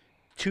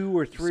 2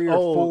 or 3 or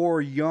Oh.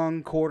 4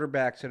 young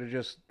quarterbacks that are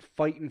just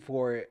fighting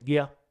for it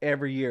Yeah.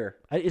 every year.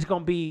 It's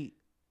going to be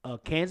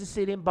Kansas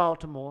City and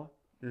Baltimore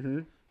Mm-hmm.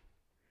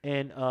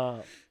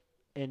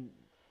 and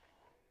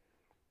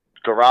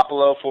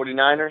Garoppolo,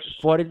 49ers?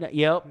 49.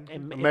 Yep.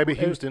 And Maybe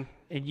Houston.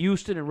 And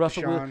Houston and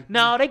Russell Sean. Wilson.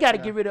 No, they got to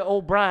Yeah. get rid of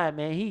O'Brien,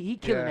 man. He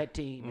killing Yeah. that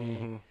team, man.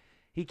 Mhm.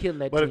 He killing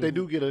that But team. if they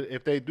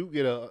do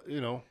get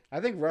a, I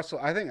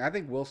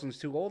think Wilson's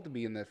too old to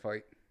be in that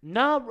fight.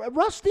 No,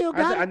 Russ still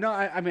got I it. know.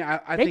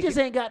 I They think just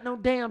ain't got no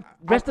damn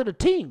rest of the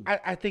team.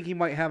 I think he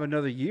might have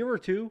another year or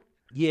 2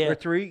 Yeah. or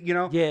 3. You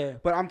know. Yeah.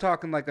 But I'm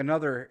talking like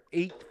another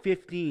 8,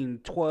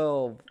 15,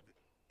 12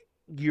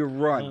 year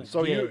run.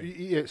 so Yeah.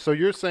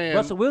 you're saying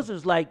Russell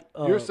Wilson's like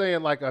you're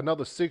saying like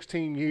another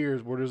 16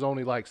 years where there's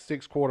only like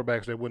 6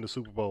 quarterbacks that win the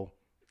Super Bowl.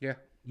 Yeah.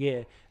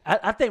 yeah.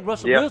 I think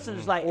Russell Yeah. Wilson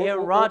is like Or- Aaron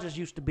or- Rodgers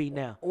used to be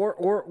now.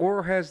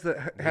 Or has the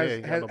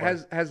he got nobody.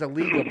 has the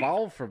league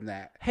evolved from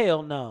that?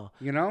 Hell no.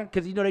 You know.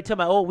 Because, you know, they talking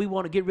about, oh, we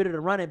want to get rid of the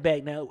running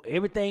back. Now,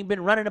 everything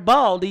been running the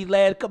ball these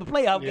last couple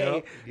playoff Yep,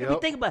 games. And we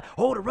yep. think about,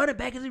 oh, the running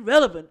back is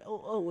irrelevant.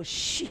 Oh, well,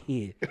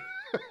 shit.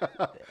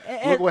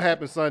 Look what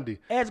happened Sunday.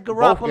 As Both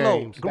Garoppolo,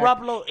 games.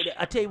 Garoppolo,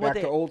 I tell you what,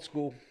 Back to old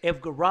school. if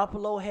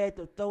Garoppolo had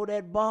to throw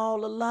that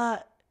ball a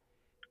lot,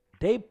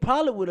 they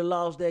probably would have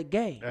lost that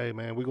game. Hey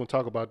man, we're gonna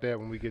talk about that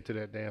when we get to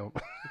that damn.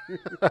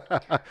 All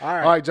right.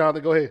 All right,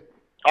 Jonathan, go ahead.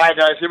 All right,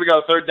 guys, here we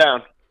go. Third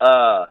down.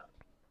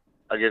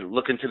 Again,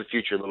 look into the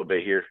future a little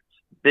bit here.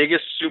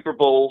 Biggest Super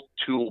Bowl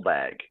tool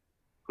bag.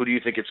 Who do you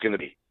think it's going to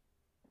be?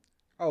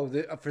 Oh,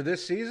 for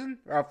this season?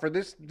 For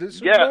this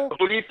Super Yeah. Bowl?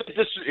 Who do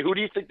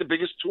you think the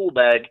biggest tool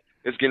bag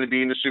is going to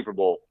be in the Super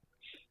Bowl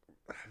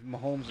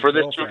Mahomes' for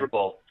this girlfriend. Super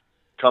Bowl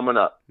coming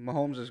up?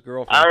 Mahomes'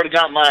 girlfriend. I already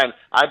got mine.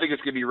 I think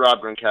it's going to be Rob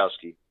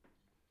Gronkowski.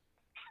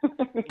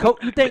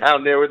 You think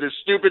Down there with his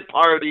stupid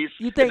parties.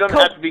 You think it doesn't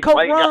Coach- have to be Coach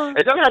playing. Ron?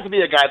 It doesn't have to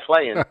be a guy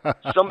playing.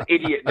 Some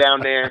idiot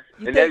down there,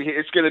 You and think- then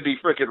it's going to be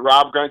freaking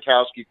Rob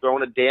Gronkowski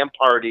throwing a damn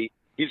party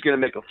he's going to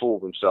make a fool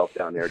of himself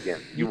down there again.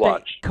 You think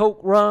watch. Coke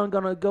Run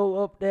gonna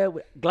go up there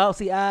with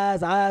glossy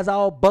eyes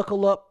all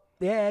buckle up?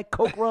 Yeah,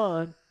 Coke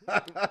Run.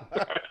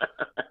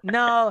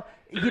 No,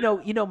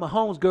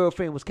 Mahomes'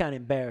 girlfriend was kind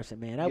of embarrassing,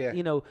 man.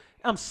 Yeah.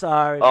 I'm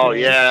sorry. Oh, man.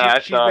 yeah, I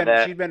saw been,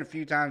 that. She's been a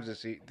few times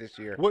this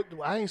year. What?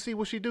 I ain't see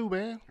what she do,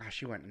 man.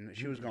 She was going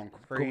Going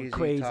crazy,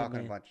 crazy, talking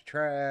man. a bunch of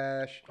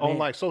trash. On Man.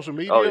 like social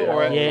media Oh, yeah.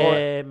 or at,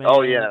 Yeah, man.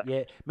 Oh,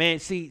 yeah. Man,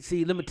 see,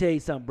 let me tell you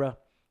something, bro.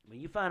 When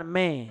you find a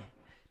man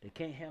that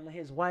can't handle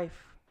his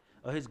wife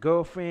or his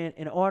girlfriend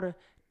in order,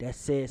 that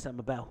says something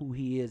about who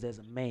he is as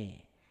a man.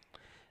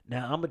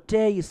 Now, I'm gonna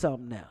tell you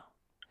something now.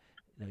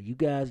 You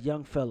guys,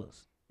 young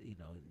fellas,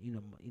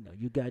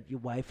 you got your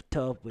wife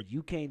tough, but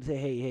you can't say,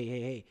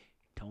 hey,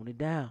 tone it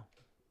down.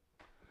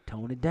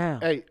 Tone it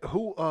down. Hey,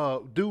 who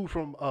dude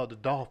from the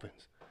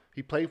Dolphins?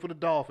 He played for the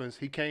Dolphins.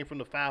 He came from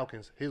the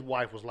Falcons. His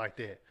wife was like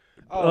that.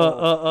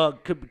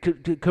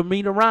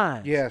 Kamina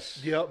Ryan. Yes.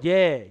 Yep.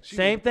 Yeah, She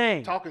same was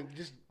thing. Talking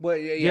just Well,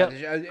 yeah.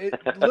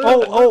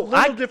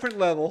 I- Different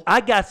level. I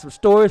got some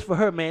stories for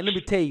her, man. Let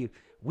me tell you.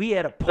 We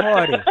at a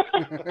party. Man,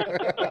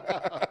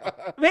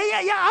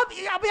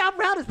 I'm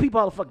around these people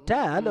all the fucking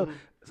time. I know.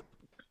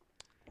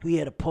 We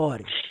at a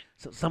party.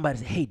 So somebody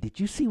said, hey, did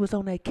you see what's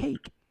on that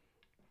cake?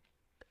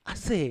 I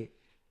said,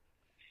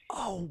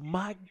 oh,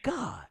 my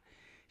God.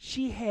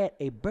 She had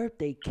a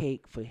birthday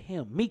cake for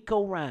him.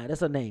 Miko Ryan.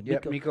 That's her name.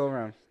 Yep, Miko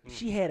Ryan.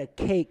 She had a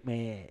cake,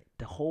 man.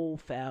 The whole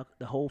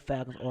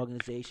Falcons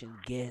organization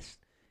guessed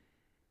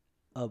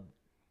a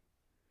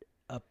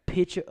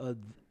picture of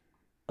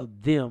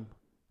them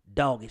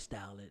doggy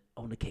styling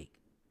on the cake.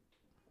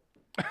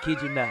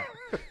 Kid you not.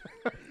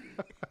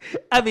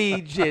 I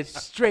mean, just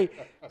straight.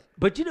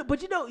 But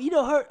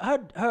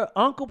her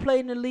uncle played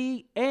in the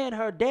league and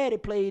her daddy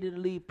played in the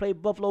league,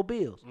 played Buffalo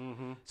Bills.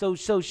 Mm-hmm. So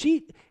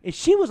she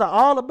was an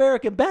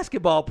All-American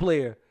basketball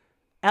player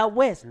out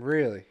west.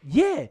 Really?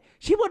 Yeah,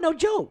 she wasn't no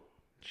joke.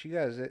 She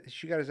got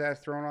his ass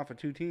thrown off of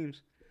 2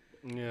 teams.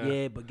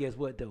 yeah. But guess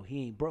what though?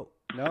 He ain't broke.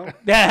 No.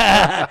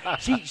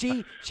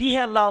 she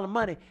handled all the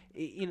money.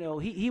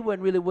 He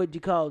wasn't really what you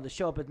call the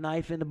sharpest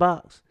knife in the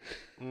box.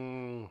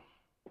 Mm.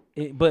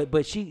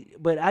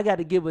 But I got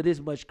to give her this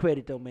much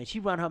credit though, man. She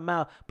run her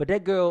mouth, but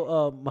that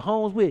girl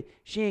Mahomes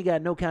she ain't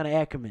got no kind of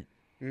acumen.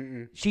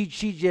 Mm-mm. She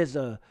just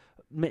let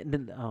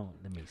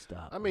me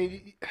stop. I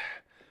mean,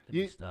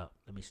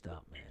 Let me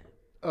stop,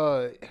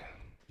 man.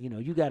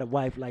 You got a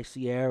wife like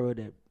Sierra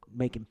that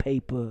making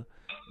paper,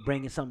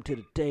 bringing something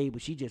to the table.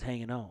 She just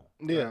hanging on.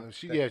 yeah,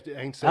 she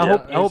ain't said, I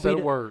hope a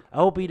word. I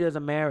hope he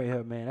doesn't marry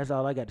her, man. That's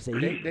all I got to say.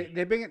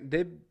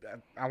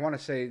 I want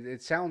to say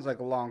it sounds like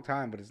a long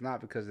time, but it's not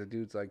because the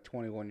dude's like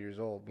 21 years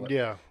old. But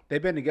Yeah.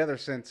 they've been together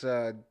since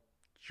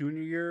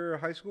junior year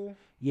of high school.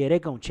 Yeah, they're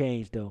gonna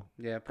change though.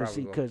 Yeah,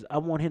 probably. Because I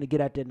want him to get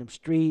out there in them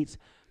streets,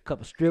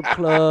 couple strip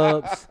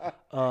clubs,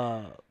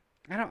 I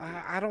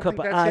don't think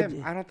Couple that's IG.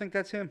 him. I don't think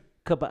that's him.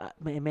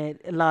 man,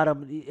 a lot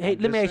of them. Hey,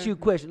 let me ask you a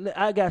question.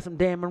 I got some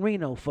Dan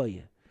Marino for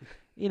you.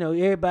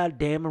 Everybody,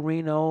 Dan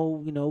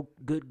Marino,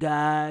 good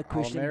guy,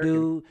 Christian All-American.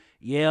 dude.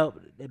 Yep,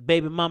 that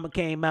baby mama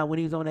came out when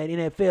he was on that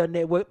NFL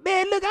network.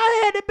 Man, look,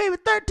 I had that baby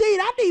 13.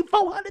 I need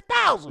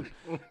 400,000.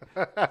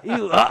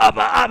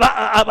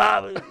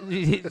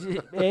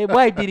 Man,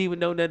 wife didn't even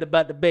know nothing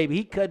about the baby.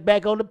 He cut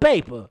back on the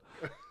paper.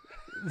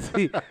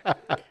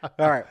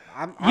 All right.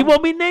 You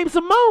want me to name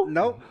some more?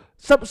 Nope.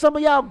 Some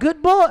of y'all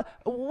good boy.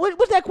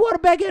 What's that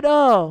quarterback at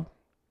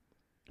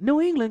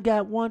New England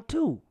got one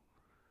too?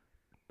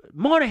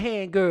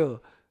 Monahan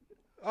girl.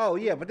 Oh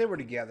yeah, but they were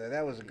together.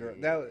 That was a girl.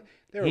 They were.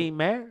 He ain't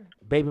married.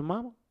 Baby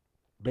mama.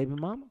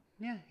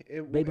 Yeah.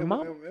 Baby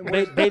mama.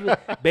 was-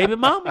 Baby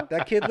mama.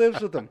 That kid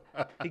lives with him.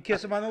 He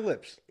kissed him on the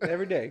lips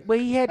every day. But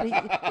he had to.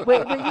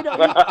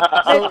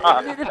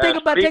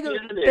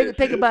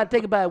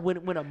 Think about it.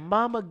 When a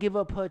mama give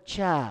up her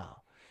child,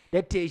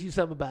 that tells you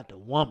something about the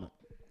woman.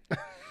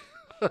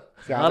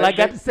 All I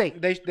got to say.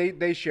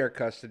 They share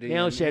custody. They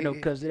don't and share no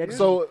he- custody.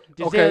 So,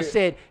 Giselle okay.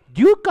 said,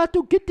 "You got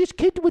to get this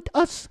kid with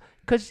us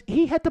because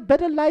he had a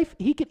better life.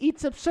 He can eat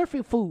some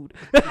surfing food."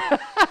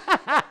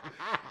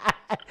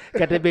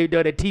 Got that baby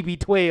doing at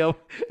TB12.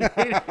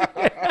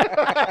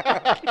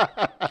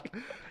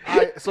 All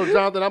right, so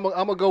Jonathan, I'm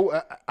gonna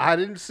go. I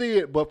didn't see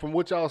it, but from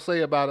what y'all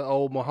say about an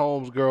old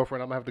Mahomes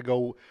girlfriend, I'm gonna have to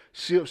go.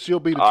 She'll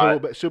be the All tool.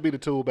 right. She'll be the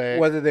tool bag.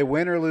 Whether they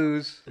win or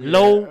lose,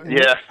 Low.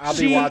 Yeah. I'll be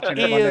She watching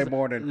it is Monday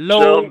morning.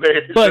 Low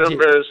budget.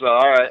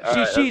 All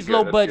right. She's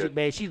low budget,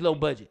 man. She's low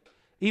budget.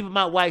 Even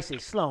my wife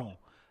said, Sloan.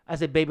 I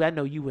said, baby, I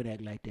know you wouldn't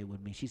act like that with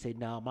me. She said,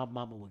 no, my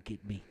mama would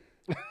get me.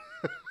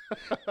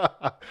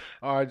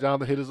 All right,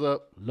 Jonathan, hit us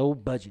up. Low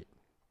budget.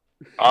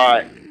 All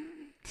right.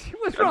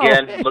 What's wrong?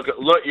 Again, look.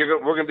 We're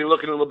going to be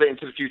looking a little bit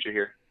into the future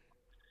here.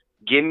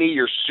 Give me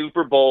your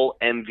Super Bowl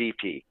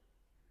MVP.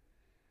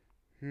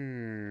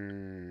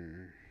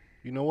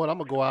 You know what? I'm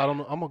gonna go out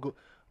on. I'm gonna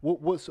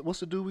what's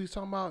the dude we was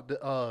talking about?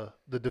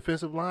 The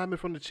defensive lineman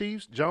from the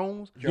Chiefs,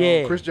 Jones.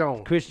 Yeah. Chris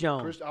Jones. Chris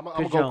Jones. I'm Chris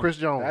gonna go Jones. Chris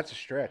Jones. That's a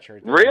stretch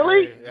right there.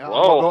 Really? Yeah,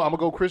 Whoa. I'm gonna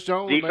go Chris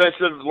Jones. man.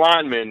 Defensive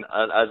lineman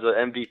as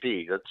an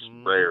MVP. That's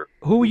rare.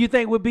 Who you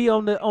think would be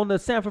on the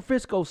San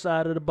Francisco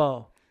side of the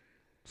ball,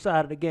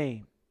 side of the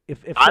game?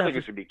 If I San think it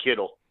Fran- should be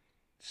Kittle.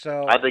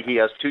 So I think he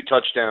has 2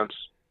 touchdowns.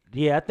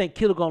 yeah, I think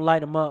Kittle gonna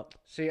light him up.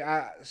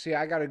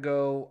 I gotta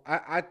go.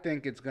 I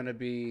think it's gonna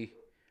be.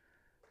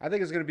 I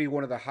think it's gonna be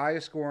one of the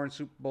highest scoring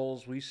Super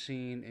Bowls we've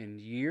seen in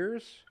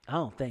years. I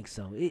don't think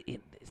so.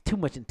 It's too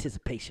much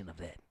anticipation of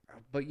that.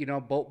 But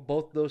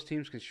both those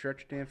teams can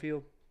stretch the damn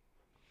field.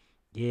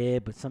 Yeah,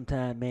 but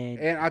sometimes, man,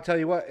 And I'll tell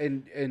you what,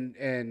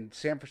 and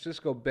San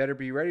Francisco better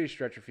be ready to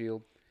stretch the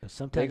field.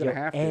 sometimes gonna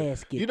your have to.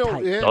 ass get You know,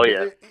 tight. Oh,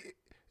 yeah.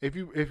 If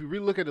you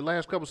really look at the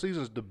last couple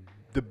seasons,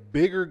 the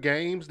bigger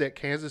games that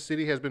Kansas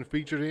City has been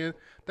featured in,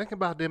 think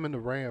about them and the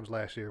Rams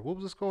last year. What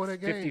was the score of that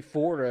game?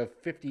 54 to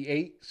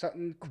 58,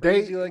 something They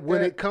crazy like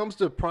when that. it comes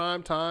to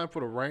prime time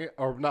for the Rams,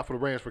 or not for the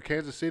Rams, for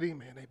Kansas City,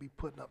 man, they be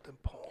putting up them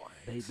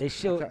points. They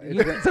show.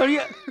 It's- So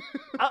yeah,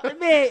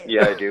 man.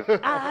 Yeah, I do.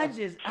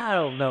 I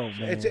don't know,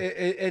 man.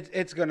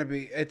 It's gonna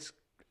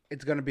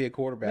be a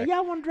quarterback. Man,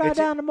 y'all want to drive It's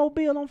a- down to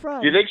Mobile on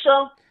Friday? You think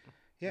so?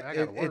 Yeah, I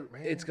gotta work,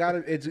 man. it's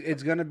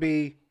gonna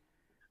be.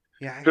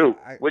 Yeah. Who?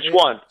 Which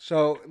one?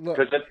 So look,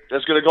 Because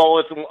that's going to go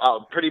with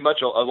pretty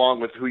much along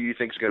with who you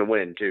think is going to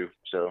win too.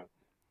 So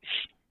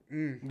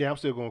Yeah, I'm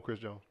still going Chris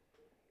Jones.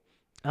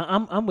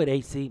 I'm with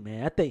AC,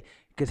 man. I think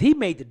because he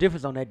made the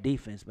difference on that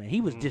defense, man.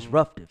 He was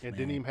disruptive, And man.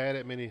 didn't even have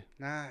that many.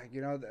 nah,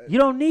 You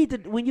don't need to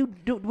when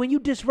you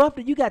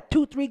disrupted. You got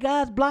 2-3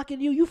 guys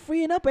blocking you. You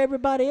freeing up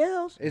everybody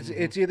else.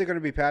 it's either gonna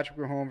be Patrick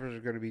Mahomes or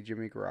it's gonna be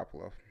Jimmy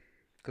Garoppolo,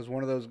 because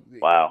one of those.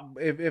 Wow.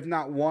 If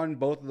not one,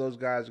 both of those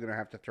guys are gonna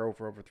have to throw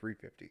for over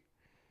 350.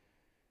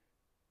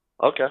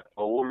 okay,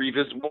 well we'll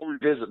revisit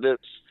this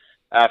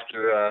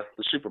after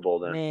the Super Bowl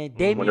then. Man,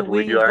 Damian Whenever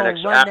we do Williams our gonna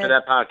next run after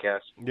that. that podcast.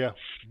 Yeah.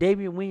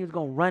 Damian Williams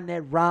gonna run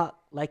that rock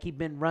like he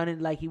been running,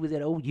 like he was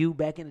at OU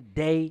back in the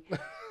day.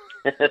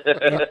 and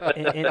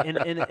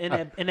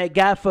that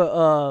guy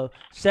for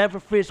San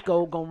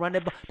Francisco gonna run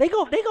that ball. They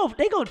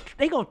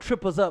gonna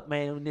trip us up,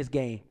 man, in this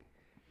game.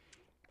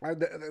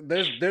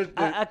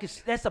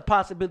 That's a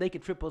possibility. They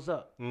can trip us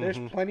up. There's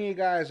plenty of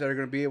guys that are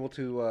gonna be able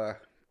to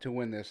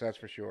win this. That's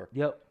for sure.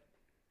 Yep.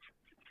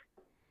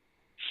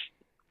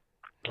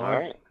 All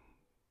right.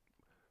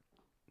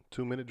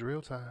 2-minute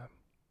drill time.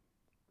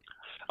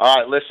 All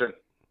right, listen.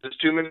 This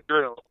 2-minute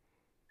drill.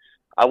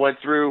 I went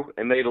through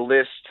and made a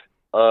list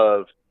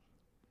of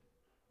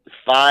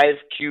 5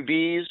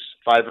 QBs,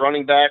 5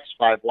 running backs,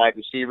 5 wide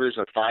receivers,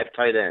 and 5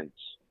 tight ends.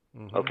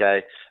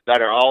 Okay,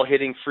 that are all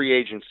hitting free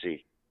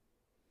agency.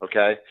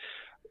 Okay,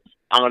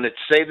 I'm going to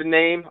say the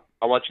name.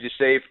 I want you to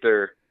say if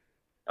they're.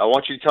 I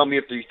want you to tell me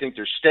if you think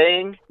they're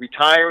staying,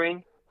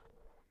 retiring,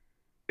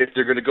 if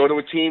they're going to go to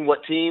a team,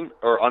 what team,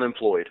 or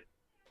unemployed.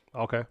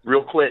 Okay.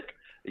 Real quick,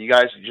 you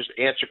guys just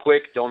answer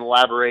quick. Don't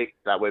elaborate.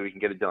 That way we can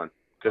get it done.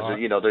 Because All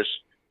right. there's.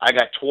 I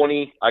got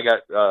 20. I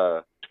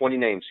got 20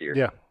 names here.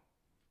 Yeah.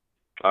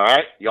 All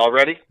right, y'all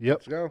ready? Yep.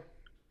 Let's go.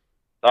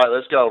 All right,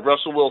 let's go.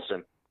 Russell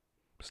Wilson,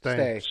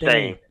 Stay.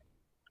 staying.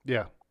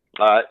 Yeah.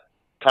 All right,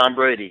 Tom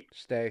Brady,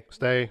 Stay.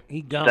 Stay.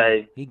 He gone.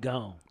 Stay. He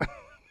gone.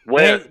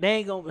 where? They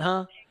ain't gonna,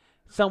 huh?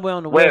 Somewhere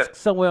on the Where? west.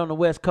 Somewhere on the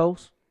west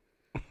coast.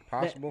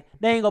 Possible.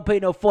 They ain't gonna pay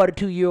no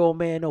 42-year-old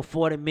man no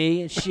 $40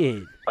 million.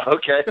 Shit.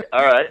 Okay,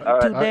 all right.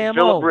 Too damn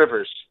Phillip old.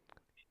 Rivers,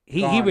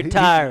 He Gone.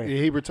 retiring.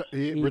 He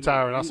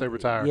retiring. I say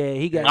retiring. Yeah,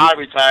 he got. not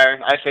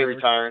retiring. I say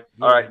retiring.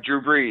 All Yeah. right,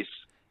 Drew Brees.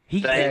 He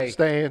Stay.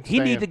 Staying. he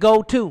need to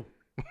go too.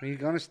 He's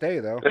gonna stay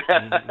though.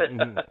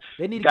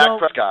 They need to Dak go.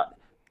 Prescott.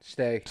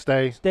 Stay.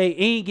 Stay. Stay.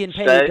 He ain't getting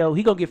paid Stay. though.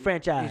 He gonna get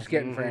franchised. He's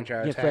getting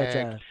franchised. Get tag.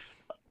 franchised.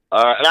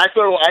 And I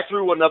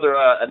threw another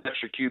an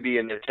extra QB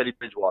in there, Teddy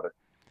Bridgewater.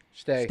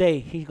 Stay. Stay.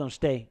 He's gonna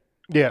stay.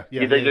 Yeah.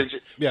 Yeah. You think Yeah. they're-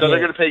 Yeah. so they're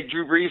Yeah. going to pay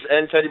Drew Brees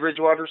and Teddy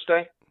Bridgewater to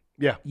stay?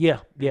 Yeah. Yeah.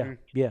 Yeah. Mhm.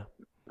 Yeah.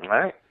 All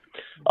right.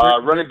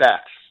 Running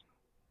backs.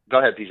 Go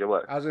ahead, PJ.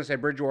 What? I was gonna say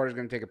Bridgewater's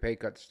gonna take a pay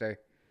cut to stay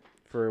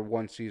for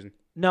one season.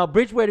 No,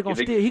 Bridgewater gonna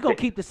think- still. He gonna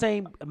keep the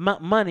same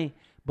money.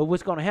 But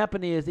what's gonna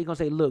happen is they're gonna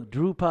say, "Look,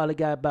 Drew probably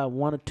got about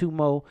 1 or 2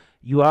 more.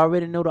 You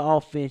already know the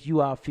offense. You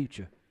our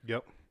future."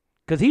 Yep.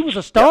 Because he was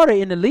a starter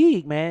in the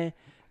league, man.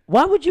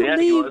 Why would you Yeah,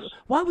 he leave? was.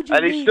 Why would you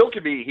And leave? he still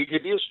could be. He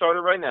could be a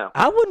starter right now.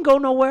 I wouldn't go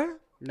nowhere.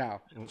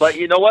 No. But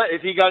you know what?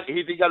 If he got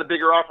a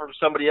bigger offer from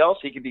somebody else,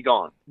 he could be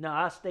gone. No,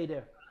 I'll stay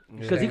there.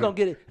 Because Stay. he's gonna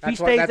get it. If he That's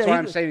why. stays That's there, why he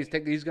I'm can-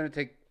 saying he's gonna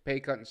take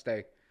pay cut and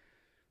stay.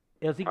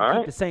 else he can All keep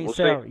right, the same we'll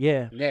see. salary.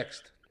 Yeah.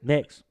 Next.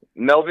 Next.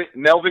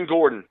 Melvin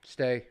Gordon.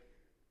 Stay.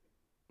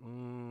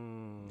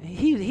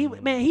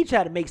 He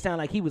tried to make sound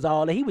like he was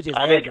all that. He was just.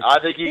 I think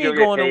average. he's He going ain't to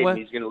get going paid nowhere.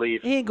 and he's going to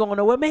leave. He ain't going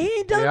nowhere, man. He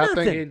ain't done Yeah, I nothing.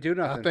 think He didn't do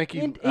nothing. I think He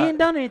ain't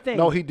done anything.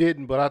 No, he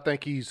didn't. But I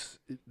think he's.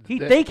 He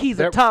think he's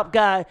a top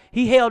guy.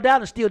 He held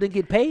out and still didn't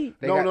get paid.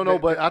 They No.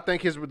 got- But I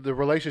think the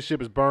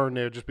relationship is burned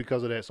there just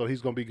because of that. So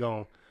he's gonna be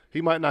gone.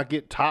 He might not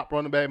get top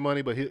running back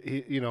money, but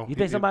he You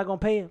think somebody gonna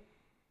pay him?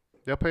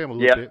 they'll pay him a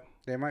little Yeah. bit.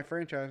 They might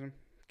franchise him.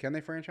 Can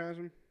they franchise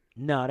him?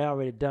 No, they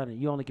already done it.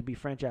 You only can be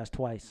franchised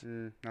twice.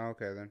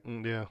 Okay,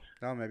 then. Yeah.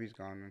 No, maybe he's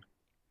gone then.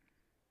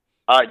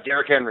 All right,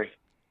 Derrick Henry.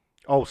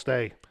 Oh,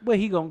 stay. Where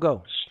he gonna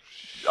go?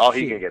 Oh,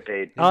 he Shoot. can get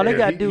paid. All they Yeah,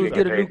 gotta he- do he is got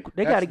get a paid. new.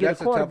 They gotta get a That's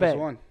the toughest quarterback.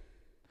 one.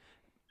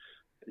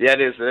 Yeah,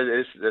 it is.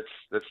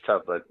 That's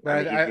tough, but But I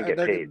mean, he can get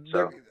paid.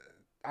 So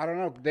I don't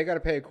know. They got to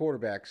pay a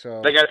quarterback.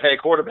 So, they got to pay a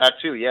quarterback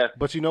too. Yeah,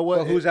 But you know what?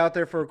 well, who's out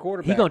there for a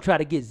quarterback? He gonna try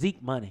to get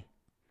Zeke money.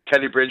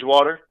 Teddy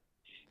Bridgewater.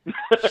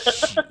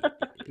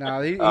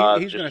 No, he's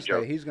Just gonna a stay.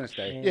 joke. He's gonna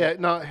stay. Yeah,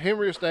 no,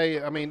 Henry will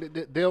stay. I mean,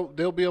 they'll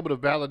be able to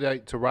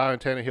validate to Ryan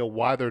Tannehill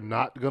why they're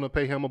not going to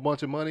pay him a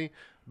bunch of money,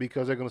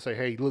 because they're going to say,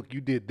 hey, look, you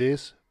did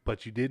this,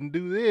 but you didn't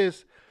do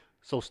this,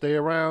 so stay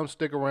around,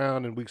 stick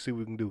around, and we see what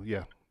we can do.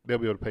 Yeah, they'll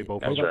be able to pay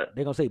both of That's them. right.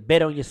 They're gonna say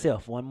bet on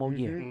yourself one more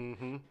year.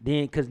 Mm-hmm.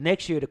 Then, because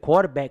next year the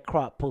quarterback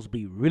crop supposed to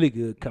be really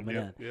good coming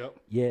out. Yep.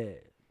 Yeah.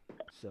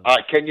 So All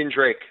right, Kenyon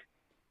Drake.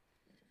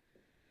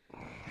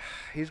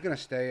 He's gonna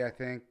stay. I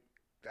think.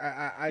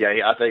 I I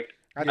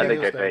think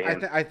he'll they pay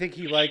him. I think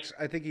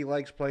he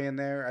likes playing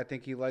there. I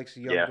think he likes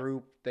the young Yeah.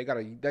 group. They got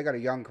a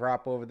young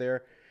crop over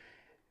there.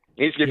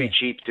 He's gonna Yeah. be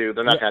cheap too.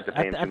 They're not gonna have to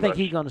pay him I too think much.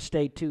 he's gonna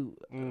stay too,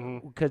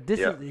 Mm-hmm. because this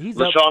Yeah. is he's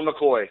up. LaShawn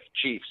McCoy,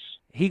 Chiefs.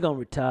 He gonna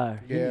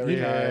retire. Yeah,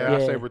 Yeah, I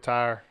say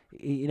retire.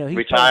 You know, he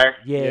Retire?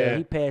 Passed, yeah, Yeah.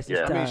 he passed his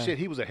Yeah. I time. mean, shit,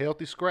 he was a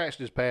healthy scratch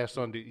this past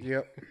Sunday.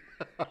 Yep.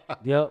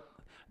 Yep.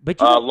 But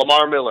you,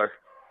 Lamar Miller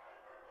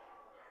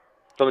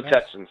for the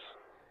Texans.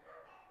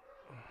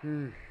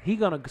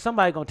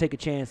 somebody gonna take a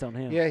chance on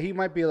him. Yeah, he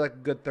might be like a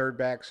good third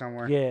back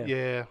somewhere. Yeah.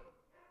 Yeah.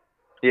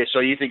 Yeah, so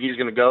you think he's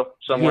gonna go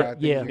somewhere? I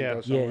think Yeah, he can yeah, go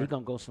yeah, somewhere. he's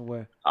gonna go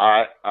somewhere.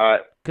 All right.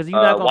 Cause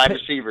you're not gonna Wide pay,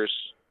 receivers.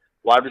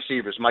 Wide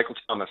receivers. Michael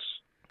Thomas.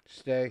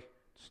 Stay.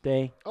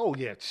 stay. Oh,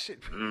 yeah, shit.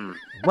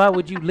 Why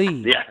would you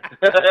leave? Yeah.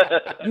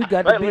 You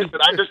got to Hey, be. listen,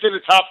 I just did the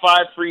top 5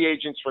 free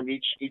agents from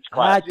each I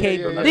class. can't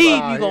yeah, yeah. believe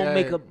Nah, you gonna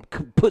yeah.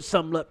 put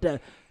something up there.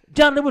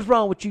 Jonathan, what's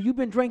wrong with you? You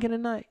been drinking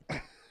tonight?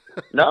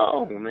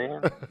 No,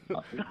 man.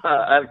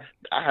 I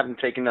haven't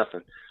taken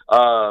nothing.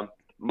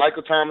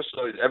 Michael Thomas.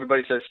 So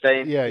everybody says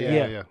staying.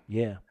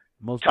 Yeah.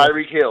 Most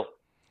Tyreek Hill.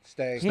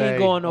 Stay. He ain't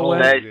going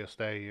nowhere. Stay. Yeah,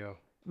 stay, yeah.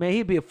 Man,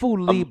 he'd be a fool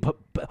to leave.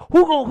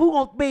 Who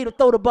gonna be able to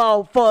throw the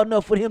ball far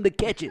enough for him to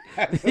catch it?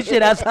 This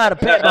shit outside of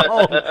Pat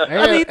Mahomes.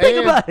 I mean,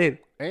 think about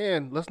it.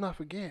 And let's not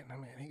forget, I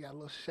mean, he got a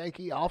little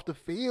shaky off the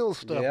field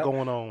stuff Yep.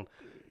 going on.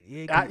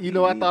 Yeah,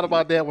 I thought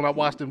about that when I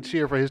watched him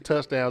cheer for his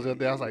touchdowns the other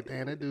day. I was like,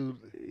 damn, that dude.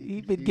 he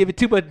been giving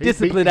too much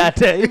discipline out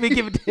there. He been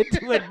giving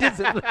too much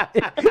discipline.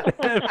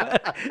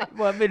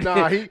 Boy, I mean,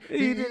 Nah,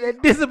 that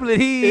discipline.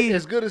 He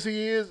As good as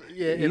he is,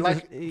 yeah. He's And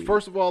like, a-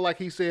 first of all, like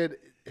he said,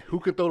 who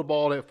can throw the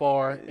ball that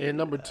far? And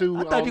number two, I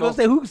I thought don't you gonna know.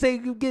 say who say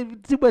you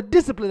give too much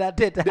discipline out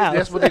there at the house.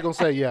 That's what they're gonna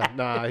say. Yeah,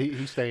 nah,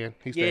 he's staying.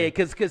 He's Yeah, staying.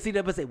 because see,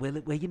 they say, well,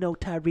 you know,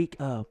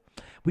 Tyreek,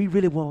 we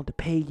really wanted to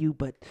pay you,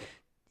 but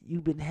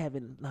you've been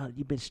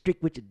you've been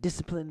strict with your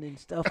discipline and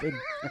stuff, and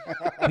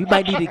we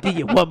might need to give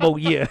you one more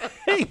year.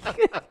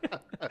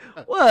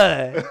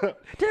 What?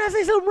 Did I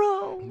say something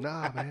wrong?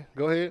 Nah, man.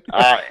 Go ahead. All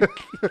right.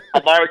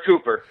 Amari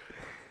Cooper.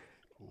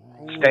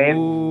 Staying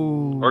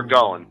or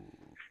going?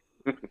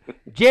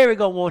 Jerry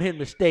gonna want him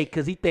to stay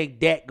because he think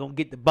Dak gonna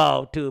get the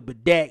ball to him,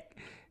 but Dak,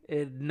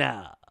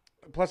 nah.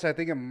 Plus, I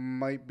think it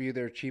might be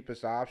their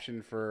cheapest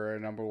option for a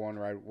number one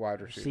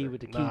wide receiver. See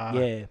with the keep, Nah.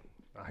 yeah.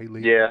 Nah, he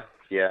leave. Yeah.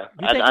 You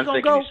think he I'm gonna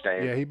thinking go? he's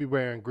staying. Yeah, he be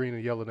wearing green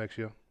and yellow next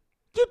year.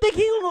 You think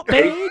he gonna?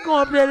 Man, he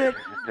going up there?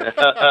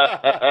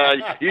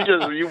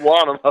 you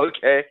want him,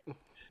 okay?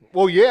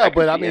 Well, yeah, can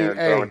but I see mean, Aaron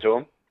hey, throwing to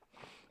him.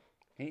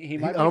 He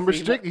might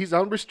unrestricted. He's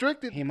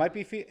unrestricted. He might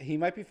be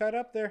fed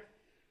up there.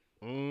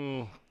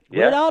 Mm.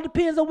 Yeah. It all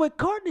depends on what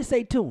Courtney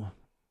say to him.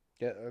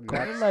 Yeah,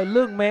 I'm like,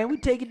 look, man, we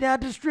take it down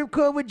to the strip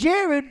club with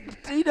Jared.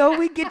 You know,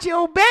 we get you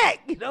on back.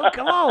 You know,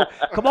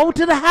 come on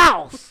to the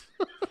house.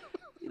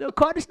 You know,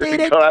 Courtney stay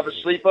there. Go have a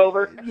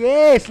sleepover.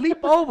 Yeah,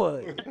 sleep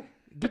over.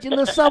 Get you a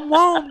little something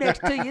warm next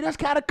to you. It's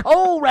kind of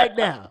cold right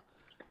now.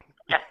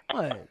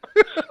 What?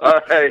 All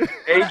right,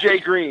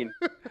 AJ Green.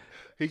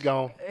 He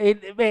gone. Man,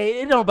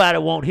 ain't nobody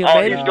want him. Oh,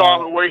 man. he's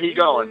gone. Where he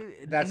going?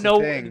 That's the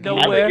thing.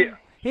 Nowhere. I think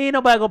He ain't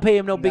nobody gonna pay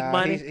him no big Nah,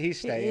 money. he's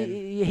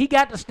staying. He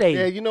got to stay.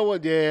 Yeah, you know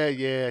what?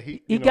 Yeah.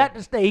 he got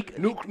to stay.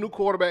 new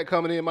quarterback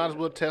coming in. Might as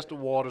well test the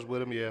waters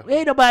with him. Yeah.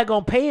 Ain't nobody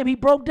gonna pay him. He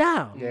broke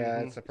down.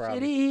 Yeah, that's the problem.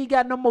 Shit, he ain't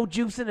got no more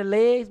juice in the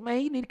legs, man.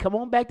 He need to come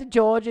on back to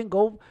Georgia and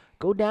go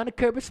down to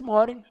Kirby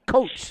Smart and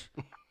coach.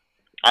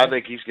 I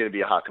think he's going to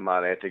be a hot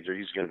commodity. I think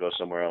he's going to go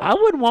somewhere else. I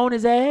wouldn't want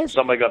his ass.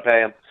 Somebody going to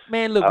pay him.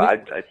 Man, look.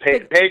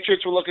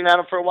 Patriots were looking at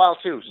him for a while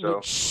too.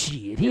 So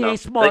shit, he you know, ain't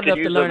smart they could enough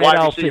to use learn a wide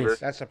that receiver. offense.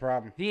 That's the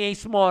problem. He ain't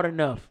smart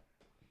enough.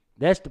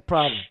 That's the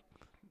problem.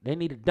 They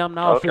need to dumb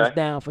the Okay. offense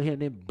down for him.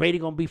 Then Brady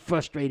gonna be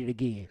frustrated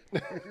again.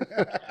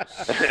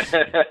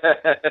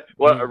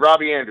 well,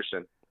 Robbie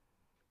Anderson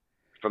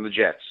from the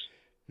Jets.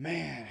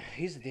 Man,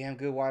 he's a damn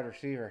good wide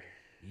receiver.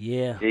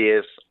 Yeah. He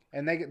is.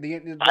 And I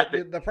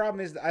think- the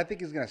problem is, I think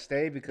he's gonna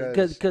stay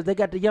because Because they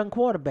got the young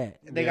quarterback.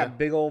 they Yeah. got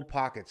big old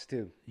pockets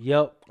too.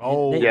 Yep.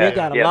 Oh, they, Yeah, they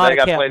got a yeah, lot they of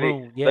got cap plenty.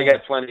 room. Yeah. They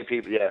got plenty of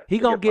people. Yeah, He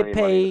they gonna got get plenty of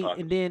money in paid, the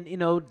pocket. and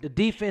then the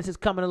defense is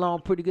coming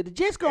along pretty good. The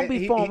Jets gonna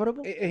be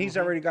formidable. He's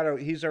already got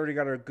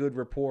a good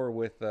rapport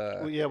with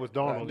Well, yeah, with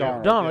Darnold.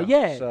 Donald,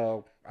 yeah.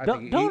 So I Don-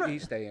 think Donald-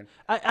 he's staying.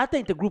 I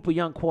think the group of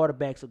young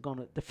quarterbacks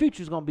the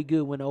future's gonna be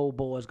good when the old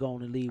boys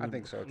going to leave. I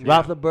think so, too.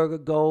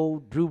 Roethlisberger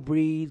go, Drew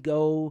Brees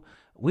go.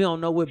 We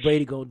don't know what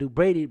Brady gonna do.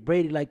 Brady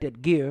like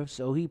that gear,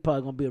 so he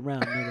probably gonna be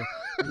around another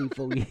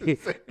 3-4 years.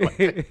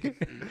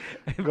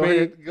 Go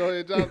ahead,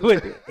 Jonathan.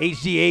 With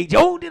HGH.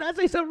 Oh, did I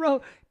say something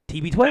wrong?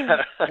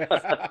 TB12. All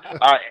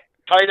right,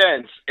 tight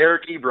ends.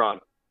 Eric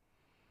Ebron.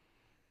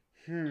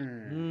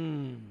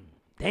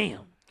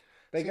 Damn.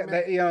 They See, got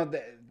man,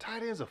 that,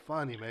 Tight ends are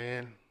funny,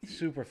 man.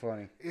 super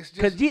funny. It's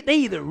Because just they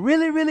either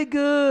really, really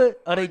good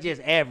or they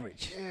just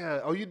average.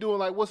 yeah. Oh, you doing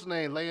like what's his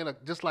name? Laying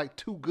just like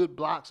 2 good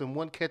blocks and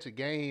 1 catch a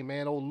game,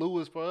 man. Old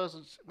Lewis for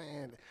us,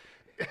 man.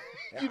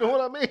 You know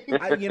what I mean?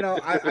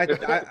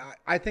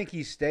 I think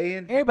he's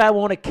staying. Everybody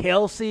want a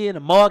Kelsey and a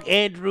Mark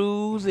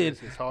Andrews and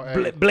It's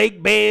hard.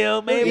 Blake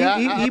Bell, man. Yeah,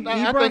 He- I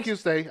Ebron's- think you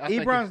stay. I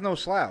think Ebron's no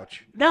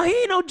slouch. now he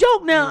ain't no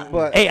joke now.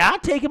 But- hey, I'll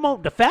take him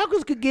on. The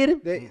Falcons could get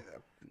him.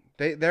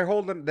 They're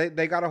holding.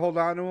 They got to hold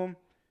on to him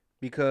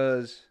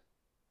because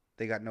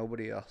they got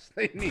nobody else.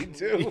 They need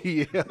to.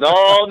 yeah.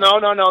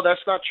 No,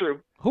 that's not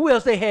true. Who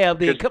else they have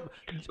then? Come,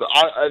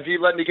 If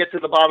you let me get to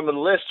the bottom of the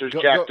list, there's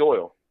Jack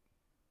Doyle.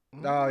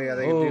 Oh yeah,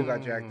 they do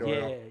got Jack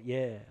Doyle.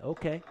 yeah.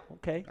 Okay.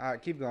 All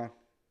right, keep going.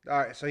 All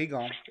right, so he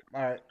gone.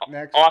 All right,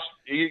 next.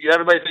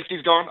 Everybody thinks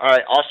he's gone? All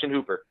right, Austin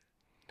Hooper.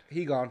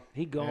 He gone.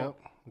 He gone. Yep.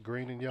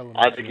 Green and yellow.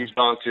 I think he's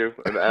gone too.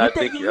 And I You,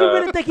 think, think you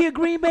really think he a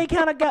Green Bay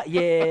kind of guy?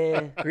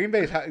 Yeah. Green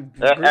Bay's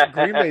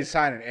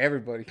signing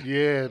everybody.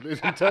 Yeah,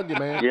 I'm telling you,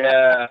 man.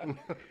 yeah.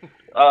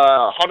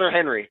 Hunter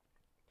Henry,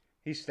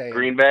 He's staying.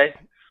 Green Bay.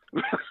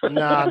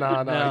 Nah.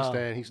 No. He's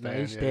staying. He's No,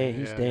 staying. he's staying,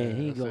 he's staying.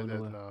 He ain't I going said that,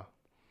 nowhere. no.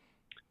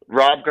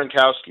 Rob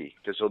Gronkowski,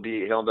 because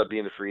he'll end up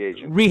being the free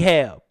agent.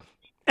 Rehab.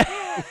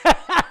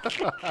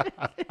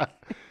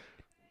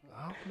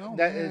 I don't know,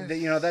 man.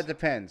 That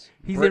depends.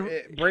 He's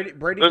Brady.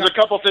 There's a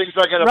couple things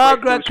I got to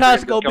Rob break loose for him Gronkowski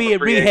to gonna become be a in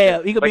free rehab.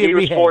 agent. He gonna But be in he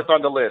was rehab. 4th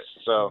on the list,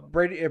 so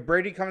If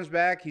Brady comes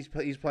back, he's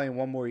playing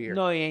one more year.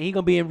 No, he ain't. He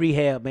gonna be in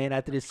rehab, man.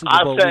 After this Super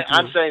Bowl weekend.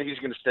 I'm saying he's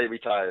going to stay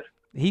retired.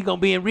 He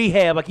gonna be in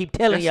rehab. I keep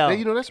telling y'all.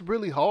 That's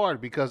really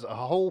hard because a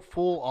whole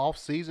full off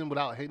season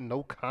without hitting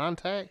no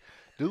contact,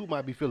 dude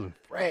might be feeling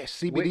fresh.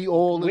 CBD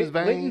oil in his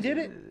veins. Witten did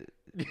it.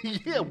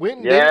 yeah,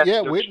 Witten Yeah, did it.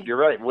 Yeah, Witten. you're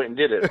right. Witten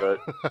did it,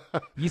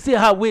 but You see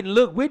how Witten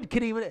look? Witten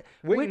could even.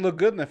 Witten looked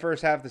good in the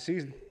first half of the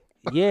season.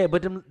 Yeah,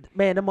 but them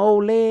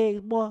old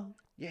legs, boy.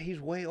 Yeah,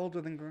 he's way older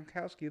than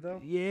Gronkowski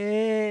though.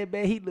 Yeah,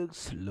 man, he looks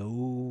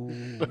slow.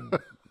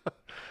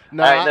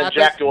 No, all right, then I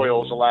Jack think-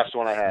 Doyle was the last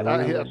one I had.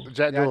 Jack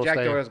Yeah, Doyle's Jack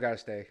staying. Doyle's got to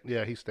stay.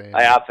 Yeah, he's staying.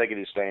 I'm thinking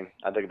he's staying.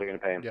 I think they're going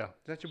to pay him. Yeah. Is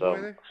that your So-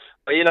 boy there?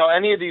 But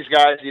any of these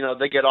guys,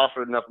 they get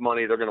offered enough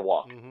money, they're going to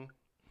walk. Mm-hmm.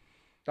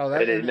 Oh,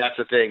 And that's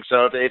the thing.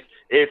 So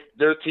if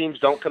their teams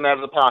don't come out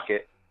of the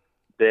pocket,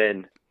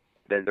 then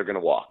they're going to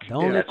walk. The And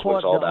only that's what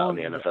it's all about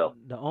in the NFL.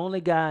 The only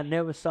guy I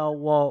never saw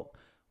walk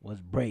was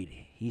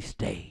Brady. He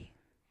stayed.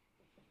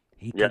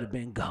 He Yeah. could have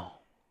been gone.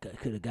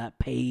 Could have got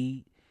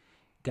paid.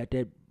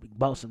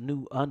 Bought some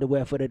new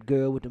underwear for that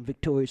girl with them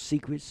Victoria's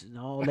Secrets and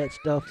all that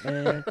stuff,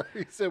 man.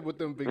 he said with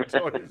them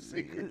Victoria's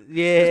Secret.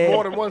 Yeah. It's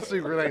more than one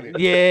secret, ain't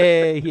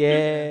it?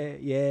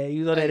 Yeah. He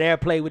was on that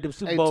airplane with them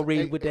Super Bowl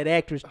rings hey, with that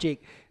actress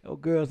chick. Oh,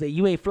 girls say,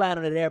 you ain't flying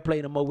on that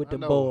airplane no more with I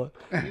them know. boys.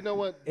 You know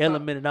what? Tom-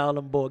 Element and all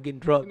them boys getting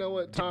drunk. You know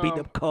what, Tom? Beating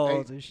up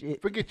cars Hey, and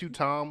shit. Forget you,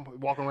 Tom,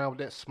 walking around with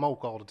that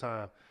smoke all the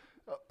time.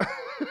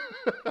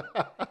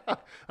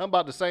 I'm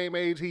about the same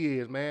age he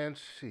is, man.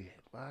 Shit,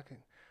 I can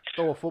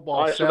throw a football.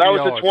 All right, so 7 that was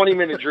yards. the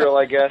 20-minute drill,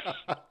 I guess.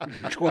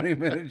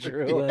 20-minute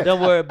drill. Well, don't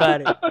worry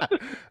about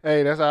it.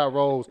 Hey, that's how it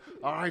rolls.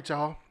 All right,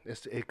 y'all.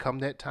 It come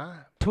that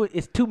time.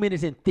 It's 2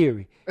 minutes in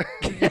theory.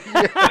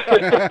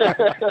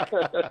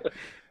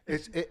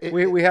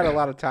 We had a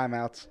lot of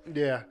timeouts.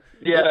 Yeah.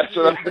 Yeah, that's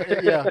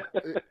what Yeah.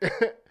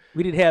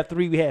 We didn't have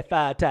 3, we had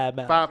 5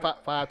 timeouts.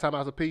 Five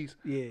timeouts apiece.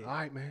 Yeah. All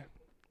right, man.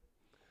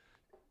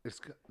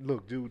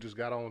 Look, dude just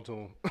got on to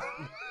him.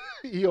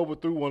 He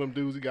overthrew one of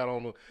them dudes. He got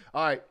on him.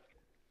 All right.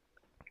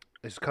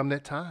 It's come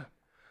that time.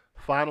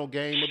 Final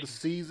game of the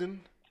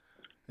season.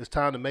 It's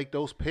time to make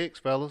those picks,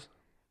 fellas.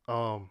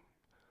 I'll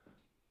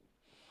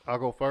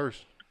go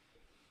first.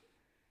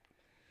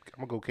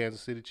 I'm going to go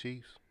Kansas City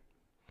Chiefs.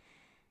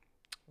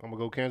 I'm going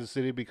to go Kansas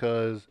City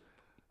because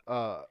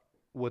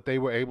what they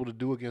were able to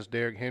do against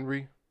Derrick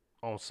Henry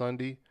on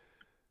Sunday,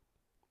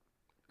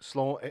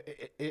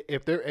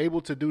 if they're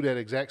able to do that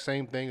exact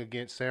same thing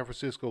against San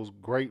Francisco's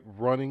great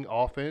running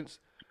offense,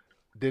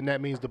 then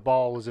that means the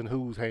ball is in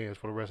whose hands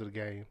for the rest of the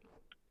game?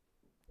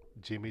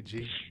 Jimmy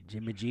G.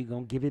 Jimmy G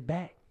gonna give it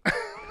back.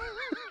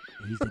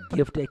 He's the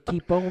gift that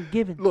keep on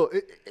giving. Look,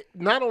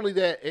 not only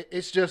that,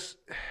 it's just,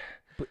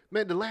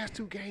 man, the last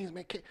 2 games,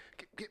 man,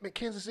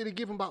 Kansas City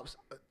give them about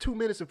 2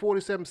 minutes and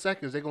 47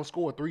 seconds. They're going to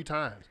score 3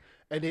 times.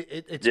 and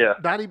it's Yeah.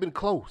 not even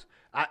close.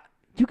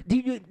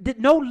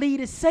 No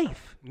lead is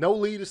safe. No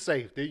lead is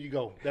safe. There you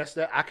go. That's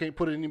that. I can't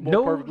put it any more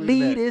No perfectly than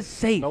lead that. is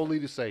safe. No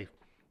lead is safe.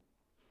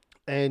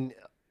 And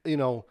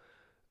once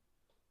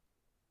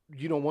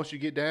you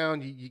get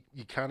down, you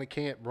kind of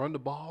can't run the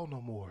ball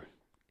no more,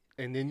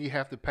 and then you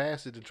have to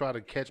pass it to try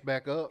to catch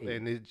back up.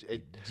 And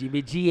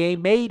Jimmy G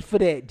ain't made for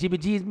that. Jimmy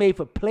G is made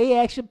for play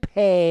action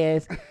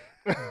pass,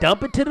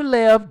 dump it to the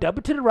left, dump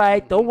it to the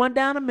right, throw one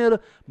down the middle.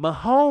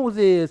 Mahomes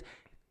is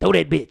throw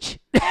that bitch.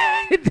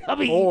 I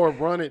mean, or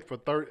run it for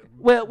 30.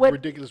 Well,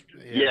 ridiculous.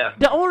 Yeah.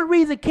 the only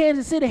reason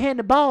Kansas City hand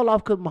the ball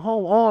off because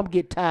Mahomes' arm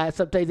get tired.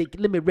 Sometimes they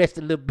let me rest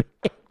a little bit.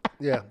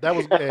 Yeah, that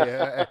was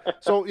good.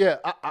 So yeah,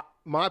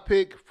 my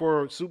pick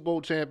for Super Bowl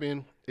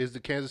champion is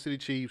the Kansas City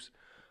Chiefs.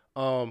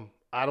 I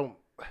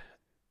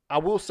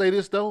will say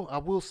this though. I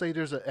will say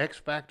there's an X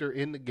factor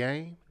in the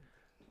game,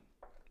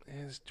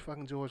 and it's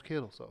fucking George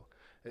Kittle. So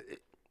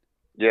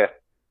Yeah.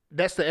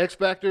 that's the X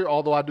factor.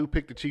 Although I do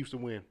pick the Chiefs to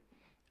win.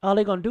 All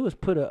they're gonna do is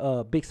put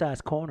a big size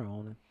corner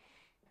on him.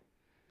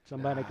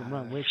 Somebody that can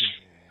run with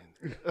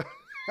him.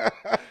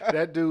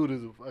 That dude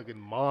is a fucking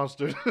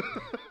monster.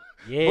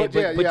 Yeah,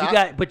 But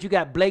but you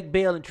got Blake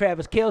Bell and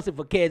Travis Kelce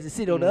for Kansas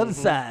City on the other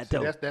side See,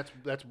 though.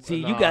 that's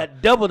See, nah. you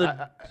got double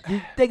the. You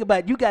think about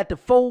it, you got the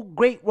 4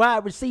 great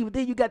wide receivers,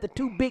 then you got the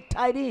 2 big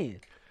tight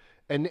ends.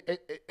 And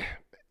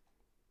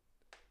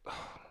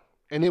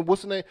then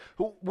what's his name?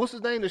 What's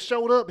his name that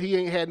showed up? He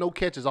ain't had no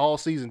catches all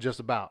season, just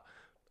about.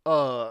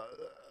 Was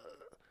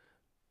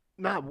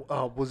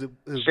it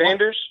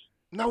Sanders?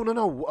 No.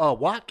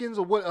 Watkins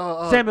or what?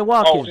 Sammy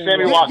Watkins. Oh,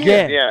 Sammy Watkins.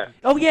 Yeah.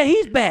 Oh yeah,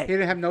 he's back. He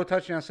didn't have no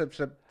touchdowns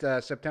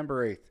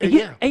September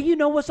 8th. And you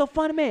know what's so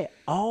funny, man?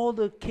 All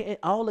the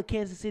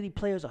Kansas City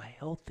players are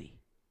healthy.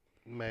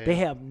 Man, They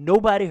have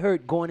nobody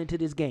hurt going into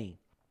this game.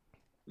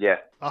 Yeah.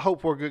 I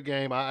hope for a good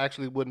game. I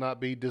actually would not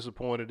be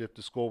disappointed if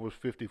the score was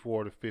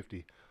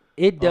 54-50.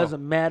 It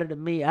doesn't matter to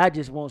me. I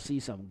just want to see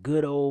some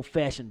good old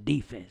fashioned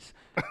defense.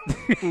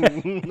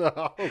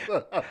 No.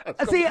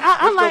 See,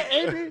 I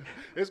like.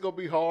 It's gonna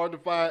be hard to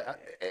find.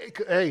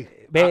 Hey,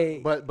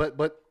 Man. but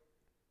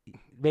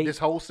Man, this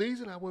whole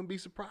season, I wouldn't be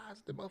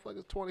surprised. The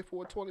motherfuckers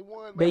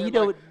 24-21. man, you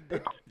know,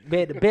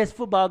 man, the best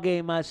football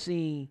game I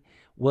seen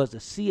was the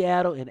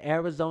Seattle and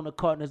Arizona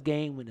Cardinals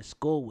game when the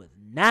score was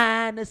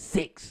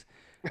 9-6.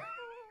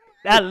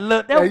 I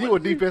love that. You a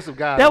defensive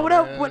guy. That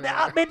though, what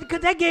man. man,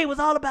 because that game was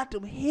all about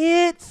them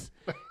hits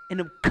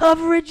and them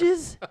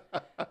coverages.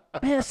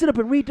 Man, sit up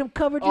and read them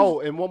coverages.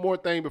 Oh, and one more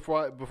thing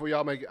before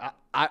y'all make it.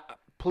 I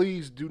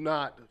please do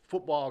not,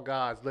 football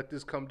guys, let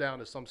this come down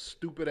to some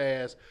stupid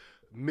ass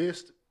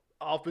missed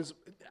offense.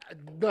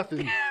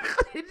 Nothing.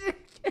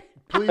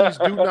 Please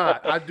do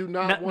not. I do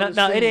not want to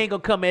No, see. it ain't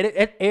gonna come at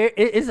it.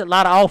 It's a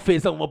lot of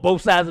offense on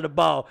both sides of the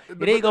ball.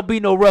 It ain't gonna be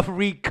no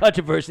referee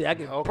controversy. I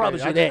can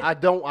promise you that. I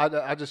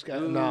just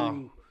got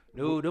no.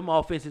 No, them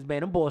offenses,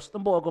 man. Them boys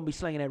gonna be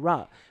slinging that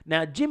rock.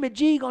 Now Jimmy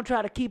G gonna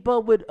try to keep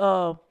up with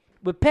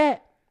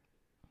Pat.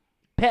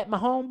 Pat, my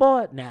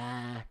homeboy.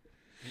 Nah,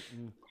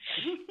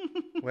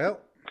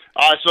 Well,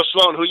 All right, so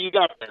Sloan, who you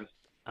got then?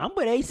 I'm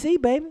with AC,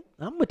 baby.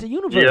 I'm with the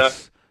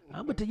universe.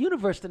 I'm with the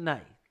universe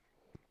tonight.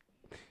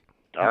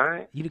 All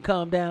right. You to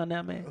calm down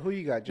now, man. who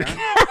you got, John?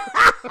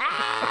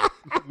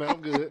 Man,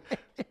 I'm good.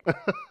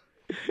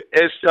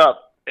 It's tough.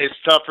 It's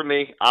tough for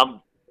me. I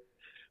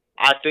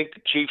think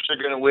the Chiefs are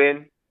going to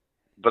win,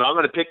 but I'm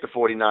going to pick the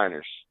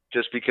 49ers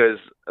just because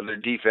of their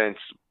defense.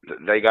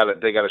 They got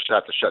a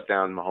shot to shut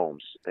down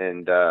Mahomes.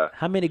 And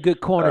How many good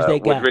corners they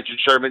with got? Richard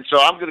Sherman. So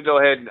I'm going to go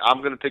ahead and I'm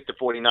going to pick the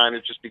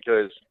 49ers just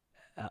because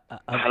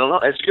I don't know.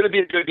 It's going to be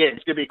a good game.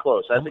 It's going to be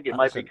close. I think it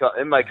might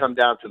come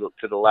down to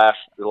the last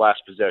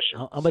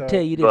possession. I'm gonna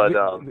tell you this.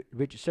 But,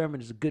 Richard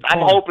Sherman is a good I'm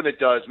corner. hoping it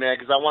does, man,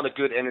 because I want a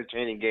good,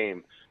 entertaining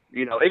game.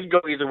 You know, it can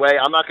go either way.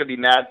 I'm not going to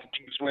be mad if the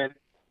Chiefs win.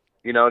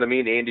 You know what I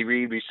mean? Andy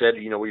Reid, we said,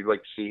 we'd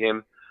like to see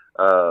him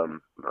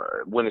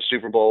win a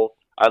Super Bowl.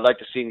 I'd like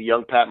to see the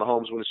young Pat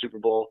Mahomes win a Super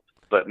Bowl.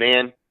 But,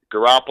 man,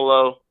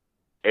 Garoppolo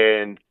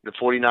and the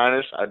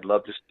 49ers, I'd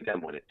love to see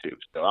them win it too.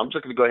 So I'm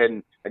just going to go ahead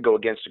and go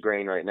against the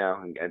grain right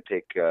now and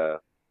pick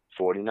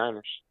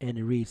 49ers.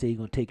 Andy Reid said he's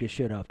gonna take his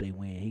shirt off. They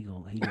win. He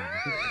gonna.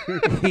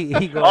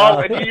 Oh,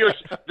 and there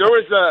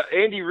was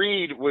Andy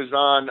Reid was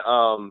on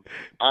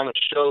a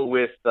show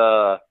with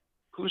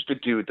who's the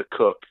dude, the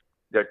cook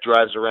that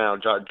drives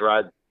around,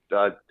 diners,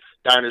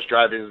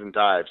 drive-ins, and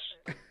dives.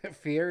 Guy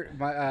Fieri.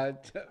 Yeah.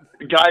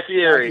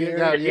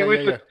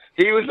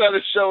 He was on a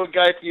show with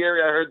Guy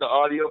Fieri. I heard the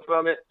audio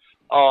from it.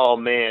 Oh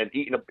man,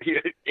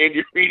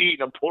 Andy Reid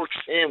eating a pork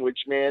sandwich,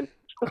 man.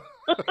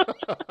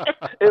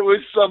 It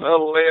was some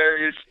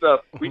hilarious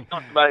stuff. We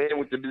talked about him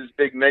with his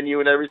big menu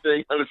and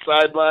everything on the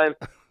sideline.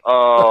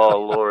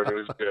 Oh Lord, it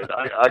was good.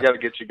 I got to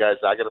get you guys.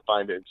 I got to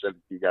find it and send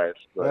it to you guys.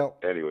 But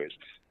anyways,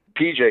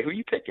 PJ, who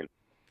you picking?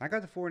 I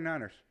got the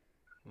 49ers.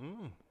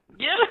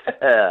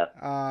 Yeah.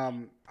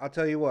 I'll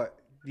tell you what.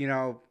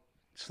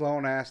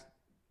 Sloan asked,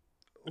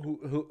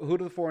 who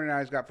do the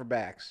 49ers got for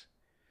backs?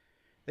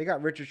 They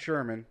got Richard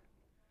Sherman,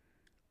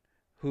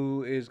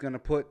 who is going to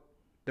put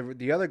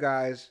the other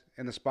guys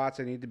in the spots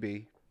they need to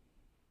be.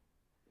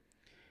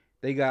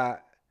 They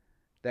got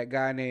that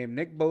guy named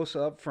Nick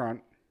Bosa up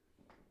front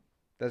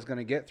that's going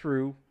to get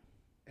through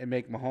and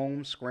make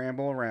Mahomes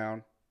scramble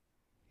around.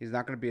 He's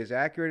not going to be as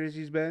accurate as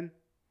he's been.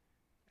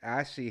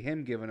 I see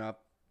him giving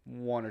up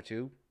one or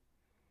two.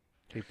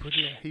 He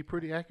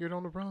pretty accurate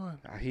on the run.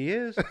 He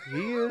is.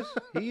 He is.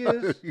 He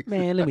is.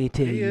 Man, let me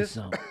tell He you is.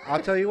 something.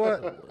 I'll tell you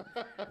what.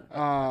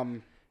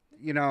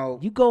 You know,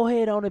 You go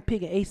ahead on and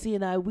pick, and AC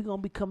and I, we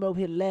gonna be coming over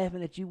here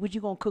laughing at you. What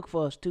you gonna cook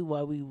for us too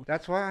while we?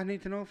 that's why I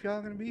need to know if y'all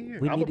going to be here.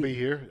 We I'm need gonna to- be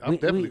here. I'm we-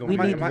 definitely we gonna be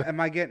need here. to-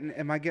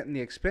 Am I getting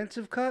the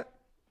expensive cut?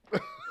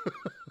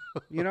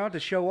 You know, to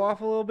show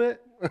off a little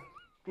bit.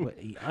 Well,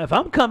 if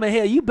I'm coming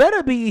here, you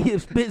better be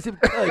expensive.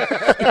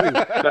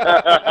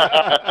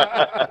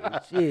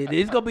 Shit,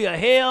 it's gonna be a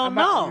hell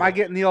no. Am I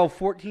getting the old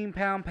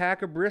 14-pound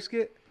pack of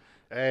brisket?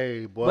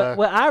 Hey, boy.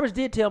 Well, Iris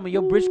did tell me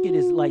your brisket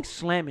is like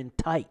slamming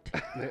tight.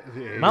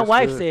 Yeah, My it's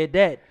wife good. said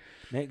that.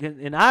 Man,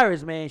 and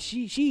Iris, man,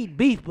 she eat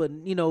beef, but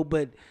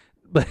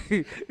but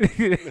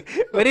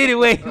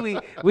anyway,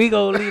 we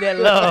gonna leave that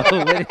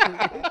alone.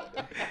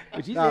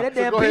 But she said that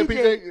So damn go ahead,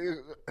 PJ.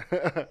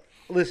 PJ.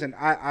 Listen,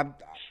 I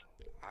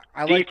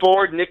D like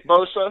Ford, Nick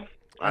Bosa.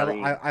 I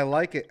mean, I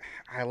like it.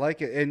 I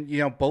like it, and you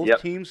know both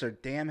Yep. teams are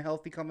damn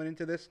healthy coming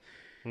into this.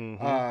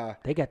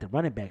 They got the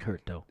running back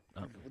hurt though.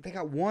 They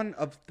got one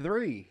of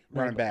three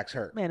running backs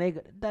hurt. Man, they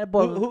got that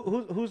boy.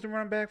 Who's the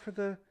running back for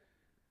the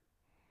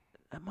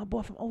My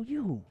boy from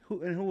OU.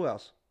 who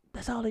else?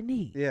 That's all they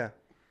need. Yeah,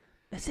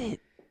 That's it.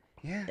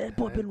 yeah. That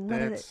boy been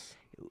running it. That's-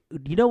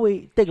 You know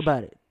what? Think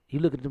about it. You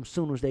look at them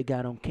Sooners they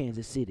got on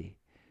Kansas City.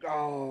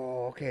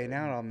 Oh, okay.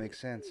 Now it all makes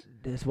sense.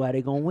 That's why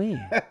they gonna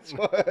win. That's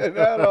what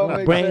that all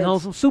makes Bring sense. home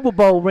some Super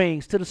Bowl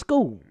rings to the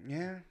school.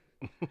 Yeah.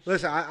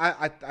 Listen,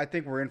 I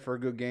think we're in for a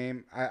good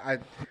game.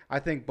 I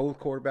think both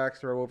quarterbacks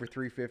throw over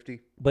 350.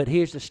 But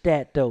here's the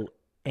stat though.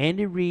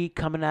 Andy Reid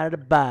coming out of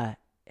the bye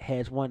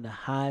has one of the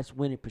highest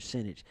winning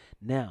percentage.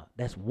 Now,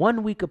 that's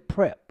 1 week of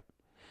prep.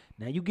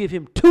 Now you give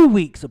him 2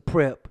 weeks of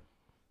prep.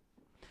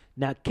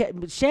 Now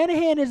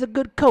Shanahan is a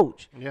good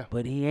coach. Yeah.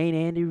 But he ain't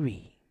Andy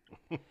Reid.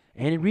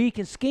 Andy Reid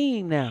can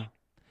scheme now.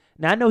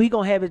 Now I know he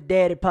gonna have his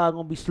daddy probably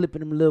gonna be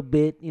slipping him a little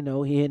bit, here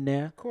and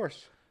there. Of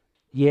course.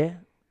 Yeah.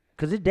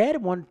 Cause his daddy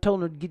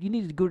told him you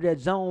need to go to that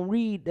zone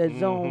read, that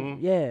zone,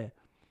 yeah.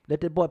 Let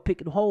that boy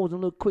pick the holes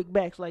and little quick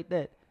backs like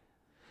that.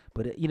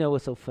 But you know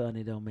what's so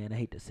funny though, man? I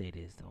hate to say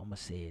this though. I'm gonna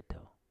say it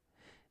though.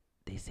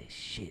 They said,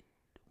 shit,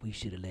 we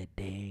should have let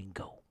Dan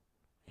go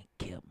and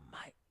kept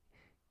Mike.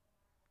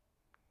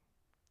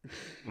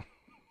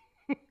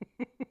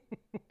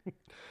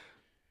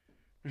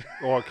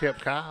 Or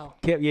kept Kyle.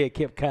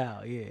 Kept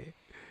Kyle, yeah.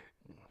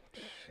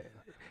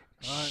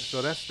 All right,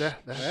 so that's the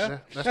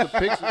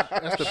picks.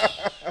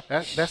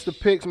 That's the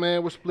picks,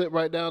 man. We're split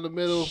right down the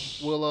middle.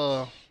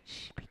 We'll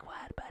Be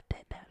quiet about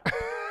that now.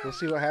 We'll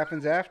see what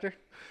happens after.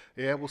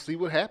 yeah, we'll see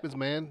what happens,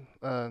 man.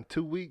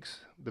 2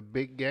 weeks, the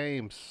big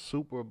game,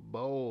 Super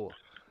Bowl.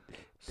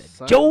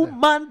 Joe Sunday.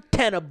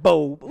 Montana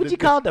Bowl. What you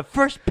call it, the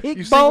first pick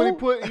You see bowl?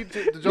 what he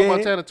put? Joe Yeah.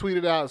 Montana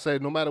tweeted out and said,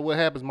 "No matter what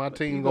happens, my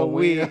team gonna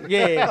win."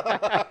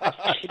 Yeah.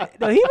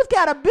 No, he was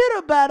kind of bitter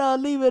about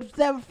leaving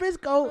San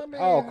Francisco.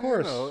 Oh, of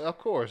course. You know, of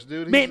course,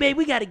 dude. Man,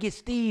 we got to get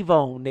Steve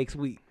on next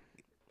week.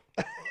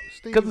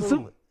 Steve Cause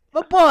who?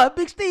 my boy,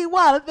 Big Steve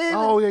Wallace, man.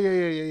 Oh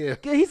yeah.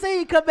 He said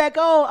he come back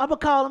on. I'm gonna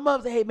call him up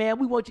and say, hey man,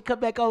 we want you to come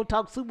back on,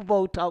 talk Super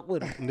Bowl talk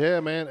with him. Yeah,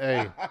 man.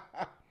 Hey,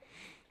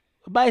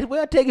 Might as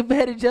well take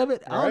advantage of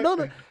it. I don't know.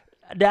 Right.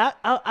 Now,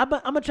 I'm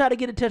gonna try to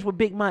get in touch with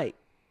Big Mike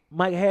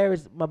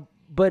Harris, my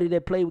buddy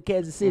that played with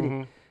Kansas City.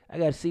 Mm-hmm. I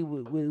gotta see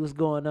what's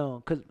going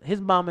on, cause his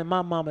mom and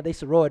my mama, they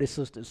sorority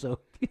sisters. So,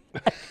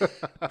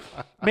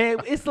 man,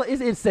 it's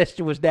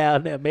incestuous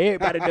down there, man.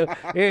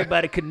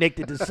 Everybody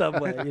connected to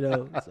somewhere,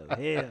 So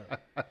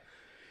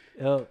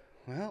hell,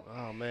 Well,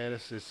 oh man,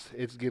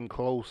 it's getting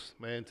close,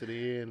 man, to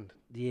the end.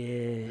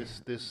 yeah.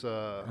 This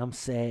I'm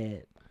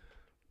sad.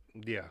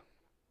 yeah.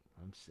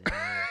 I'm sad.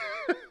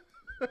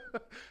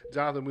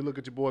 Jonathan, we look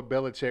at your boy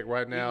Belichick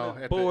right now.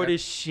 Bored as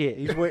shit.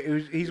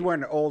 he's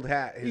wearing an old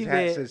hat. His He's hat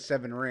there. says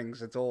 7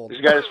 rings. It's old. he's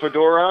got his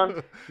fedora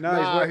on. No, Nah,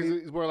 he's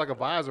wearing, he's wearing like a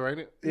visor, ain't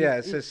it? yeah,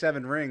 it says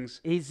 7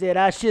 rings. He said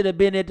I should have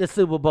been at the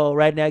Super Bowl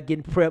right now,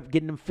 getting prepped,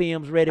 getting them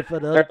films ready for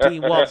the other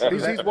team walks.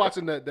 He's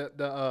watching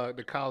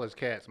the college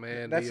cats,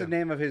 man. That's the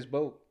name of his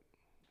boat.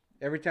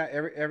 Every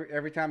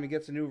time he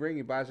gets a new ring,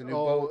 he buys a new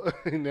boat.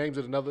 Oh, he names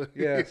it another.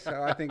 Yeah,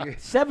 so I think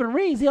 7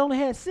 rings. He only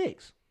had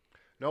 6.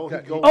 No, he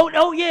goes.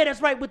 Oh, yeah, that's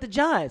right, with the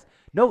Giants.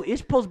 No,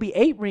 it's supposed to be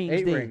 8 rings.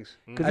 8 then. rings.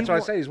 'Cause That's he why I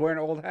won- say he's wearing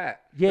an old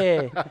hat.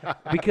 Yeah,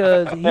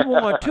 because he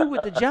won 2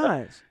 with the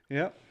Giants.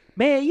 Yep.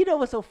 Man, you know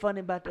what's so funny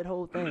about that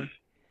whole thing?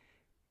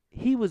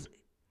 He was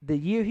the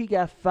year he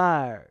got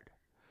fired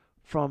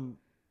from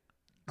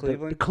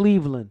Cleveland? the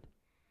Cleveland.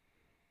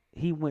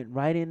 He went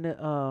right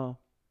into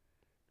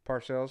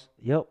Parcells.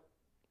 Yep.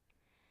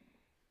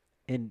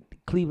 And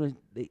Cleveland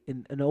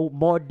and old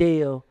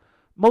Mordell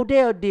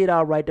did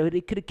all right though.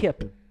 They could have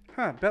kept him.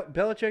 Huh?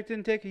 Belichick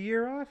didn't take a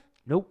year off?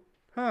 Nope.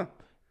 Huh?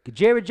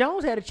 Jerry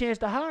Jones had a chance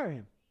to hire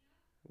him.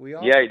 We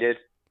all. Yeah, he did.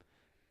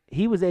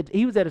 He was at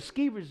a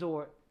ski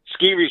resort.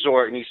 Ski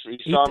resort, and he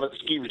saw him at the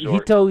ski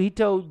resort. He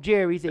told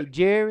Jerry, he said,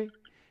 Jerry,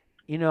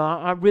 you know,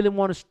 I really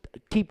want to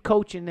keep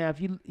coaching now.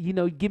 If you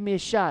know, give me a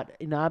shot,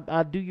 you know,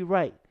 I'll do you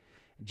right.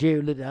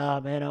 Jerry looked,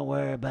 oh man, don't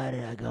worry about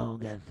it. I go.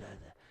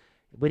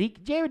 But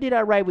Jerry did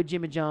all right with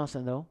Jimmy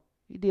Johnson though.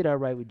 He did all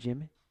right with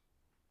Jimmy.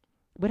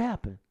 What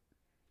happened?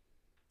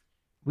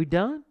 We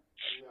done?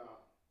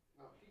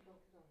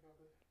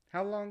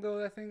 How long ago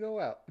did that thing go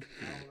out? I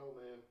don't know,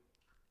 man.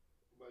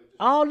 But it just,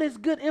 All this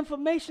good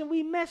information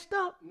we messed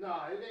up.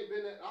 nah, it ain't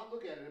been. I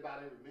look at it about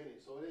every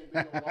minute, so it ain't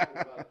been no longer.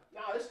 About,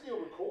 nah, it's still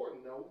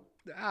recording though.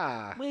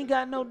 Ah. We ain't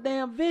got no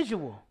damn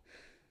visual.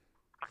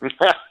 Shit.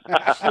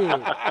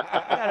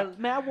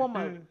 Man, I wore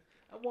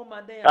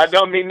my damn. That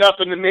don't mean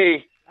nothing to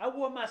me. I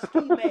wore my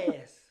ski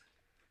mask.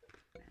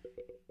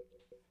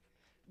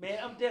 Man,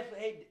 I'm definitely.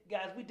 Hey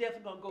guys, we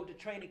definitely gonna go to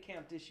training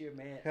camp this year,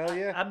 man. Hell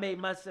yeah. I made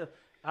myself.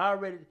 I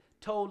already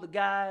told the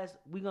guys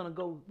we gonna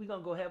go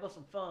have us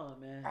some fun,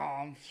 man. Oh,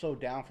 I'm so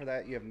down for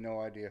that. You have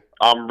no idea.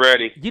 I'm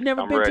ready. You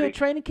never I'm been to a ready.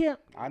 training camp?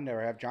 I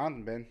never have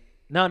Jonathan been.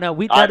 No,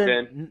 we. I've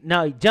Jonathan.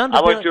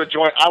 I went to a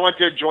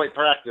joint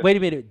practice. Wait a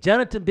minute,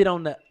 Jonathan been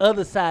on the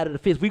other side of the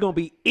fence. We gonna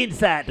be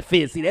inside the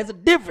fence. See, that's a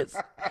difference.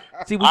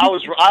 See, I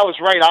was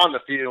right on the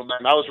field,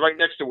 man. I was right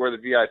next to where the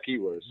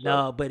VIP was. So.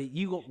 No, but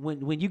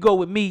when you go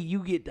with me,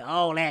 you get the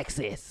all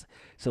access.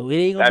 So it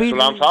ain't gonna That's be.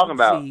 what I'm talking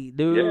about. See,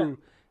 dude. Yeah.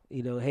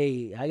 You know,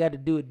 hey, I got to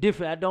do it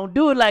different. I don't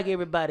do it like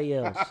everybody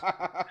else.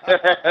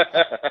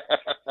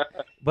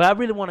 But I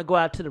really want to go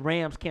out to the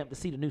Rams camp to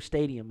see the new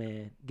stadium,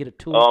 man. Get a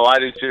tour. Oh, I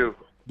do too.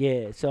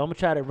 Yeah, so I'm gonna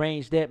try to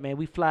arrange that, man.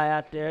 We fly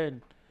out there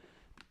and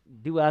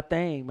do our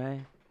thing,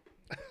 man.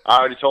 I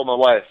already told my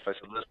wife. I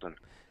said, listen,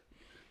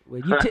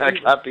 Well, you I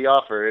got the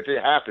offer. If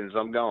it happens,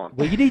 I'm going.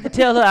 well, you need to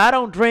tell her I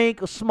don't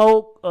drink or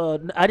smoke.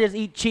 I just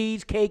eat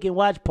cheesecake and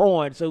watch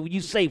porn. So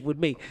you safe with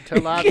me.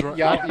 Tell I drink.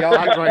 Y'all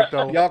I drink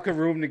though. Y'all can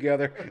room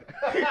together.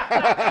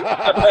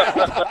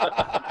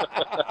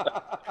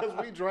 Cause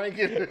we drank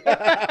it.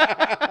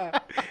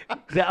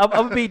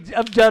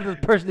 I'm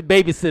Jonathan's personal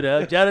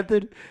babysitter.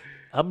 Jonathan,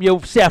 I'm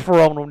your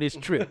chaperone on this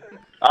trip.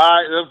 All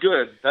right, that's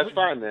good. That's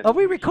fine, then. Are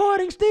we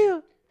recording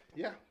still?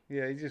 Yeah.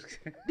 Yeah, he just.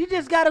 You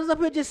just got us up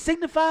here just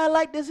signifying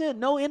like this here,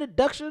 no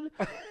introduction.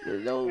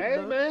 Hey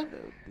man.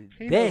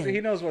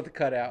 He knows what to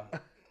cut out.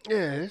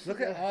 Yeah.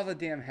 Look at all the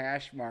damn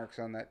hash marks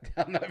on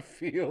that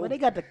field. Well, they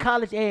got the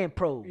college and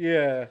pro.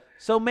 Yeah.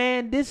 So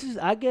man,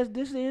 I guess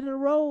this is the end of the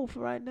road for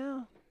right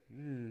now.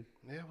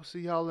 Yeah, we'll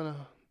see y'all in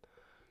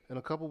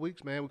a couple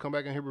weeks, man. We come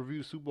back in here, review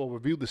the Super Bowl,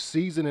 review the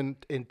season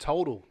in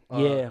total.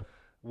 Yeah.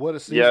 What a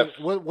season! Yes.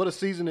 What a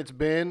season it's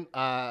been.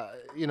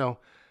 You know,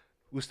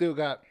 we still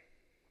got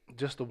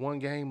just the one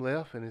game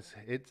left, and it's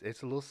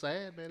a little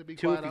sad, man. To be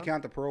Two quite if you honest.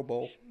 count the Pro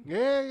Bowl.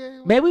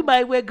 Yeah. Man, we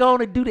might well go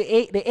on and do the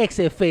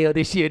XFL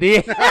this year,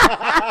 then.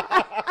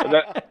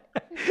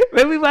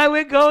 Man, we might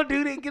well go and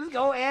do the just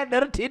go add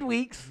another 10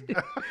 weeks.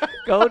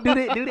 Go do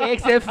the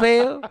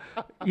XFL.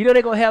 You know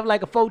they're gonna have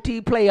like a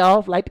 14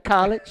 playoff like the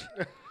college.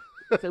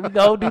 So we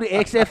go do the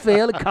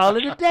XFL and call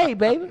it a day,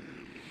 baby.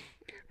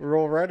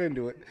 Roll right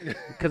into it.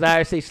 Because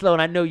I say, Sloan,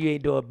 I know you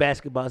ain't doing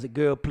basketball. I said,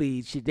 girl,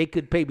 please. Shit, they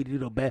couldn't pay me to do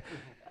no basketball.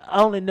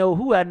 I only know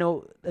who I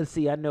know. Let's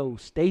see. I know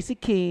Stacey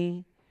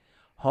King,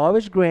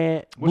 Horace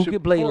Grant,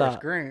 Mookie Blaylock.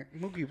 Grant,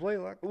 Mookie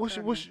Blaylock.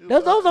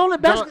 Those only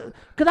basketball.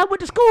 Because I went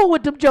to school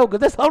with them jokers.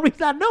 That's the only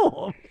reason I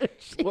know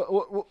them.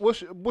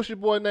 What's your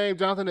boy name,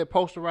 Jonathan, that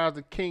posterized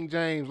the King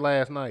James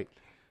last night?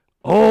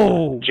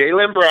 Oh.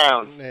 Jaylen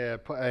Brown. Yeah,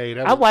 hey,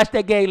 that I was, watched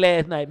that game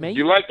last night, man.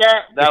 You like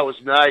that? That was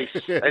nice.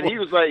 And he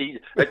was like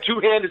a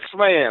two-handed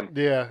slam.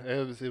 yeah,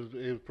 it was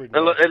pretty.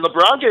 And, nice. and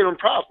LeBron gave him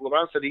props.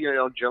 LeBron said,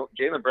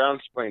 Jaylen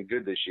Brown's playing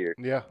good this year.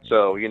 Yeah.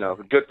 So,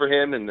 good for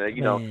him. And,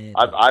 Man.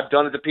 I've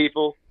done it to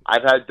people.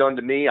 I've had it done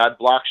to me. I've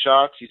blocked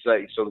shots. He's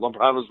like, so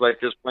LeBron was like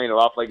just playing it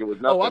off like it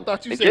was nothing. Oh, I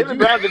thought you and said Jaylen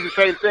Brown did the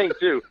same thing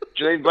too.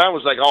 Jaylen Brown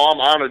was like, oh, I'm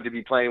honored to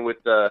be playing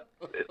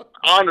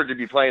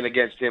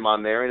against him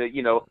on there.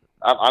 And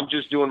I'm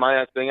just doing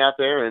my thing out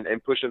there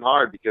and pushing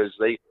hard because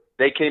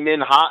they came in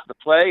hot to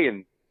play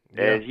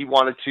and he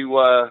wanted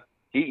to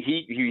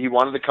he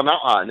wanted to come out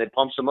hot and they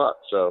pumped him up.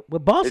 So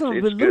But Boston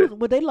it's been good. losing.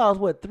 But they lost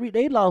what 3?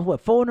 They lost what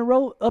 4 in a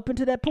row up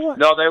until that point.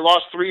 No, they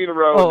lost 3 in a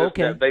row. Oh,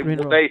 okay. They 3 in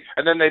a row.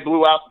 and then they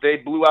blew out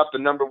the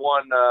number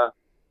one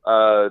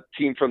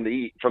team from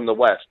the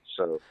West.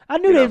 So I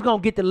knew they was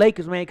gonna get the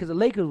Lakers, man, because the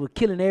Lakers were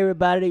killing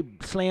everybody.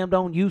 They slammed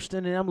on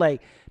Houston, and I'm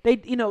like,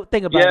 think about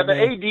it, but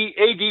man.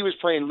 AD was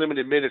playing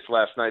limited minutes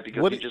last night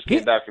because What he he- just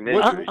came back from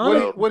injury.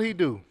 What'd he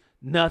do?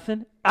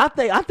 Nothing. I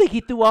think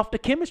he threw off the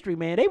chemistry,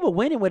 man. They were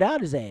winning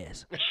without his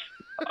ass.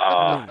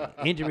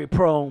 Injury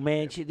prone,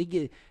 man. Shit, they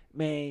get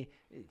man.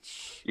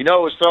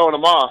 What was throwing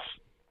him off?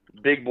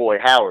 Big boy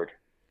Howard.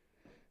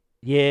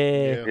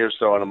 Yeah. He was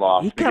throwing him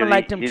off. He kind of because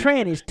like them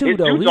trannies too, his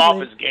though. dude's He off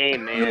like- his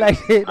game, man. He like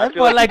I that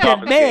feel boy like he's off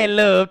that his man game.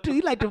 love too.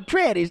 He like them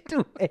trannies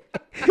too.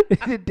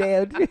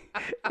 Damn.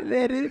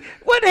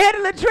 What the hell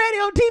did the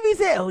tranny on TV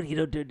say? Oh, you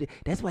know,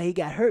 that's why he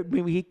got hurt.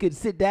 Remember, he could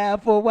sit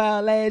down for a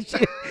while last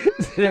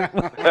year.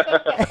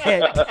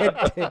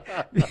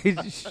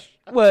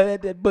 Well,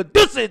 but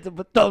this is the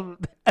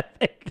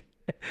big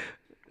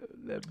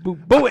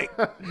boy.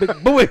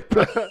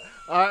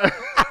 All right.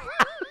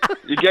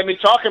 You get me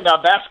talking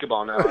about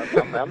basketball now.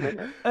 I'm in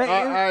there. All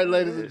right,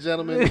 ladies and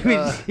gentlemen.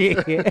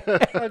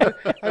 I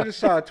just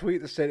saw a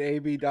tweet that said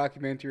AB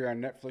documentary on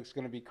Netflix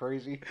going to be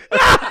crazy.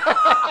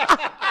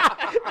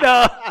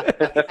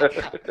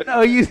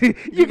 No,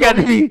 you got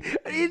to be.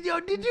 Yo,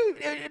 did you?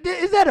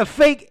 Is that a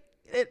fake?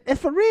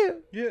 That's for real.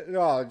 Yeah,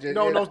 No,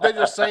 they're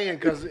just saying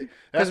because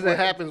that's what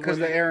happens because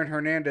when the Aaron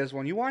Hernandez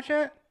one. You watch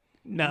that?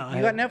 No,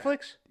 You got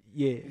Netflix?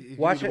 Yeah.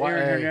 Watch the the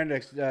Aaron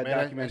Hernandez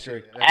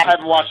documentary. I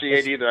haven't watched it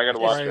yet either. I got to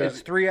watch crazy. that.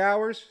 It's 3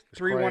 hours,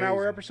 three crazy.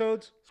 1-hour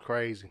episodes. It's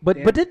crazy. But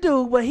the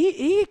dude, well,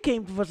 he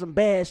came for some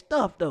bad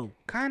stuff though.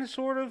 Kind of,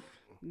 sort of.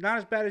 Not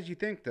as bad as you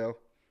think, though.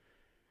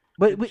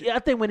 But I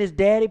think when his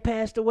daddy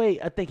passed away,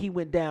 I think he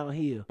went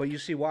downhill. But you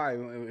see why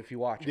if you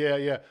watch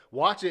it. Yeah.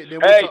 Watch it. Then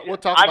Hey, we'll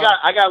talk I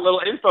about. got a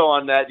little info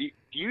on that. Do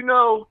you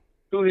know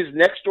who his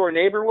next door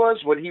neighbor was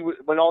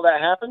when all that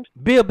happened?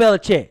 Bill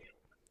Belichick.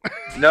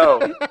 No,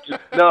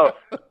 no,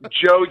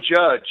 Joe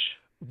Judge.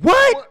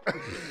 What?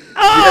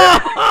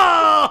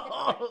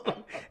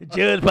 Oh!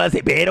 Judge probably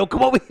say, man, don't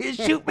come over here and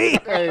shoot me.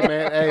 Hey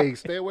man, hey,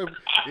 stay away.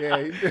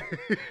 Yeah.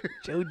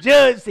 Joe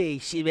Judge say,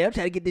 shit, man, I'm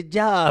trying to get the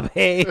job.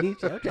 Hey, I'm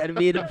trying to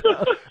be in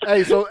the.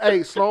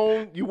 Hey,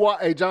 Sloan, you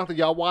watch. Hey, Jonathan,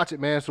 y'all watch it,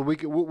 man. So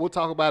we'll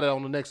talk about it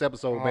on the next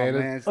episode, Oh, man.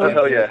 man, it's Oh,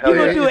 hell yeah, hell You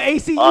gonna yeah. do an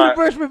AC All right.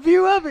 Universe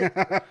review of it?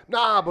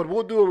 Nah, but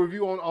we'll do a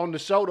review on the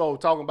show though,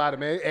 talking about it,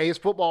 man. Hey, it's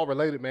football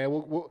related,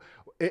 man.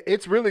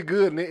 It's really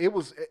good, and it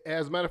was,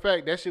 as a matter of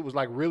fact, that shit was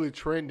like really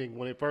trending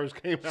when it first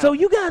came out. So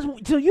you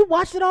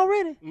watched it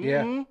already?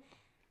 Yeah. Mhm.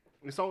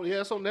 It's on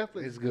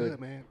Netflix. It's good.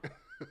 man.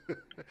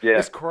 Yeah,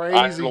 It's I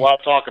crazy. will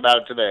talk about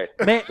it today.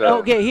 Man, So-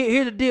 okay,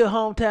 here's the deal,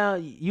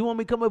 hometown. You want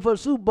me to come up for the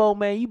Super Bowl,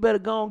 man? You better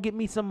go and get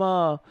me some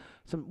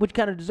which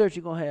kind of dessert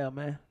you gonna have,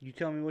 man? You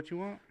tell me what you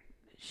want.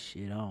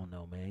 Shit, I don't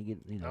know, man. Get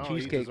Oh,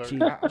 Cheesecake. dessert.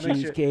 I'll make sure-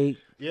 cheesecake,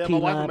 Yeah, key my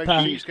wife will lime make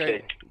pie, cheesecake.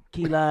 Cheesecake.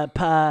 key lime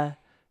pie.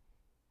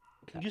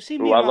 You see Ooh,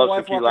 me I and my love wife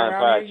some key walking lime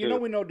around pie, here. You know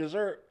too. we know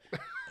dessert.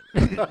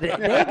 They ain't got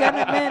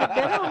that, man.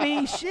 That don't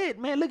mean shit,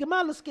 man. Look at my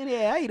little skinny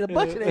ass. I eat a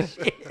bunch of that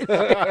shit.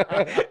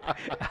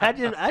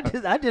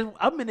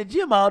 I'm in the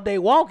gym all day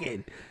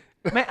walking.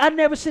 Man, I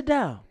never sit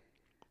down.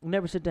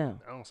 Never sit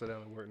down. I don't sit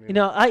down and work. You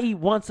know, I eat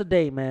once a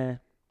day, man.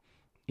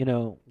 You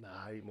know, Nah,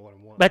 I eat more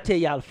than one. but I tell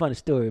y'all a funny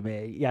story,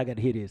 man. Y'all got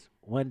to hear this.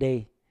 One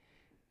day,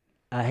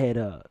 I had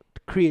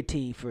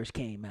creatine first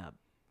came out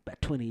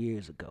about 20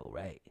 years ago,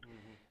 right?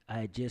 I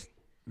had just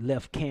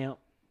left camp,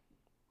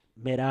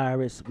 met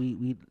Iris.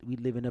 We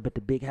living up at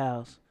the big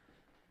house.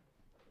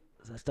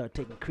 So I started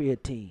taking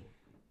creatine.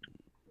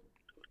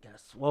 Got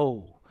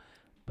swole.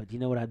 But you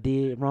know what I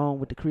did wrong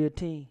with the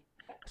creatine?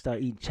 I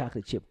started eating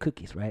chocolate chip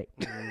cookies, right?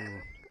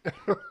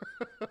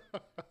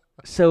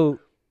 So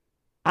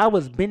I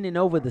was bending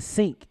over the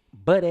sink,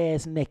 butt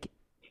ass naked.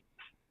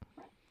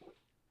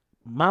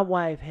 My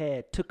wife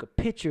had took a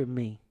picture of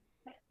me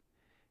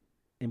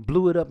and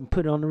blew it up and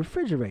put it on the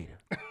refrigerator.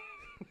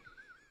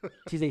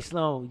 She said,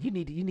 Sloan, you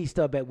need to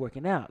start back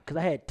working out. Because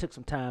I had took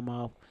some time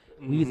off.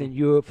 We was in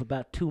Europe for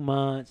about 2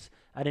 months.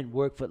 I didn't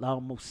work for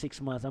almost 6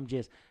 months.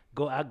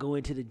 I go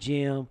into the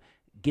gym,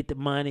 get the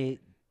money,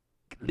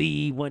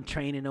 leave, wasn't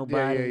training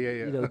nobody. yeah.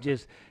 You know,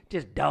 just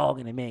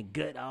dogging it, man,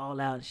 gut all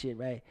out and shit,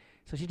 right?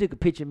 So she took a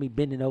picture of me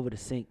bending over the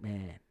sink,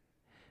 man.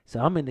 So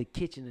I'm in the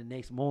kitchen the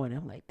next morning.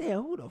 I'm like,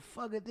 damn, who the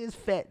fuck is this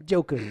fat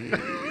joker?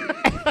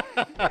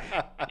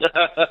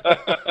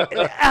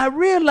 I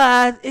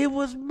realized it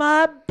was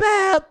my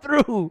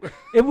bathroom.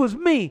 It was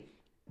me.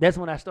 That's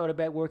when I started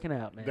back working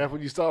out, man. That's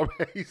when you saw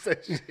you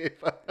said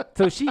shit.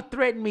 So she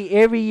threatened me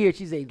every year.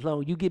 She said,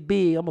 "Sloan, you get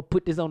big, I'm gonna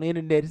put this on the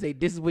internet and say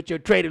this is what your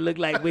trainer look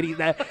like when he's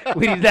not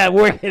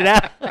working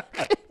out."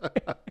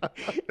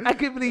 I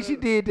couldn't believe she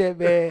did that,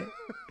 man.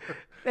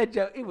 That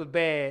joke, it was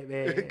bad,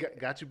 man.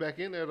 Got you back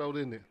in there though,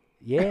 didn't it?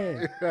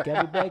 Yeah,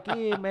 got me back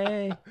in,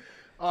 man.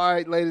 All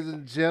right, ladies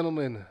and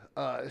gentlemen,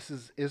 it's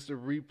the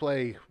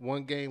replay.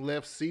 1 game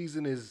left.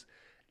 Season is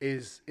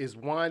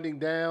winding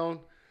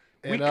down.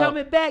 We And,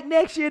 coming back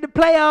next year in the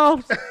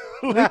playoffs.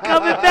 We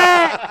coming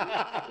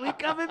back. We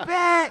coming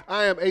back.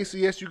 I am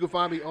ACS. You can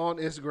find me on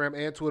Instagram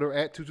and Twitter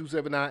at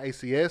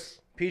 2279ACS.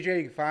 PJ,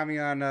 you can find me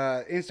on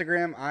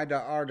Instagram,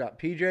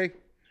 i.r.pj.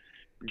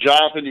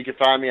 Jonathan, you can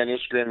find me on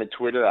Instagram and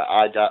Twitter at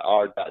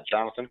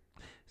i.r.jonathan.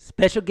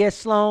 Special guest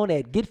Sloan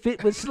at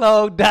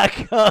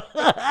getfitwithsloan.com.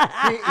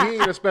 He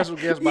ain't a special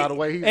guest, by the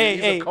way. He's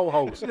a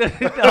co-host.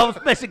 I'm a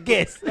special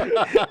guest.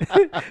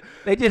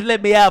 They just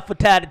let me out from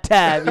time to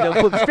time,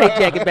 put the straight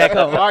jacket back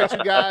on. All right,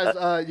 you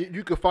guys,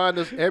 you can find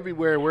us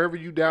everywhere, wherever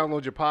you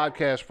download your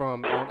podcast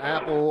from, on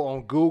Apple,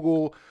 on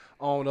Google,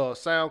 on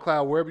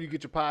SoundCloud, wherever you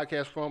get your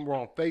podcast from. We're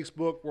on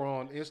Facebook. We're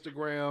on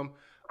Instagram.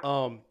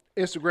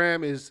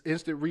 Instagram is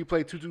Instant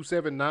Replay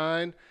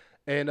 2279,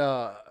 and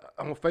I'm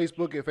on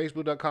Facebook at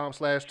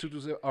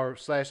facebook.com/227 or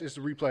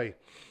 /Instant Replay.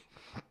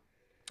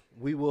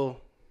 We will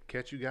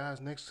catch you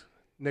guys next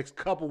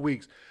couple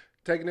weeks.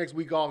 Take next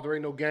week off. There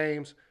ain't no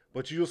games.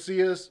 But you'll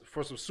see us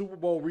for some Super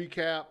Bowl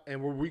recap, and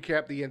we'll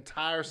recap the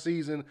entire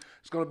season.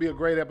 It's going to be a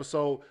great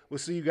episode. We'll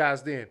see you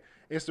guys then.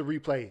 Instant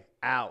Replay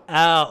out.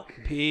 Out.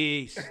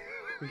 Peace.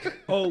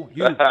 Oh,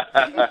 you.